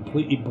 I was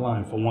completely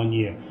blind for 1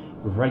 year,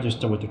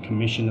 registered with the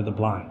Commission of the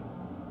Blind.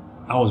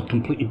 I was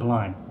completely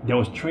blind. They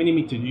was training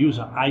me to use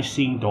an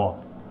eye-seeing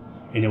dog.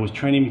 And they was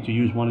training me to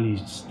use one of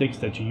these sticks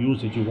that you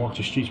use that you walk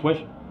the streets with.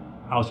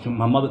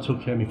 My mother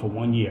took care of me for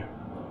 1 year.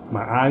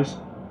 My eyes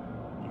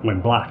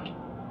went black.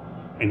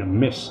 And a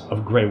mist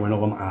of gray went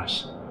over my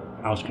eyes.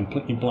 I was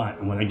completely blind.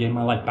 And when I gave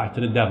my life back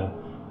to the devil,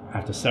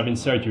 after 7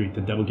 surgeries,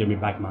 the devil gave me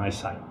back my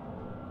eyesight.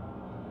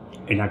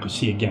 And I could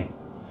see again.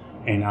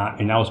 And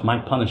that was my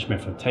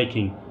punishment for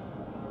taking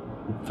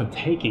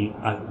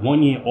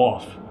 1 year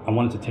off. I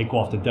wanted to take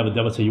off. The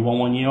devil said, you want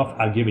 1 year off?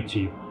 I'll give it to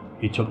you.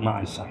 He took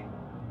my eyesight.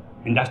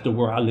 And that's the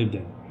world I lived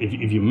in.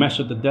 If you mess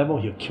with the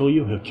devil, he'll kill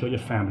you, he'll kill your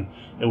family.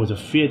 It was a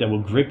fear that will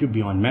grip you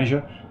beyond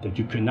measure, that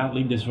you could not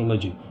leave this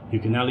religion. You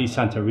could not leave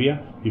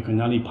Santeria, you could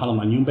not leave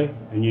Palamanyumbe,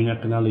 and you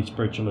could not leave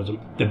spiritualism.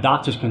 The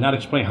doctors could not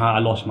explain how I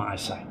lost my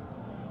eyesight.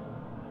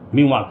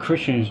 Meanwhile,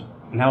 Christians,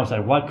 and I was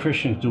like, why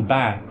Christians do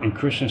bad, and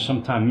Christians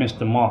sometimes miss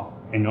the mark,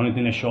 and the only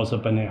thing that shows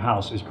up in their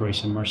house is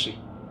grace and mercy.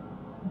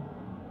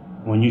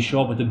 When you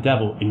show up with the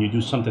devil and you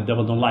do something the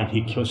devil don't like,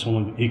 he kills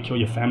someone, he kill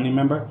your family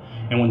member.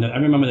 And I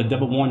remember the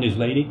devil warned this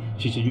lady.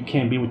 She said, you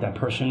can't be with that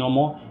person no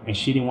more. And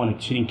she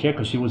didn't care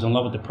because she was in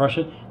love with the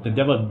person. The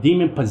devil,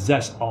 demon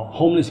possessed a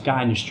homeless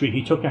guy in the street.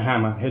 He took a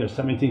hammer, hit her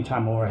 17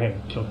 times over her head,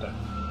 and killed her.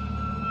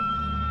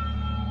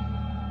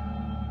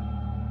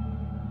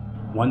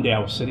 One day I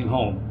was sitting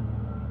home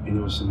and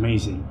it was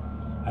amazing.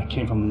 I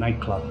came from a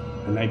nightclub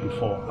the night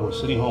before. I was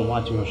sitting home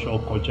watching a show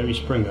called Jerry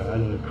Springer. I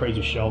know, the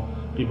crazy show.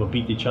 People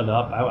beat each other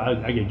up.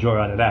 I get joy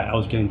out of that. I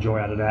was getting joy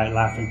out of that,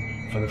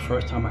 laughing. For the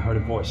first time I heard a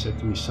voice said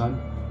to me,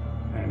 son,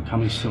 I am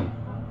coming soon.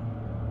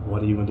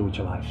 What are you going to do with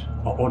your life?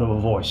 I ordered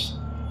a voice,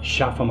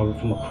 shot from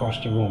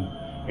across the room.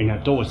 And I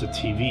thought it was the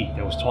TV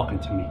that was talking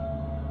to me.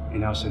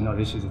 And I said, no,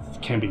 it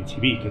can't be the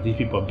TV because these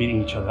people are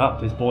beating each other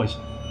up. These boys.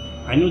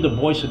 I knew the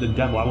voice of the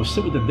devil. I would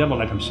sit with the devil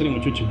like I'm sitting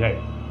with you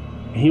today.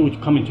 And he would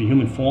come into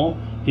human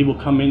form. He will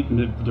come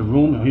in the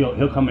room.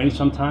 He'll come in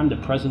sometime. The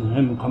presence of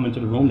him will come into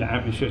the room. The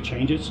atmosphere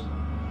changes.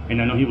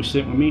 And I know he would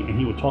sit with me and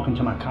he would talk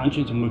into my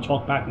conscience and we'd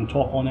talk back and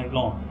talk all night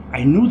long.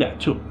 I knew that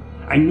too.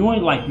 I knew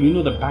it like you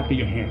know the back of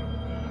your hand.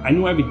 I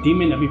knew every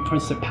demon, every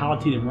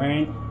principality that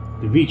ran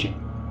the region.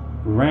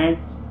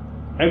 Ran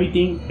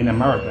everything in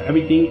America,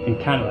 everything in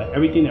Canada,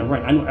 everything that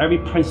ran. I knew every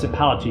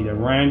principality that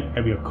ran,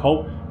 every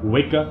occult,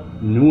 Wicca,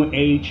 New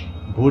Age,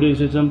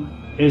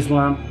 Buddhism,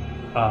 Islam,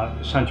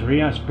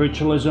 Santeria,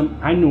 spiritualism.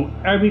 I knew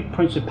every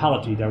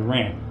principality that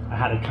ran. I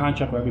had a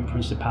contract with every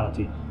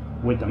principality.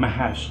 With them, I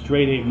had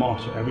straight A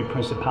marks for every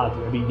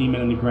principality, every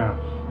demon on the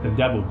ground, the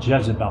devil,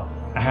 Jezebel.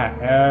 I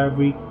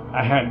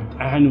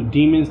had new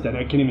demons that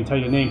I can't even tell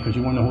you the name because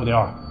you won't know who they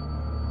are.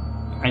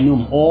 I knew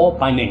them all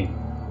by name.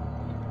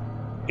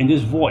 And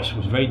this voice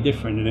was very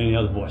different than any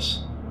other voice.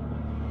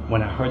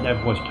 When I heard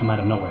that voice come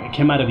out of nowhere, it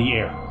came out of the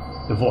air,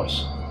 the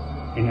voice.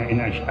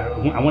 And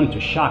I went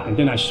into shock. And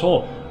then I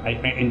saw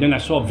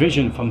a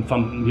vision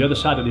from the other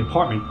side of the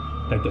apartment.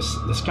 That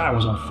the sky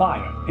was on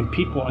fire and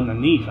people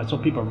underneath. I saw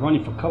people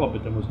running for cover,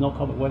 but there was no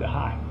cover where to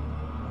hide.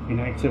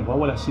 And I said, why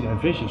would I see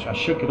that vision? So I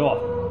shook it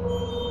off.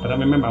 But I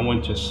remember I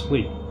went to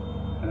sleep,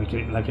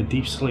 like a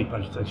deep sleep.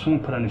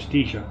 Someone put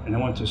anesthesia, and I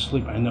went to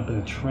sleep. I ended up in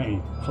a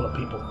train full of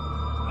people.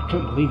 I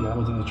couldn't believe it. I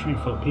was in a train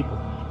full of people.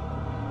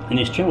 And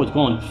this train was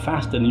going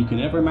faster than you can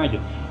ever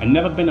imagine. I'd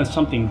never been on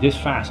something this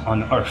fast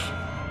on earth.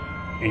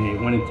 And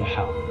it went into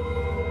hell.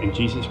 And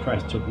Jesus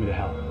Christ took me to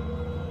hell.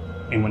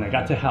 And when I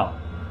got to hell,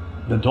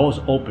 the doors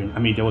opened. I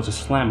mean, there was a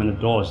slam in the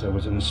doors. There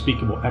was an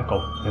unspeakable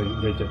echo.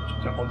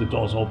 The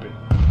doors opened.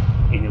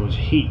 And there was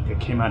heat that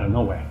came out of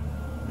nowhere.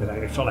 That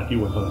I felt like you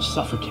were going to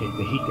suffocate,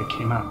 the heat that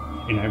came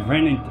out. And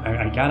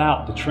I got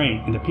out the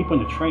train. And the people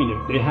in the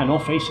train, they had no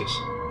faces.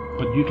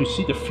 But you could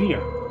see the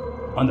fear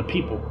on the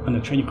people on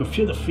the train. You could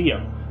feel the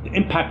fear, the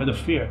impact of the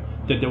fear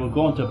that they were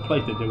going to a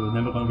place that they were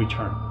never going to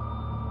return.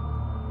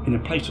 And the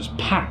place was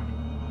packed.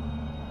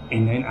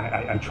 And then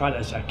I tried,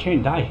 I said, I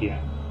can't die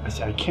here. I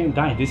said, I can't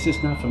die. This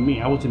is not for me.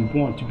 I wasn't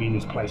born to be in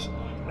this place.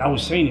 I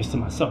was saying this to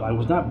myself. I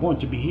was not born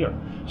to be here.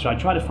 So I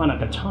tried to find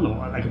like a tunnel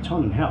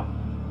in hell.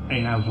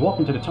 And I was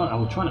walking to the tunnel. I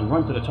was trying to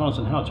run to the tunnels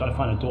in hell, try to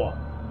find a door,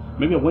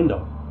 maybe a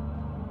window,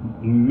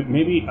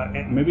 maybe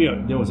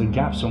there was a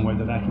gap somewhere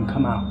that I can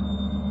come out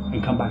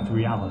and come back to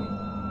reality.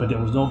 But there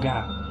was no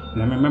gap.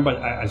 And I remember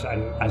as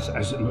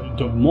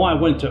the more I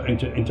went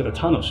into the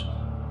tunnels,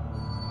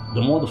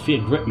 the more the fear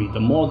gripped me. The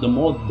more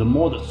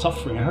the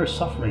suffering. I heard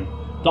suffering.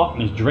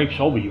 Darkness drapes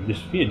over you. This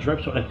fear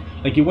drapes over,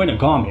 like you're wearing a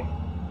garment.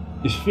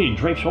 This fear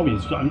drapes over you.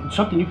 It's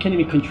something you can't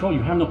even control.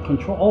 You have no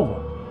control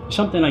over. It's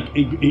something like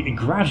it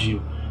grabs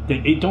you.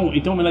 That it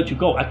don't let you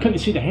go. I couldn't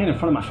see the hand in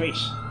front of my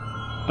face,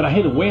 but I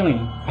hear the wailing.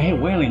 I hear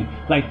wailing.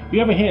 Like, you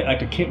ever hear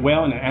like a kid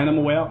wail and an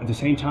animal wail at the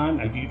same time?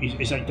 Like,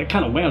 it's like that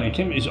kind of wailing.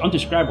 It's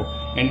indescribable.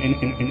 And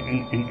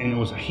it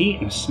was a heat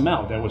and a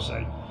smell that was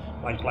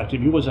like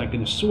if you was like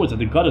in the sewers of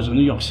the gutters of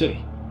New York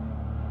City.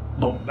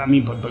 But I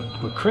mean,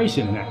 but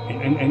crazier than that.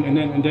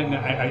 And then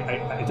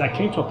I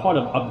came to a part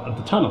of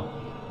the tunnel.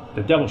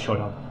 The devil showed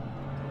up.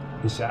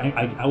 He said,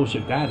 I was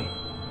your daddy.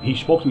 He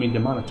spoke to me in the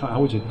amount of time. I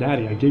was your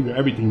daddy. I gave you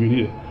everything you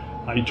needed.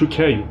 I took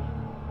care of you.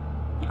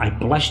 I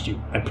blessed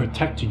you. I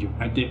protected you.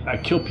 I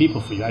killed people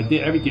for you. I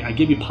did everything. I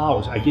gave you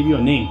powers. I gave you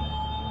a name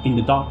in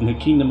the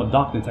kingdom of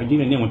darkness. I gave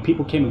you a name. When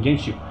people came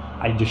against you,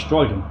 I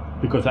destroyed them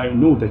because I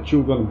knew that you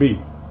were going to be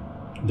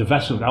the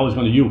vessel that I was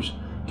going to use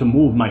to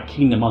move my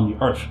kingdom on the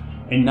earth.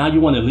 And now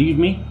you want to leave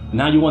me?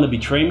 Now you want to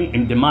betray me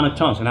in demonic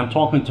tongues? And I'm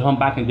talking to him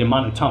back in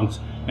demonic tongues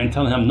and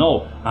telling him,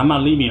 no, I'm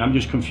not leaving. I'm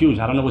just confused.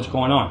 I don't know what's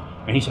going on.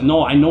 And he said,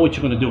 no, I know what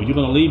you're going to do. You're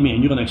going to leave me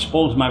and you're going to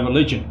expose my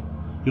religion.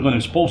 You're going to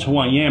expose who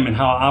I am and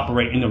how I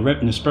operate in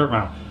the spirit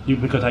realm.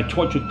 Because I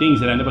taught you things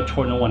that I never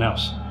taught no one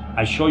else.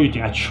 I show you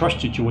things. I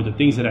trusted you with the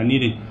things that I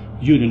needed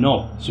you to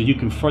know so you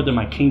can further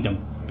my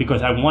kingdom,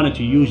 because I wanted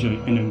to use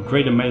you in a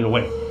greater measure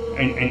way.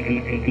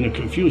 And the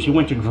confused, he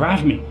went to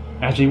grab me.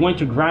 As he went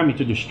to grab me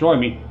to destroy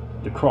me,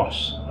 the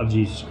cross of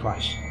Jesus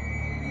Christ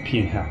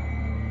appeared in hell.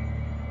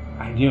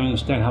 I didn't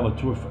understand how a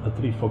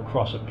 3-foot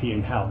cross appeared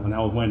in hell when I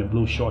was wearing the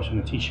blue shorts and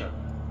a t-shirt.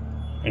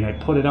 And I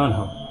put it on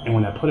him. And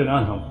when I put it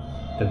on him,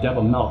 the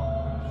devil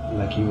melted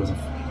like he was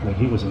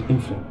an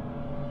infant.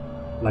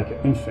 Like an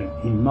infant,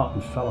 he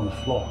melted and fell on the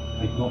floor,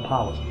 like no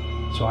powers.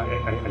 So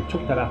I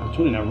took that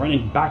opportunity and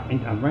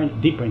I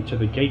ran deeper into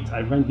the gates.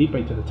 I ran deeper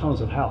into the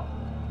tunnels of hell,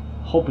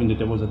 hoping that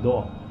there was a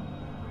door.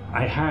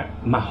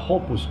 My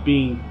hope was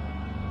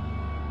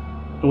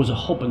there was a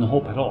hope in the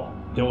hope at all.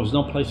 There was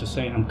no place to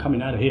say, I'm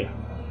coming out of here.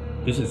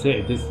 This is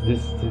it. This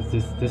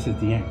is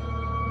the end.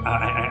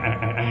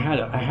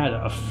 I had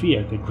a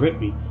fear that gripped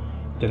me,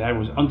 that I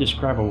was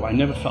indescribable. I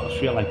never felt a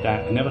fear like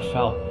that. I never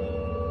felt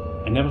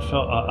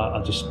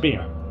a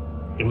despair.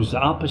 It was the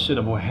opposite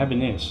of what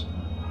heaven is.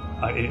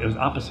 It was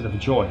opposite of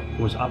joy.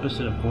 It was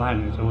opposite of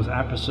gladness. It was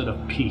opposite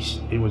of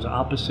peace. It was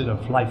opposite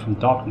of light from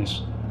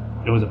darkness.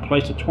 It was a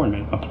place of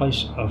torment, a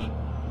place of,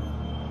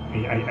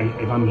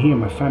 if I'm here,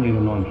 my family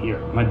don't know I'm here.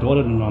 My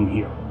daughter don't know I'm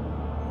here.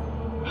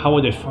 How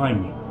would they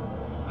find me?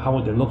 How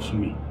would they look for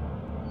me?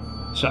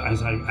 So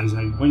as I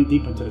went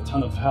deep into the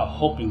tunnel of hell,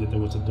 hoping that there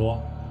was a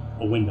door,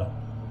 a window,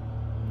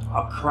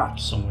 a crack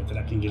somewhere that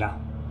I can get out,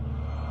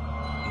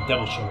 the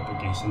devil showed up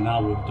again, so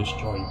now we'll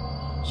destroy you.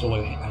 So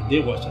what I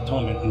did was, I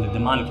told him in the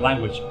demonic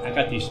language, I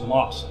got these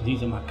marks.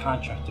 These are my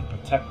contracts to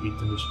protect me,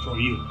 to destroy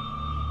you.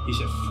 He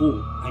said,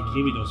 fool, I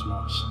gave you those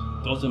marks.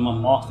 Those are my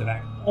marks that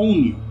I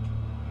own you.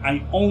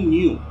 I own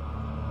you.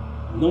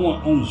 No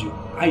one owns you.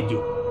 I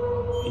do.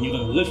 And you're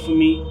going to live for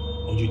me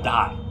or you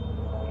die.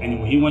 And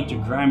when he went to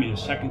grab me the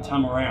second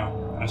time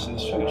around, I said,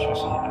 it's finished. I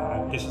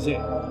said, this is it.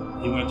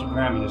 He went to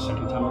grab me the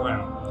second time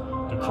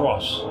around. The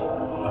cross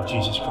of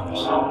Jesus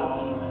Christ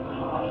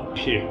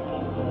appeared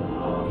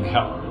in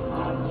hell.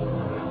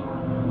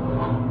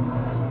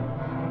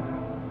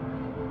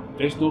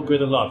 There's no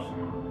greater love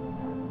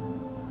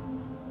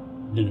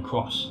than the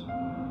cross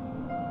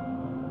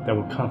that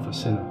will come for a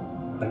sinner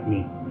like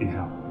me in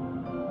hell.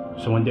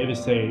 So when David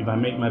said, if I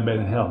make my bed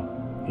in hell,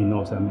 he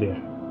knows I'm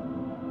there.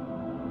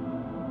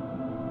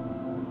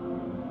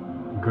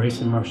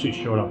 Grace and mercy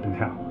showed up in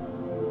hell.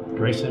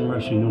 Grace and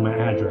mercy knew my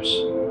address.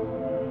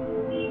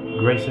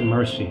 Grace and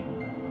mercy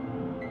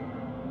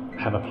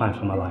have a plan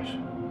for my life.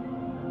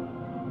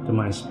 To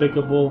my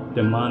unspeakable,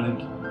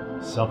 demonic,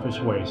 selfish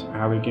ways,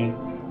 arrogant,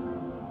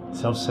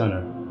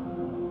 self-centered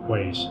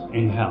ways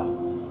in hell,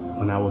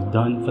 when I was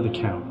done for the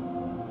count,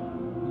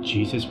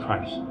 Jesus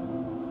Christ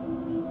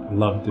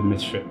loved the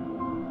misfit.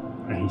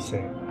 And he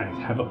said, I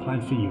have a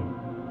plan for you.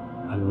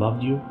 I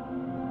loved you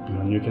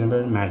beyond you can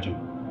ever imagine.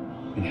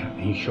 And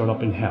he showed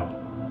up in hell.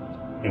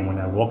 And when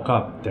I woke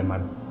up, then my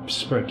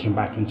spirit came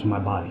back into my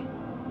body.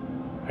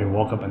 I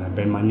woke up and I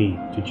bent my knee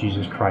to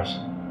Jesus Christ.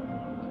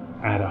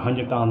 I had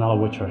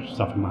 $100,000 witchcraft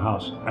stuff in my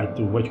house. I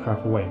threw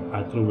witchcraft away.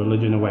 I threw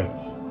religion away.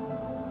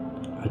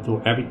 I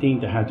threw everything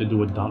that had to do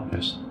with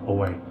darkness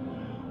away.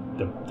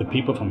 The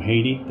people from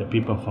Haiti, the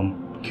people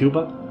from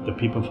Cuba, the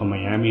people from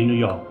Miami and New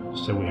York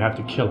said we have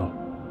to kill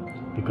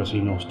him because he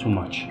knows too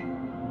much.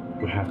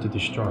 We have to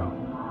destroy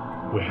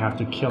him. We have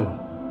to kill him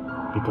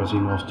because he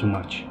knows too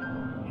much.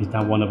 He's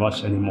not one of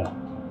us anymore.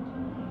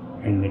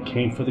 And they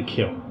came for the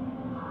kill.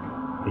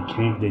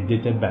 They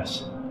did their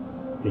best.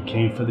 They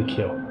came for the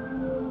kill.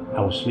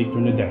 I would sleep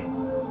during the day.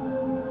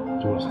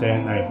 To stay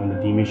at night when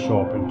the demons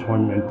show up and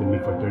tormented me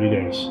for 30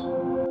 days.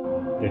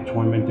 They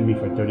tormented me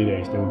for 30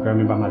 days. They would grab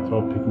me by my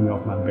throat, pick me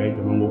off my bed.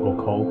 The room would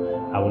go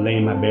cold. I would lay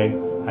in my bed.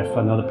 I felt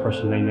another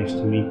person lay next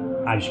to me,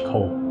 ice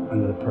cold,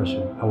 another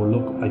person. I would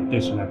look like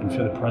this and I can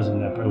feel the presence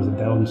of that. It was the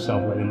devil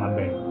himself right in my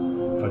bed.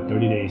 For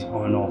 30 days,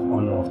 on and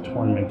off,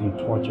 tormenting,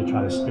 torture,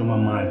 try to steal my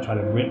mind, try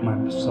to rip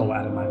my soul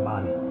out of my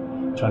body,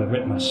 try to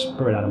rip my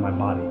spirit out of my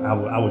body.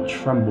 I would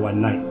tremble at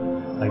night,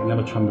 like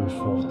never trembled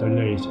before, 30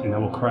 days, and I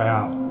would cry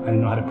out. I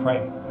didn't know how to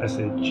pray. I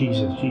said,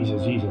 Jesus,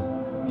 Jesus, Jesus.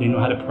 Didn't know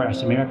how to pray. I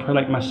said, maybe I pray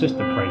like my sister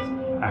prays.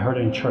 I heard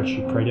her in church,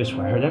 she prayed this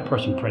way. I heard that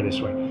person pray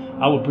this way.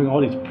 I would bring all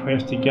these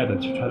prayers together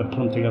to try to put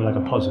them together like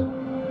a puzzle,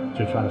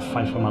 to try to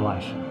fight for my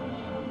life.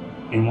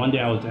 And one day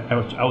I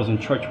was in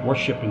church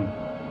worshiping,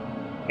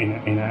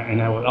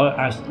 and I would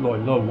ask the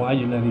Lord, why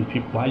you letting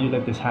people, why you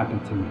let this happen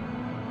to me?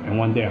 And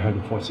one day I heard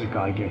the voice of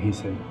God again. He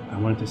said, I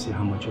wanted to see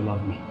how much you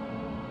love me.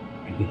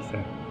 And he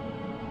said,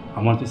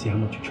 I wanted to see how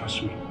much you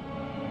trust me.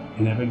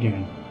 And ever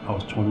again, I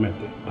was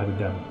tormented by the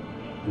devil.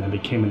 And I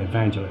became an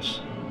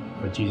evangelist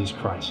for Jesus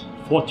Christ.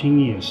 14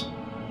 years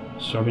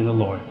serving the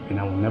Lord, and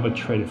I will never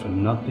trade it for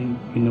nothing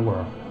in the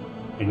world.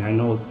 And I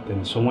know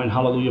that somewhere in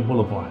Hallelujah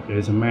Boulevard, there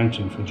is a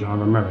mansion for John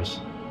Ramirez.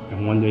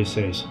 And one day it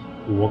says,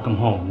 welcome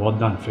home, well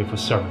done, faithful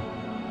servant.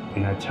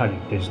 And I tell you,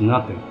 there's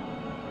nothing.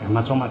 And I'm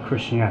not talking about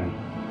Christianity,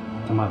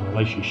 I'm talking about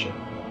relationship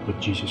with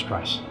Jesus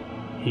Christ.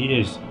 He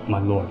is my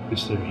Lord and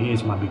Savior. He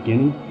is my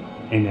beginning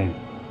and end.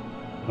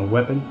 No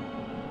weapon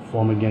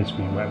formed against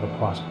me will ever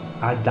prosper.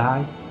 I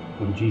die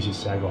when Jesus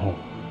said I go home.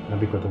 Not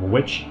because of a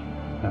witch,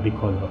 not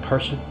because of a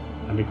person,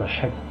 not because of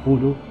heck,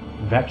 voodoo,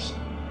 vex,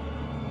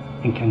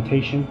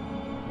 incantation,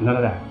 none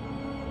of that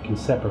can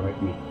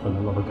separate me from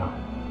the love of God.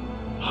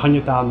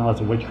 $100,000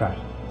 of witchcraft,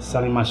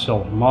 selling my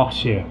soul, marks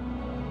here,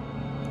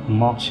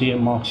 marks here,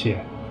 marks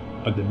here.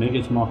 But the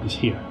biggest mark is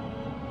here,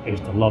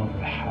 is the love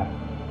that I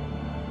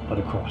have for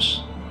the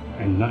cross.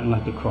 And nothing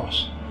like the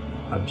cross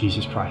of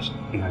Jesus Christ.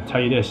 And I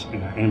tell you this,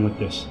 and I end with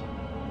this.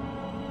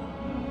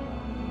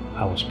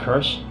 I was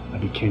cursed, I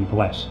became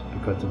blessed,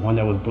 because the one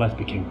that was blessed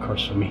became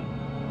cursed for me.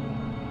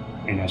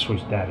 And I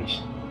switched daddies.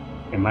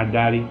 And my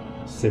daddy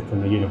sits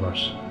in the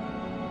universe.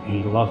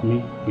 And he loves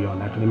me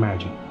beyond I could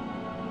imagine.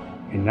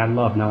 And that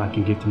love now I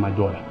can give to my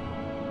daughter.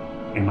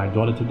 And my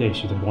daughter today,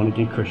 she's a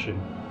born-again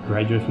Christian,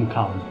 graduate from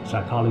college,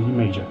 psychology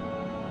major.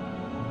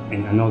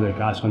 And I know that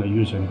God's going to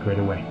use her in a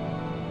greater way.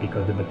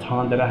 Because the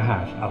baton that I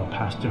have, I will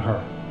pass to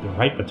her, the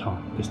right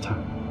baton this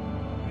time.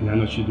 And I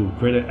know she'll do a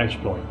greater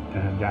exploit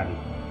than her daddy.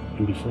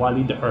 And before I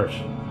leave the earth,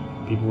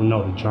 people will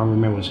know that John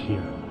Romero was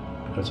here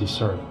because he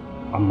served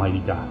Almighty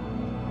God.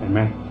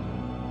 Amen.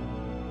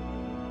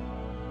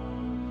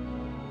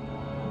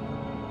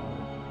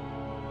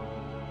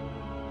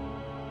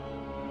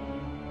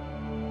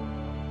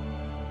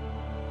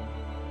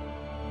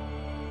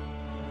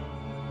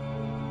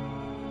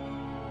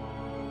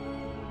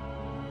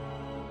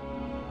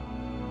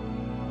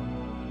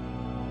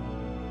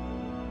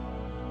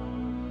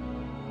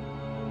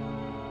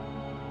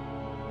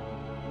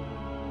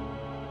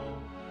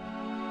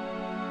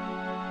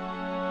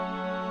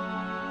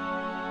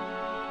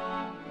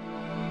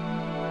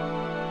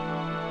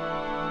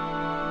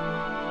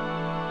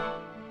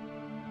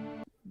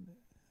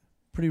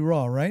 Pretty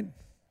raw, right?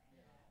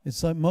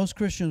 It's like most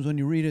Christians, when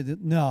you read it,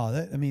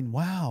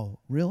 wow,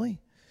 really?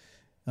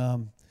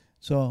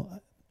 So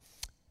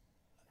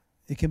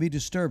it can be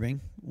disturbing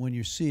when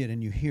you see it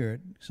and you hear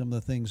it, some of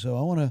the things. So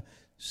I want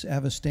to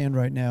have a stand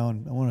right now,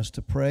 and I want us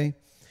to pray,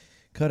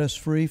 cut us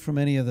free from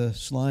any of the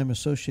slime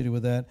associated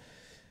with that,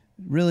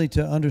 really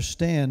to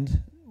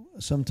understand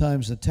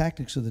sometimes the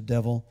tactics of the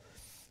devil.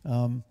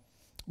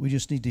 We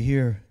just need to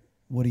hear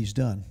what he's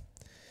done.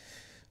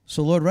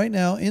 So, Lord, right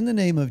now, in the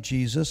name of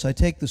Jesus, I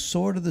take the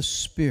sword of the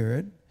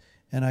Spirit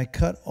and I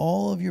cut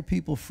all of your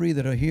people free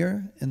that are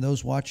here and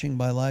those watching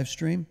by live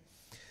stream,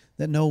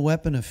 that no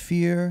weapon of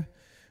fear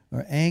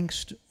or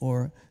angst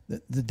or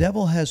the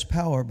devil has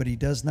power, but he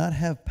does not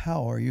have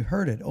power. You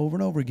heard it over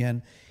and over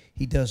again.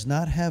 He does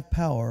not have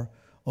power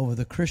over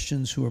the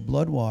Christians who are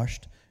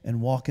blood-washed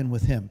and walking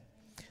with him.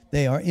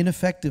 They are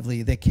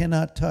ineffectively, they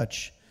cannot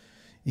touch.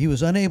 He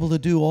was unable to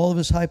do all of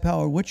his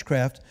high-power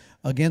witchcraft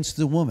against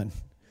the woman.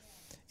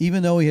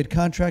 Even though he had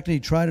contracted, he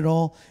tried it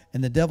all,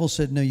 and the devil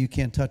said, no, you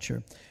can't touch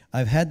her.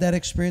 I've had that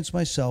experience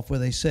myself where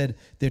they said,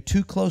 they're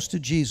too close to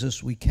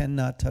Jesus, we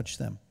cannot touch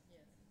them.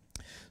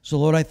 So,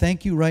 Lord, I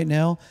thank you right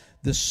now,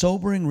 the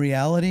sobering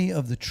reality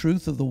of the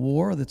truth of the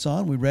war that's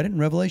on. We read it in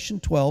Revelation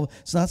 12.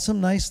 It's not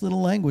some nice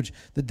little language.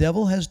 The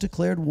devil has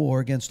declared war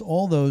against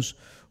all those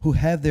who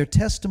have their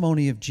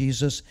testimony of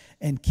Jesus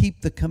and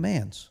keep the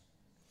commands.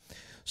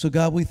 So,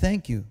 God, we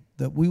thank you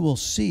that we will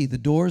see the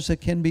doors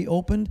that can be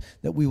opened,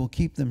 that we will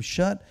keep them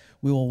shut.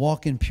 We will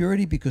walk in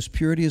purity because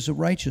purity is a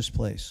righteous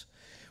place.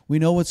 We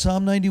know what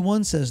Psalm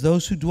 91 says,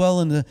 those who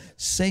dwell in the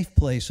safe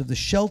place of the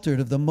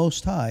sheltered of the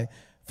Most High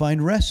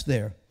find rest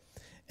there.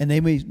 And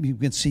you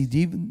can see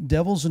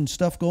devils and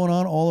stuff going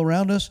on all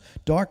around us,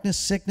 darkness,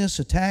 sickness,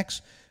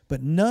 attacks,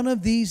 but none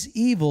of these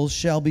evils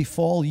shall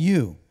befall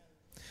you.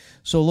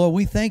 So, Lord,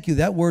 we thank you.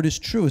 That word is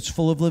true. It's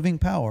full of living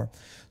power.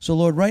 So,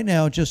 Lord, right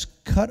now,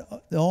 just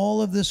cut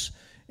all of this,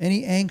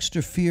 any angst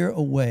or fear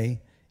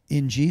away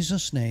in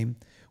Jesus' name.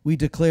 We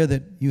declare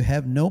that you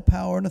have no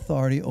power and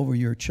authority over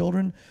your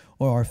children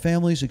or our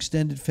families,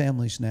 extended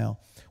families now.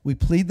 We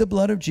plead the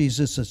blood of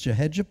Jesus as a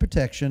hedge of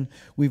protection.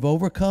 We've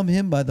overcome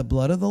him by the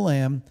blood of the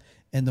Lamb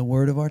and the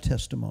word of our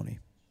testimony.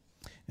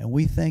 And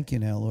we thank you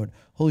now, Lord.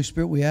 Holy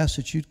Spirit, we ask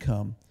that you'd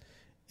come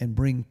and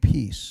bring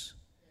peace.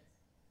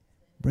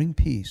 Bring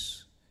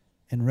peace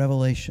and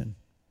revelation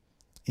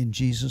in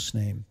Jesus'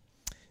 name.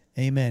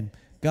 Amen.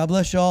 God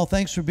bless you all.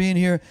 Thanks for being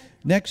here.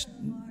 Next,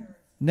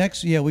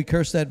 we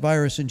curse that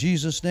virus in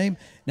Jesus' name.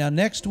 Now,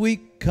 next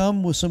week,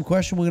 come with some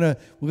question. We're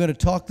gonna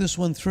talk this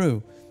one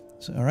through.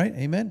 So, all right,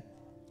 amen.